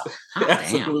 Yes. Wow.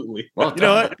 Absolutely. Well, you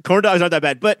know what? Corn dogs aren't that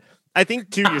bad. But I think,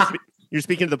 too, you're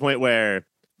speaking to the point where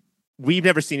we've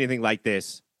never seen anything like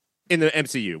this in the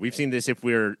MCU. We've seen this if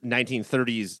we're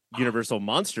 1930s Universal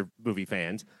monster movie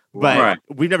fans. But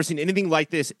we've never seen anything like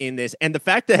this in this. And the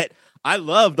fact that I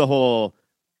love the whole,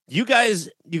 you guys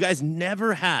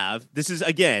never have, this is,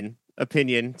 again,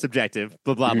 opinion, subjective,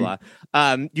 blah, blah, blah.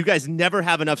 You guys never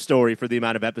have enough story for the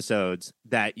amount of episodes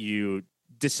that you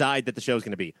decide that the show is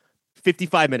going to be.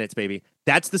 55 minutes, baby.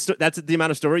 That's the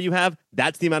amount of story you have.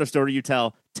 That's the amount of story you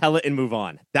tell. Tell it and move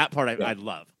on. That part I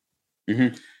love.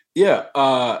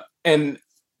 Yeah. And,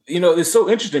 it's so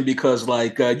interesting because,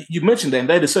 you mentioned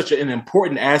that is such an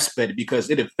important aspect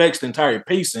because it affects the entire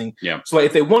pacing. Yeah. So,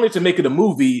 if they wanted to make it a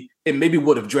movie, it maybe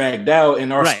would have dragged out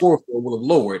and our score would have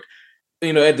lowered.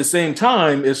 At the same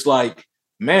time, it's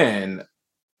man,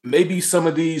 maybe some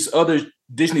of these other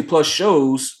Disney Plus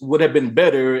shows would have been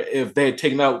better if they had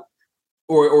taken out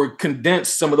or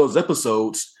condensed some of those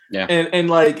episodes. Yeah. And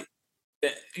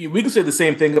we can say the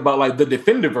same thing about the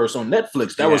Defenderverse on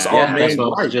Netflix. That was all that's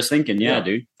what I was just thinking. Yeah,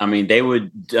 dude. I mean,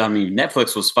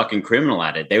 Netflix was fucking criminal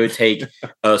at it. They would take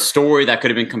a story that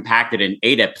could have been compacted in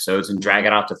 8 episodes and drag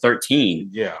it out to 13.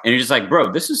 Yeah. And you're just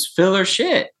bro, this is filler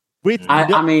shit.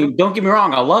 I mean, don't get me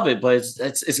wrong, I love it, but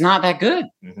it's not that good.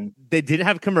 They didn't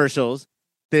have commercials.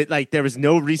 That there was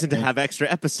no reason to have extra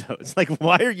episodes.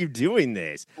 Why are you doing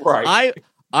this? Right.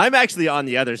 I'm actually on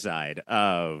the other side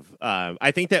of.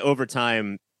 I think that over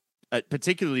time,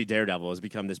 particularly Daredevil has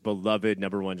become this beloved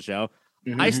 #1 show.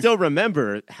 I still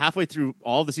remember halfway through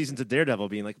all the seasons of Daredevil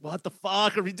being what the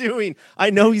fuck are we doing?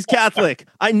 I know he's Catholic.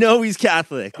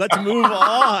 Let's move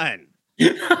on.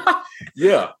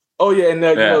 Yeah. Oh yeah, and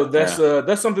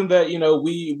that's something that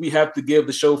we have to give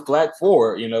the show flack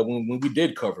for. When we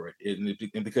did cover it,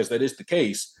 and because that is the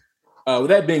case. With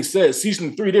that being said,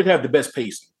 season 3 did have the best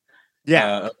pacing.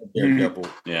 Yeah, Daredevil.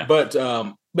 Yeah, but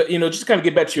just to kind of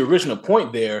get back to your original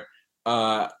point there,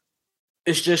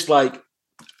 it's just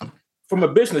from a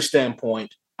business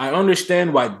standpoint, I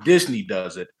understand why Disney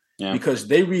does it because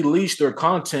they release their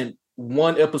content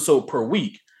 1 episode per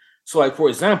week. So, like, for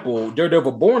example,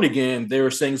 Daredevil Born Again, they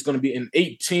were saying it's going to be an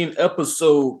 18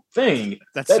 episode thing.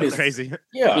 That That is is crazy.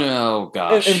 Yeah. Oh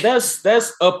gosh, And that's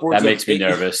upwards. that makes me of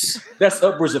nervous. That's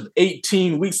upwards of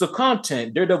 18 weeks of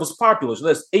content. Daredevil's popular, so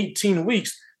that's 18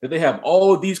 weeks that they have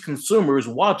all of these consumers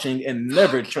watching and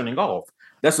never turning off.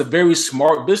 That's a very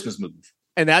smart business move.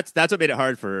 And that's what made it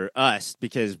hard for us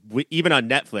because even on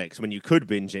Netflix, when you could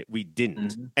binge it, we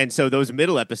didn't. Mm-hmm. And so those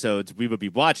middle episodes we would be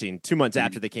watching 2 months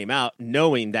after they came out,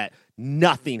 knowing that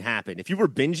nothing happened. If you were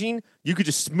binging, you could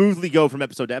just smoothly go from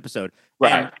episode to episode,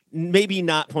 Right. and maybe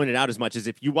not point it out as much as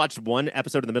if you watched one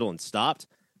episode in the middle and stopped.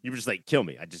 You were just like, kill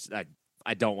me.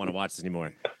 I don't want to watch this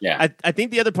anymore. Yeah. I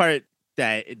think the other part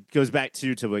that it goes back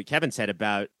to what Kevin said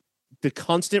about the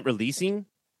constant releasing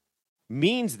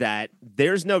means that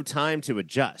there's no time to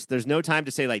adjust. There's no time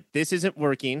to say, like, this isn't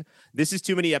working. This is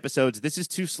too many episodes. This is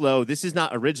too slow. This is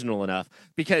not original enough,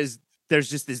 because there's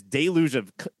just this deluge of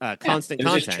constant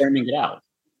content. Just churning it out.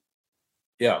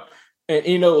 Yeah.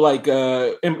 And, like,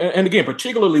 and again,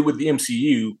 particularly with the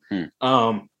MCU,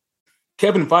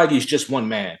 Kevin Feige is just one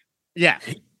man. Yeah.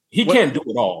 He can't do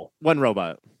it all. One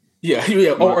robot. Yeah.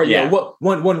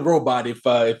 One robot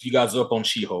if you guys are up on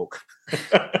She-Hulk.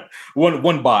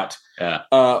 one bot. Yeah.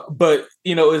 But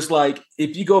it's like,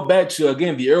 if you go back to,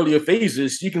 again, the earlier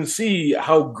phases, you can see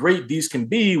how great these can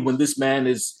be when this man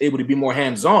is able to be more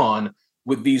hands-on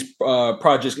with these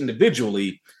projects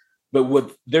individually. But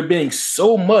with there being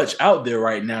so much out there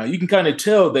right now, you can kind of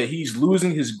tell that he's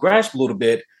losing his grasp a little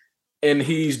bit, and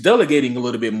he's delegating a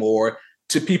little bit more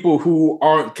to people who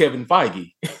aren't Kevin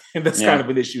Feige. And that's kind of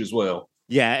an issue as well.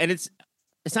 Yeah, and it's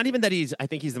not even that I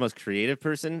think he's the most creative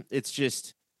person. It's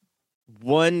just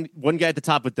one guy at the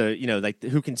top with the, like,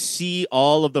 who can see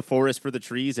all of the forest for the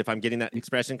trees, if I'm getting that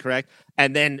expression correct,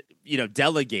 and then,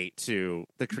 delegate to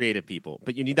the creative people.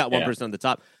 But you need that one person on the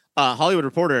top. Hollywood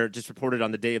Reporter just reported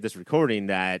on the day of this recording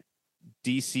that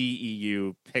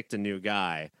DCEU picked a new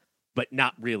guy, but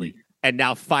not really. And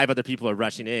now 5 other people are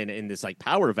rushing in this, like,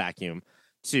 power vacuum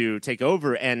to take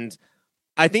over. And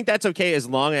I think that's okay as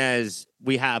long as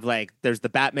we have, like, there's the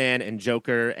Batman and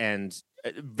Joker and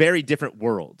very different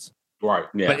worlds. Right.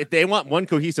 Yeah. But if they want one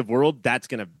cohesive world, it's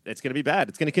gonna be bad.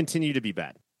 It's gonna continue to be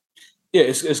bad. Yeah,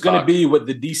 it's going to be what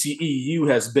the DCEU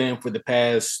has been for the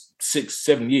past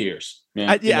 6-7 years.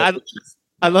 Yeah.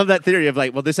 I love that theory of,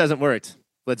 like, well, this hasn't worked.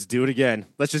 Let's do it again.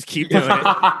 Let's just keep doing it.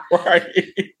 Right.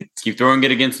 Let's keep throwing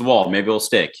it against the wall. Maybe it'll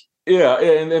stick. Yeah,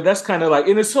 and that's kind of like,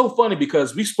 and it's so funny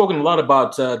because we've spoken a lot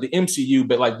about the MCU,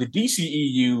 but, like, the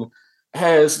DCEU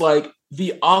has, like,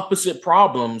 the opposite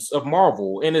problems of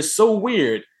Marvel, and it's so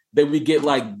weird that we get,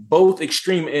 like, both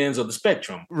extreme ends of the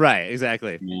spectrum. Right,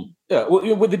 exactly. Yeah,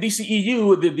 well, with the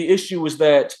DCEU, the issue is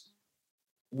that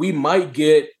we might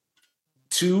get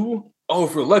 2,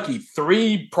 if we're lucky,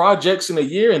 3 projects in a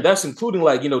year, and that's including,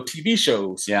 like, TV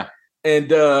shows. Yeah. And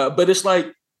but it's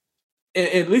like,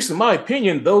 at least in my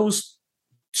opinion, those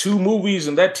 2 movies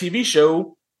and that TV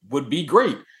show would be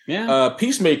great. Yeah.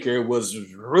 Peacemaker was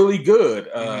really good.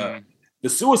 The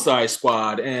Suicide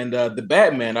Squad and the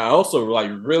Batman, I also,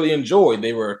 like, really enjoyed.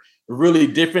 They were really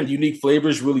different, unique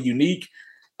flavors, really unique.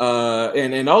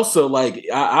 And also, like,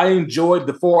 I enjoyed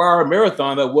the 4-hour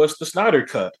marathon that was the Snyder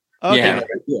Cut. Okay.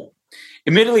 Yeah.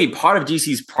 Admittedly, part of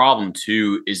DC's problem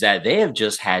too is that they have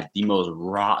just had the most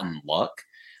rotten luck.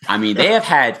 I mean, they have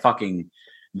had fucking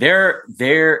their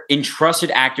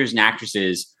entrusted actors and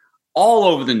actresses all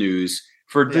over the news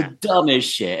for the dumbest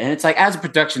shit. And it's like, as a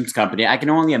productions company, I can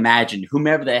only imagine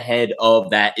whomever the head of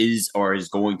that is or is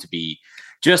going to be,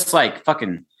 just, like,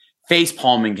 fucking face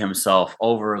palming himself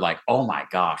over, like, oh my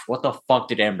gosh, what the fuck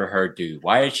did Amber Heard do?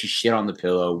 Why did she shit on the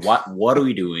pillow? What are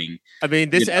we doing? I mean,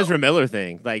 this Ezra Miller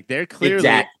thing, like, they're clearly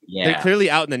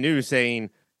out in the news saying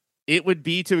it would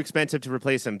be too expensive to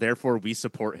replace him, therefore we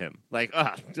support him. Like,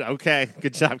 okay,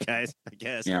 good job, guys, I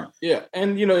guess. Yeah,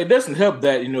 and it doesn't help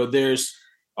that there's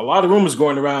a lot of rumors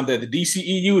going around that the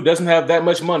DCEU doesn't have that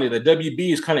much money. The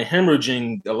WB is kind of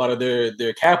hemorrhaging a lot of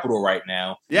their capital right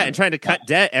now. Yeah, and trying to cut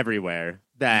debt everywhere.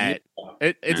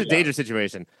 It's a dangerous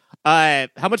situation. How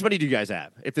much money do you guys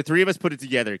have? If the 3 of us put it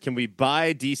together, can we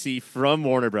buy DC from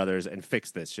Warner Brothers and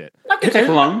fix this shit? I can take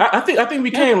along. I think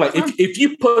we can. Like, if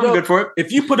you put up, good for it.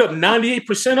 If you put up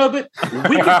 98% of it,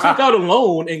 we can take out a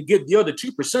loan and get the other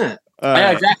 2%.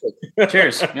 Yeah, exactly.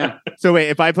 Cheers. Yeah. So wait,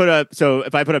 if I put up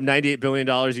 $98 billion,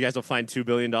 you guys will find $2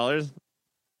 billion.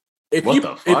 If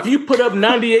you put up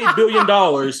 $98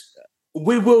 billion,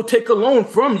 we will take a loan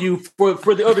from you for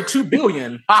the other $2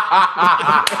 billion.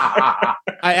 I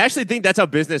actually think that's how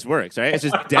business works, right? It's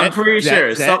just debt. I'm pretty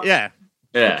sure. Debt, yeah.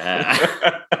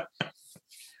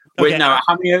 Wait, Okay. now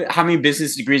how many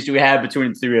business degrees do we have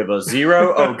between the three of us?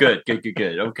 0? Oh, good.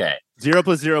 Okay. 0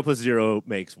 plus 0 plus 0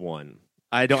 makes 1.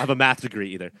 I don't have a math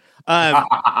degree either.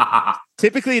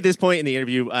 Typically, at this point in the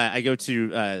interview, I go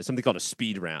to something called a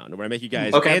speed round, where I make you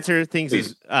guys answer things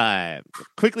as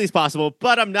quickly as possible,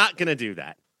 but I'm not going to do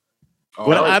that.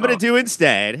 What I'm going to do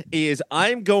instead is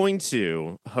I'm going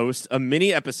to host a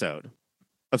mini episode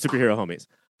of Superhero Homies.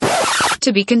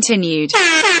 To be continued.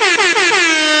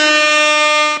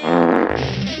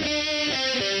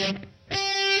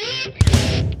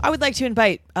 I would like to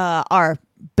invite our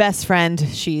best friend.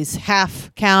 She's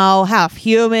half cow, half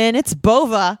human. It's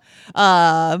Bova.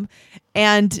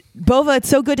 And Bova, it's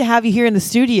so good to have you here in the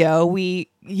studio.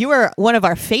 You are one of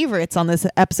our favorites on this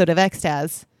episode of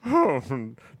Extaz. Oh,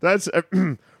 that's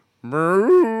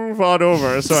move on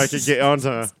over so I can get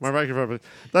onto my microphone.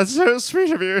 That's so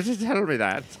sweet of you to tell me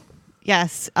that.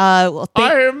 Yes. Well,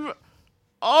 I'm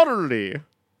utterly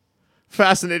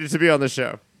fascinated to be on the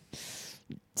show.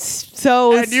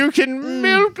 So And you can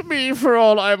milk me for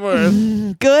all I'm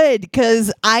worth. good,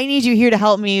 because I need you here to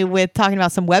help me with talking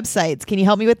about some websites. Can you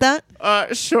help me with that?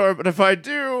 Sure, but if I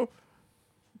do,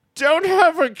 don't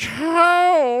have a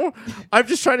cow. I'm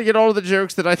just trying to get all of the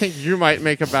jokes that I think you might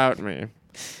make about me.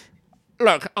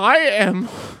 Look,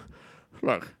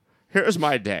 here's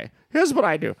my day. Here's what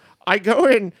I do. I go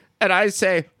in and I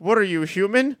say, what are you,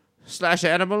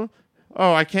 human/animal?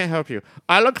 Oh, I can't help you.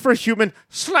 I look for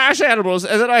human/animals,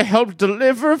 and then I help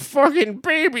deliver fucking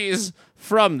babies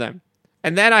from them.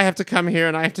 And then I have to come here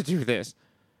and I have to do this.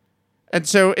 And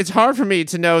so it's hard for me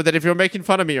to know that if you're making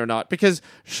fun of me or not, because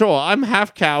sure, I'm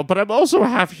half cow, but I'm also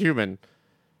half human.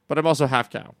 But I'm also half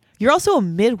cow. You're also a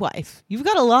midwife. You've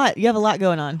got a lot. You have a lot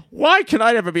going on. Why can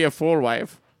I never be a full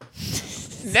wife?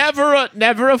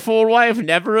 never a full wife,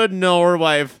 never a nor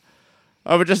wife.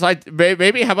 I would just like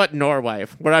maybe how about nor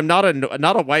wife, where I'm not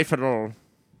a wife at all.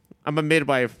 I'm a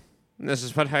midwife. And this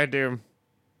is what I do.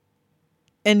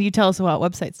 And you tell us about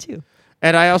websites too.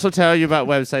 And I also tell you about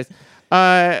websites.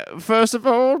 First of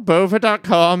all,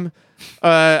 bova.com.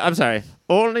 I'm sorry.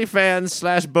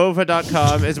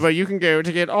 OnlyFans/bova.com is where you can go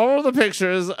to get all the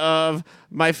pictures of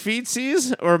my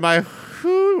feetsies or my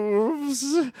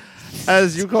hooves,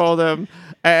 as you call them.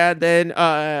 And then,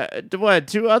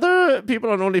 do other people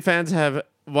on OnlyFans have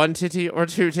 1 titty or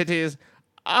 2 titties?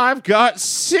 I've got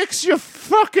 6, you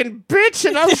fucking bitch,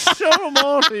 and I'll show them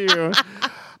all to you.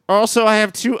 Also, I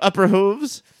have 2 upper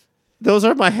hooves. Those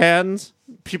are my hands.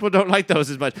 People don't like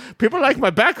those as much. People like my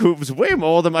back hooves way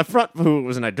more than my front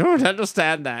hooves, and I don't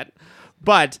understand that.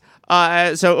 But,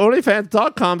 so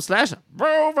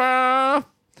OnlyFans.com/Bova.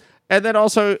 And then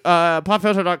also,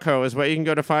 popfilter.co is where you can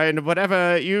go to find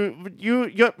whatever you're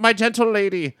my gentle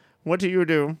lady. What do you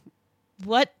do?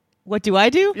 What do I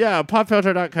do? Yeah,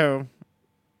 popfilter.co.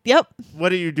 Yep. What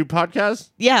do you do? Podcasts?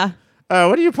 Yeah.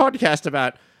 What do you podcast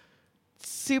about?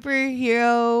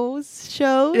 Superheroes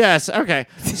shows. Yes. Okay.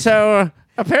 So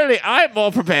apparently, I'm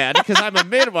more prepared because I'm a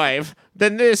midwife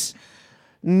than this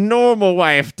normal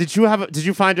wife. Did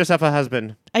you find yourself a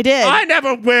husband? I did. I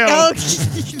never will. Oh.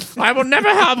 I will never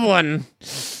have one.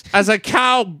 As a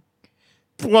cow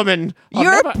woman,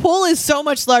 Your pool is so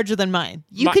much larger than mine.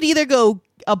 You could either go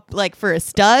up like for a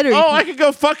stud or I could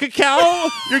go fuck a cow.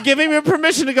 You're giving me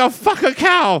permission to go fuck a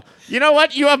cow. You know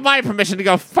what? You have my permission to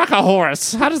go fuck a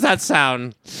horse. How does that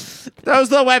sound?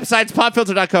 Those are the websites,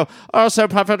 popfilter.co. Also,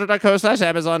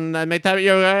 popfilter.co/Amazon. And make that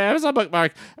your Amazon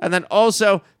bookmark. And then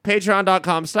also,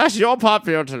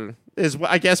 patreon.com/yourpopfilter is,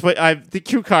 I guess, what the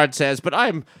cue card says. But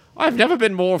I've never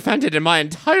been more offended in my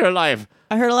entire life.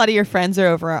 I heard a lot of your friends are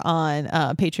over on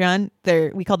Patreon.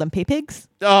 We call them pay pigs.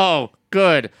 Oh,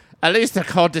 good. At least they're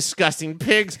called disgusting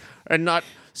pigs, and not.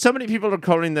 So many people are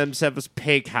calling themselves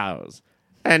pay cows.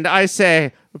 And I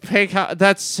say, pay cow,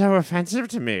 that's so offensive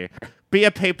to me. Be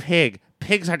a pay pig.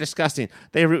 Pigs are disgusting.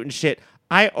 They root in shit.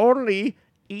 I only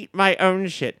eat my own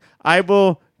shit. I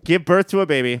will give birth to a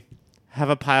baby,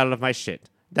 have a pile of my shit.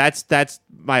 That's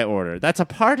my order. That's a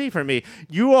party for me.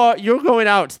 You're going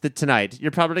out tonight.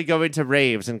 You're probably going to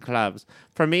raves and clubs.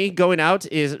 For me, going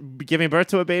out is giving birth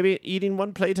to a baby, eating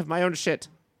 1 plate of my own shit.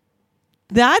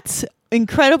 That's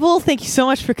incredible. Thank you so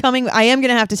much for coming. I am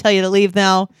going to have to tell you to leave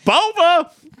now. Bova!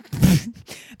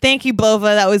 Thank you, Bova.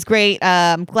 That was great.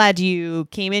 I'm glad you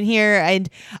came in here. And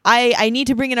I need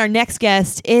to bring in our next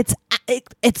guest. It's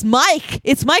Mike.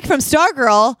 It's Mike from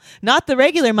Stargirl, not the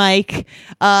regular Mike.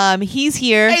 He's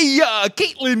here. Hey,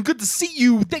 Caitlin, good to see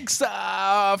you. Thanks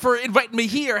for inviting me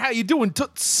here. How you doing,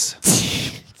 Toots?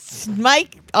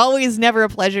 Mike, always never a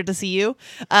pleasure to see you.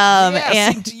 Yeah,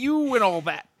 and same to you and all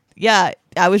that. yeah,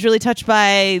 I was really touched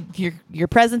by your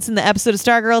presence in the episode of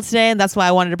Stargirl today, and that's why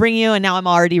I wanted to bring you. And now I'm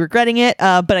already regretting it.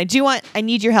 But I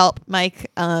need your help,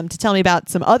 Mike, to tell me about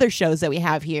some other shows that we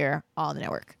have here on the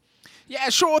network. Yeah,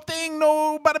 sure thing.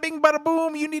 No, bada bing, bada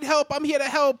boom. You need help. I'm here to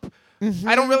help.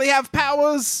 I don't really have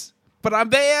powers, but I'm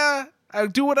there. I'll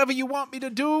do whatever you want me to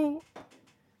do.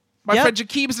 My friend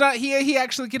Jakib's not here. He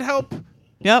actually can help.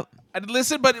 Yep. I'd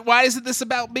listen, but why isn't this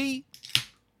about me?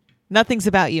 Nothing's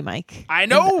about you, Mike. I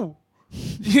know.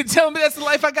 You're telling me that's the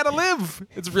life I gotta live.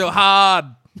 It's real hard.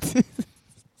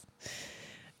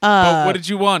 But what did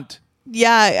you want?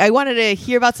 Yeah, I wanted to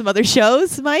hear about some other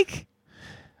shows, Mike.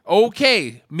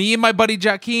 Okay, me and my buddy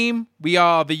Jakeem, we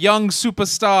are the young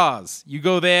superstars. You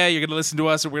go there, you're gonna listen to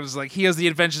us, and we're just like, here's the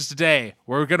adventures today.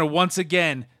 We're gonna once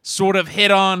again sort of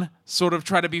hit on, sort of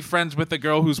try to be friends with a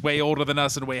girl who's way older than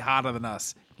us and way hotter than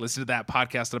us. Listen to that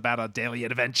podcast about our daily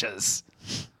adventures.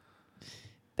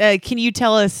 Can you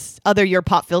tell us other your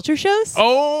pop filter shows?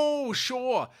 Oh,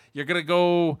 sure. You're going to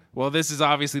go, well, this is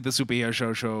obviously the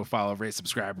Superhero Show. Follow, rate,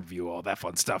 subscribe, review, all that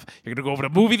fun stuff. You're going to go over to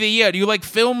Movie of the Year. Do you like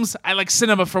films? I like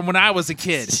cinema from when I was a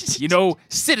kid. You know,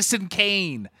 Citizen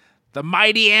Kane, The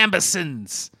Mighty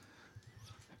Ambersons,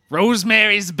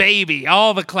 Rosemary's Baby,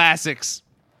 all the classics.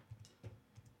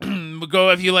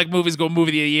 Go if you like movies, go Movie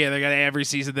of the Year. They got every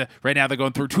season. Right now they're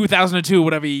going through 2002.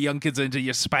 Whatever you young kids are into,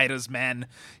 your Spiders Man,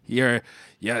 your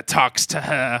Talks to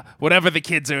Her, whatever the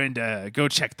kids are into, go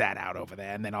check that out over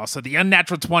there. And then also the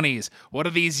Unnatural 20s. What are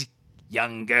these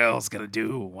young girls gonna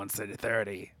do once they're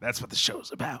 30? That's what the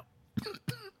show's about.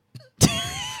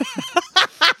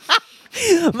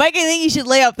 Mike, I think you should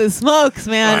lay up the smokes,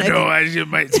 man. I know.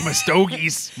 My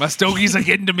stogies. My stogies are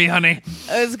getting to me, honey.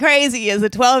 It was crazy as a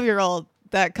 12-year-old.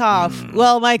 That cough.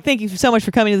 Well, Mike, thank you so much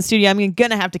for coming to the studio. I'm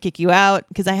gonna have to kick you out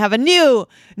because I have a new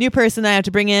person that I have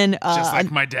to bring in. Just like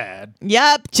my dad.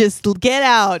 Yep. Just get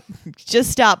out.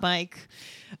 Just stop, Mike.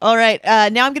 All right.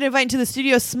 Now I'm gonna invite into the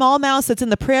studio a small mouse that's in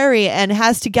the prairie and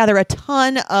has to gather a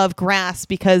ton of grass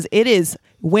because it is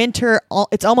winter.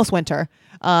 It's almost winter.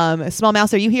 Small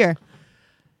mouse, are you here?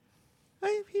 I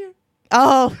am here.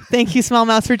 Oh, thank you, small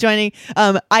mouse, for joining.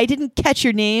 I didn't catch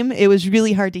your name. It was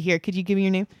really hard to hear. Could you give me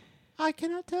your name? I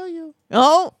cannot tell you.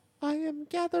 Oh. I am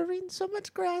gathering so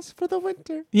much grass for the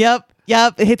winter. Yep.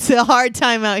 It's a hard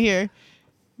time out here.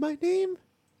 My name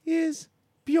is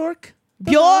Bjork.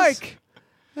 Bjork!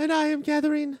 And I am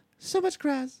gathering so much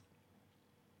grass.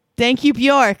 Thank you,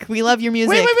 Bjork. We love your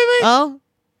music. Wait. Oh?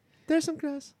 There's some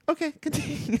grass. Okay,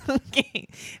 continue. Okay.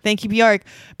 Thank you, Bjork.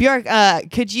 Bjork,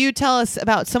 could you tell us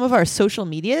about some of our social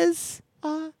medias?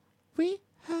 We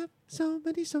have so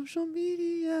many social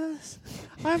medias.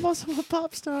 I'm also a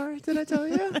pop star. Did I tell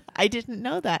you? I didn't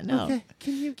know that, no. Okay,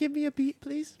 can you give me a beat,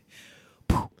 please?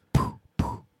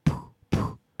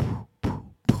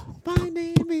 My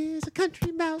name is a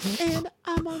country mouse, and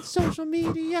I'm on social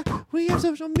media. We have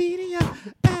social media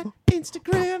at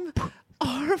Instagram.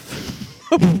 Our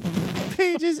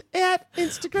page is at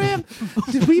Instagram.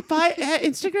 Did we buy at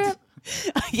Instagram?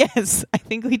 Yes, I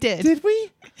think we did. Did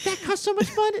we? That cost so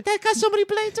much money. That cost so many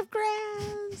blades of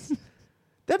grass.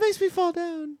 That makes me fall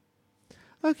down.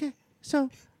 Okay, so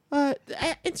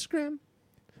at Instagram.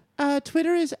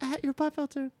 Twitter is at your pop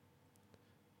filter.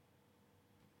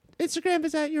 Instagram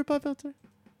is at your pop filter.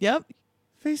 Yep.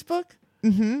 Facebook?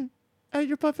 Mm-hmm. At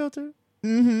your pop filter.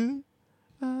 Mm-hmm.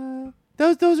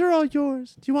 Those are all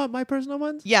yours. Do you want my personal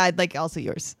ones? Yeah, I'd like also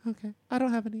yours. Okay. I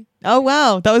don't have any. Oh,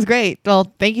 wow. That was great.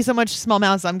 Well, thank you so much, Small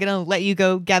Mouse. I'm going to let you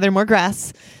go gather more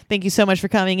grass. Thank you so much for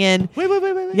coming in. Wait.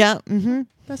 Yeah. Mm-hmm.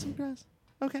 That's some grass.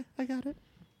 Okay, I got it.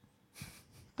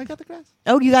 I got the grass.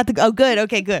 Oh, you got the... Oh, good.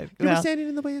 Okay, good. You were Well, standing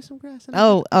in the way of some grass. and I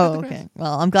Oh, got the okay. grass.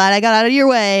 Well, I'm glad I got out of your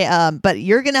way. But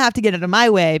you're going to have to get out of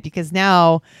my way because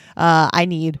now I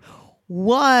need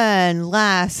one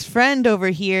last friend over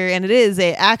here, and it is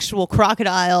a actual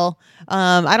crocodile.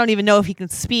 I don't even know if he can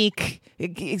speak.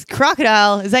 It's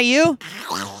crocodile. Is that you?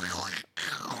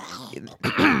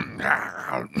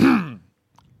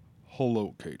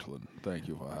 Hello, Caitlin. Thank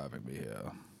you for having me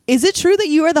here. Is it true that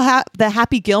you are the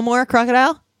Happy Gilmore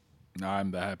crocodile?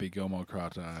 I'm the Happy Gilmore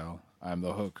crocodile. I'm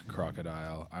the Hook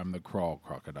crocodile. I'm the Crawl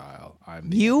crocodile. I'm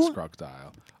the You?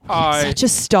 X-crocodile. I Such a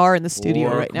star in the studio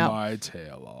work right now. my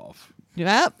tail off.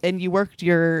 Yep, and you worked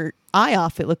your eye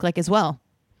off, it looked like, as well.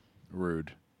 Rude.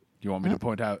 Do you want me to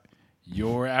point out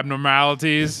your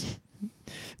abnormalities?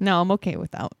 No, I'm okay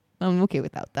without. I'm okay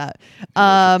without that.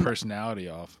 Work your personality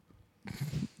off.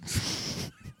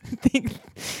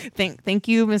 Thank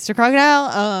you, Mr.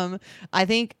 Crocodile. I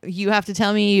think you have to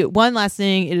tell me one last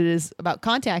thing. It is about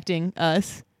contacting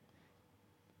us.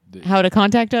 How to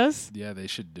contact us? Yeah, they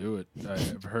should do it.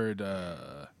 I've heard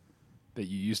that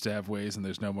you used to have ways and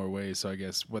there's no more ways. So I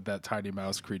guess what that tiny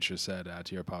mouse creature said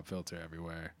to your pop filter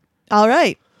everywhere. All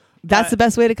right. That's the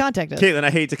best way to contact us. Caitlin,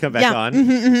 I hate to come back Yeah.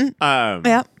 on.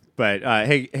 Yeah. But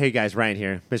hey guys, Ryan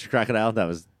here, Mr. Crocodile. That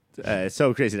was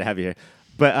so crazy to have you here.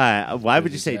 But why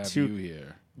would you say You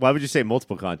here? Why would you say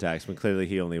multiple contacts when clearly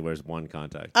he only wears one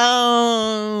contact?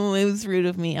 Oh, it was rude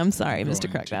of me. I'm sorry,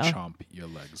 Mr. Going to Crocodile. chomp your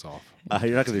legs off.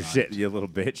 You're not going to do shit, you little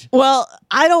bitch. Well,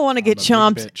 I don't want to get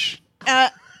I'm a big chomped.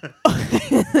 bitch.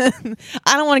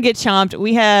 I don't want to get chomped.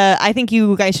 I think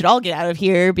you guys should all get out of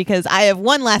here because I have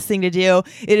one last thing to do.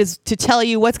 It is to tell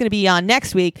you what's going to be on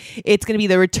next week. It's going to be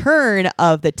the return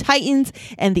of the Titans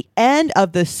and the end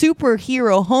of the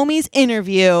Superhero Homies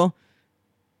interview.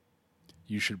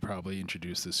 You should probably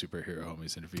introduce the Superhero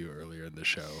Homies interview earlier in the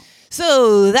show.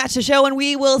 So that's the show, and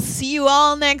we will see you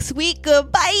all next week.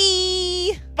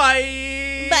 Goodbye.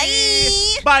 Bye.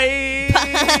 Bye. Bye.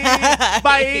 Bye.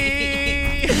 Bye.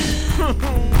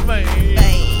 Bye. Bye.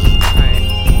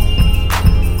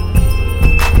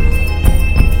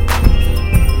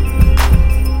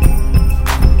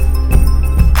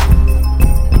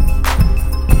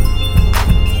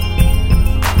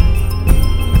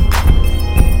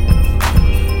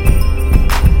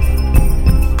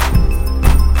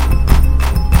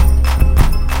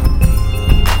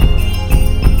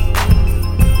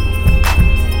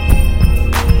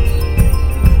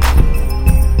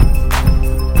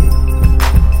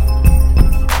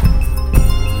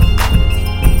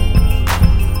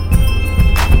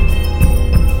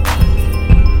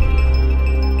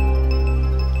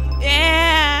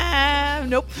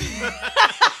 Nope.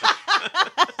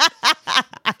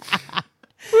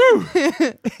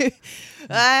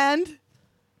 And